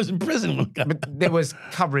 I was in prison. But there was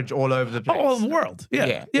coverage all over the place. All over the world.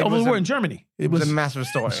 Yeah, all over the world in Germany. It was a massive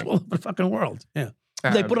story. All over the fucking world. Yeah.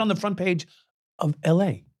 They put it on the front page of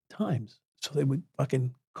LA Times. So they would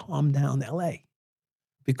fucking calm down LA.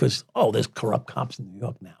 Because, there's corrupt cops in New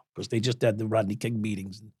York now. Because they just had the Rodney King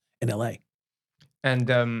meetings in L.A. And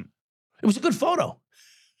it was a good photo.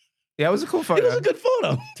 Yeah, it was a cool photo. It was a good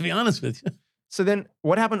photo, to be honest with you. So then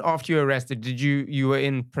what happened after you were arrested? Did you were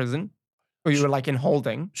in prison? Or you were like in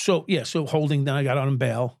holding? So holding, then I got out on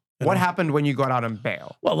bail. What happened when you got out on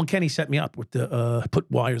bail? Well, when Kenny set me up with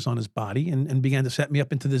put wires on his body and began to set me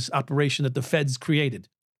up into this operation that the feds created.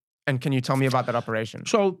 And can you tell me about that operation?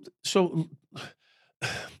 So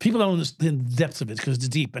people don't understand the depths of it because it's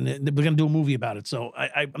deep, and we're going to do a movie about it. So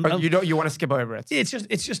you want to skip over it? It's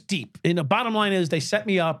just deep. And the bottom line is they set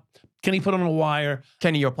me up. Kenny put on a wire.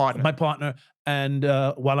 Kenny, your partner, my partner, and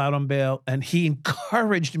while out on bail, and he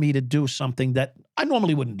encouraged me to do something that I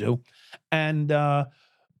normally wouldn't do, and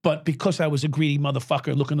but because I was a greedy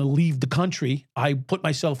motherfucker looking to leave the country, I put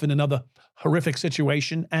myself in another horrific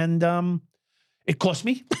situation, and it cost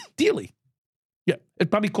me dearly. Yeah, it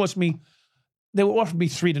probably cost me. They were offering me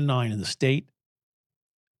 3 to 9 in the state.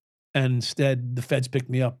 And instead, the feds picked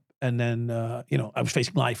me up. And then, I was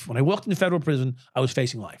facing life. When I walked into federal prison, I was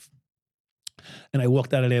facing life. And I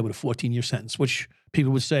walked out of there with a 14-year sentence, which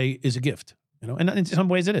people would say is a gift. And in some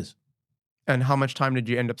ways it is. And how much time did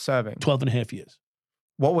you end up serving? 12 and a half years.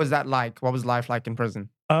 What was that like? What was life like in prison?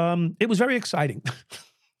 It was very exciting.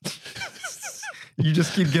 You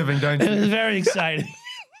just keep giving, don't you? It was very exciting.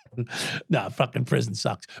 No, fucking prison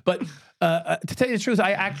sucks. But to tell you the truth,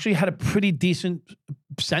 I actually had a pretty decent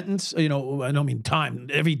sentence. I don't mean time.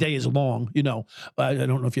 Every day is long, I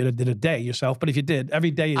don't know if you did a day yourself, but if you did,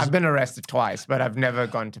 every day is... I've been arrested twice, but I've never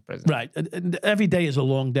gone to prison. Right. And every day is a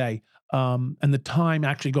long day. And the time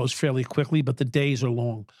actually goes fairly quickly, but the days are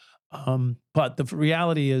long. But the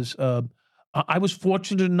reality is... I was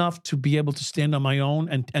fortunate enough to be able to stand on my own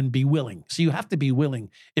and be willing. So you have to be willing.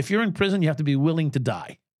 If you're in prison, you have to be willing to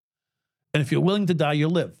die. And if you're willing to die,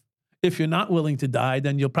 you'll live. If you're not willing to die,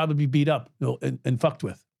 then you'll probably be beat up and fucked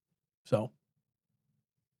with. So.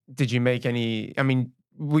 Did you make any,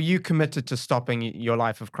 were you committed to stopping your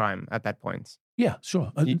life of crime at that point? Yeah,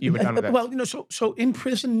 sure. You were done with that? Well, so in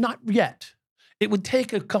prison, not yet. It would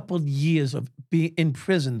take a couple of years of being in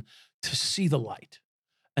prison to see the light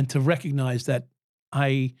and to recognize that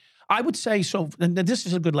I I would say so, and this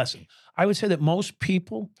is a good lesson. I would say that most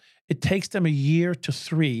people, it takes them a year to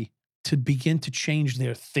 3 to begin to change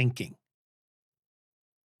their thinking.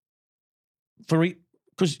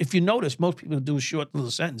 Because if you notice, most people do a short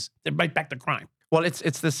little sentence, they're right back to crime. Well,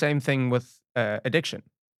 it's the same thing with addiction,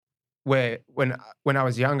 where when I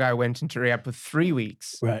was younger, I went into rehab for 3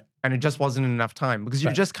 weeks, Right. and it just wasn't enough time because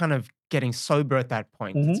you're just kind of getting sober at that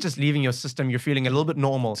point. It's just leaving your system. You're feeling a little bit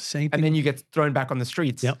normal, Same and thing. then you get thrown back on the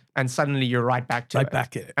streets, and suddenly you're right back to it.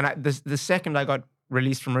 Back at it. And the second I got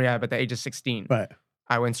released from rehab at the age of 16, Right.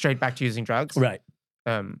 I went straight back to using drugs. Right.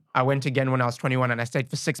 I went again when I was 21, and I stayed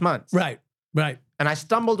for 6 months. Right. Right. And I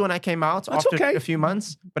stumbled when I came out That's after okay. a few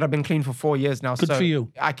months, but I've been clean for 4 years now. Good so for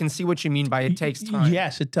you. I can see what you mean by it takes time.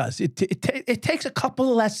 Yes, it does. It takes a couple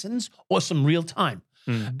of lessons or some real time.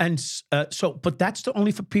 And but that's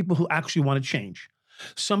only for people who actually want to change.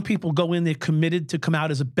 Some people go in, they're committed to come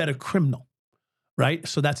out as a better criminal, right?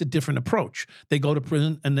 So that's a different approach. They go to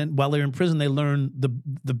prison, and then while they're in prison, they learn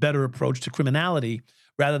the better approach to criminality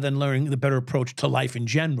rather than learning the better approach to life in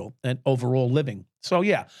general and overall living. So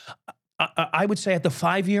yeah, I would say at the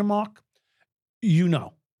 5-year mark,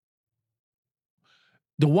 the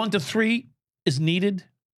 1 to 3 is needed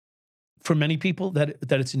for many people that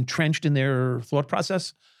it's entrenched in their thought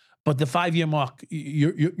process. But the 5-year mark,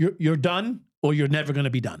 you're done or you're never going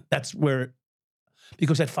to be done. That's where,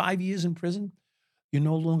 because at 5 years in prison, you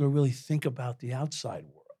no longer really think about the outside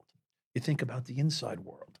world. You think about the inside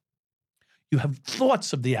world. You have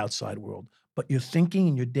thoughts of the outside world, but your thinking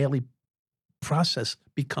and your daily process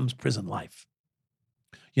becomes prison life.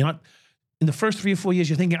 You're not, in the first 3 or 4 years,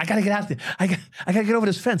 you're thinking, I got to get out there. I got to get over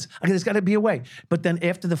this fence. There's got to be a way. But then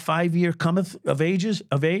after the 5-year cometh of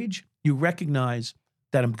age, you recognize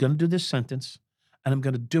that I'm going to do this sentence and I'm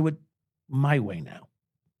going to do it my way now.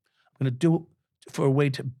 I'm going to do it for a way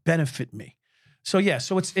to benefit me. So yeah,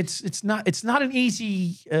 so it's not an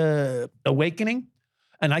easy awakening.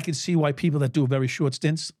 And I can see why people that do very short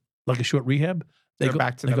stints, like a short rehab, they go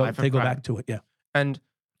back to the life of crime. They go back to it, yeah. And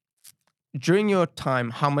during your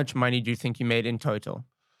time, how much money do you think you made in total?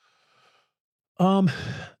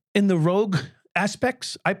 In the rogue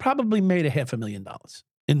aspects, I probably made $500,000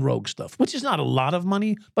 in rogue stuff, which is not a lot of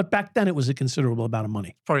money, but back then it was a considerable amount of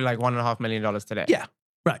money. Probably like $1.5 million today. Yeah,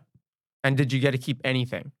 right. And did you get to keep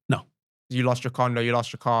anything? No. You lost your condo, you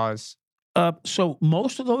lost your cars. So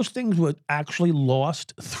most of those things were actually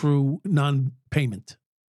lost through non-payment.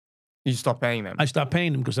 You stopped paying them? I stopped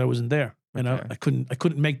paying them because I wasn't there. You know, I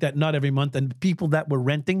couldn't make that nut every month. And people that were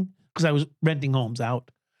renting, because I was renting homes out,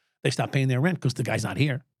 they stopped paying their rent because the guy's not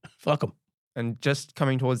here. Fuck them. And just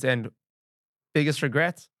coming towards the end, biggest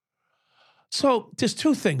regrets? So there's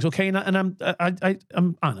 2 things, okay, and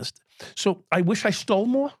I'm honest. So I wish I stole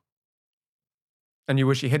more. And you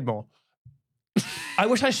wish you hid more? I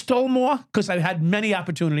wish I stole more because I had many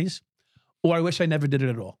opportunities, or I wish I never did it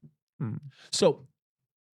at all. So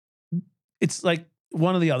it's like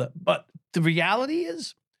one or the other. But the reality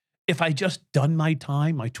is, if I just done my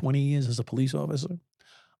time, my 20 years as a police officer,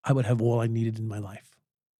 I would have all I needed in my life.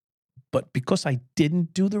 But because I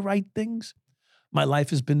didn't do the right things, my life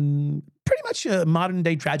has been pretty much a modern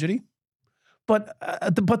day tragedy. But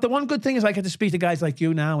the one good thing is I get to speak to guys like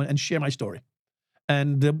you now and share my story.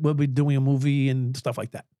 And we'll be doing a movie and stuff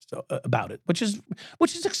like that about it, which is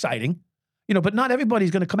exciting, you know. But not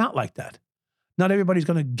everybody's going to come out like that. Not everybody's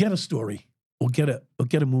going to get a story or get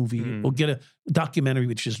a movie or get a documentary,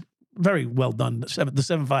 which is very well done. The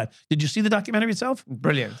 7.5. Did you see the documentary itself?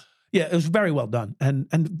 Brilliant. Yeah, it was very well done,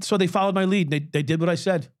 and so they followed my lead. They did what I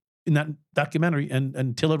said in that documentary.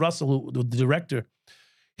 And Tiller Russell, the director,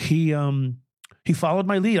 he followed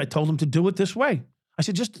my lead. I told him to do it this way. I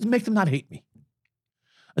said, just make them not hate me.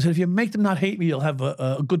 I said, if you make them not hate me, you'll have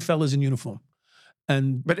a good fellas in uniform.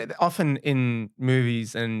 But often in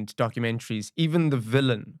movies and documentaries, even the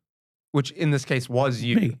villain, which in this case was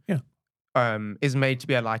you, me, yeah. Is made to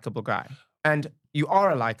be a likable guy. And you are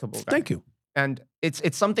a likable guy. Thank you. And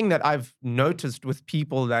it's something that I've noticed with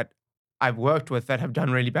people that I've worked with that have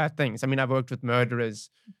done really bad things. I mean, I've worked with murderers,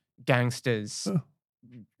 gangsters,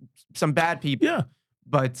 some bad people. Yeah.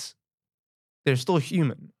 But they're still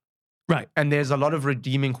human. Right. And there's a lot of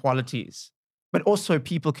redeeming qualities. But also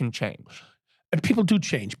people can change. And people do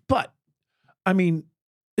change. But, I mean,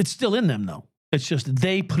 it's still in them, though. It's just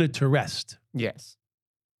they put it to rest. Yes.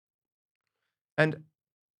 And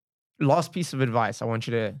last piece of advice I want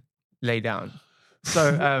you to lay down.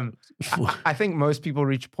 So I think most people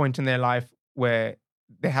reach a point in their life where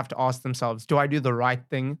they have to ask themselves, do I do the right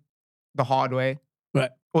thing the hard way?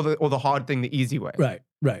 Right. Or the hard thing the easy way? Right,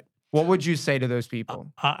 right. What would you say to those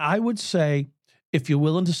people? I would say, if you're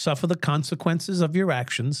willing to suffer the consequences of your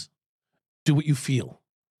actions, do what you feel.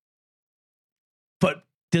 But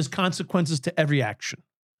there's consequences to every action.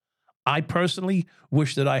 I personally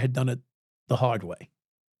wish that I had done it the hard way,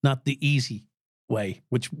 not the easy way,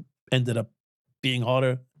 which ended up being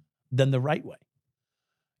harder than the right way.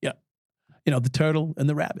 Yeah. The turtle and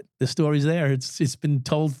the rabbit, the story's there. It's been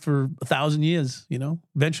told for 1,000 years,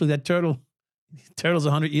 Eventually that turtle's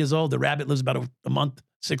 100 years old. The rabbit lives about a month,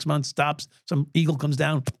 6 months, stops. Some eagle comes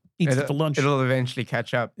down, eats it for lunch. It'll eventually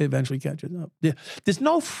catch up. It eventually catches up. Yeah. There's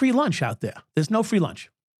no free lunch out there. There's no free lunch.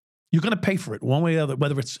 You're going to pay for it one way or the other,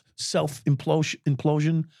 whether it's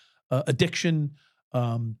self-implosion, addiction,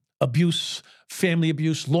 abuse, family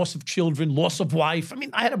abuse, loss of children, loss of wife. I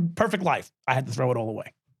mean, I had a perfect life. I had to throw it all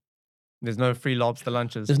away. There's no free lobster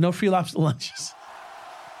lunches. There's no free lobster lunches.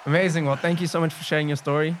 Amazing. Well, thank you so much for sharing your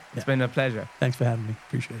story. It's been a pleasure. Thanks for having me.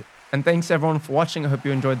 Appreciate it. And thanks everyone for watching. I hope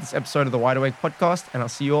you enjoyed this episode of the Wide Awake podcast, and I'll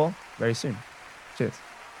see you all very soon. Cheers.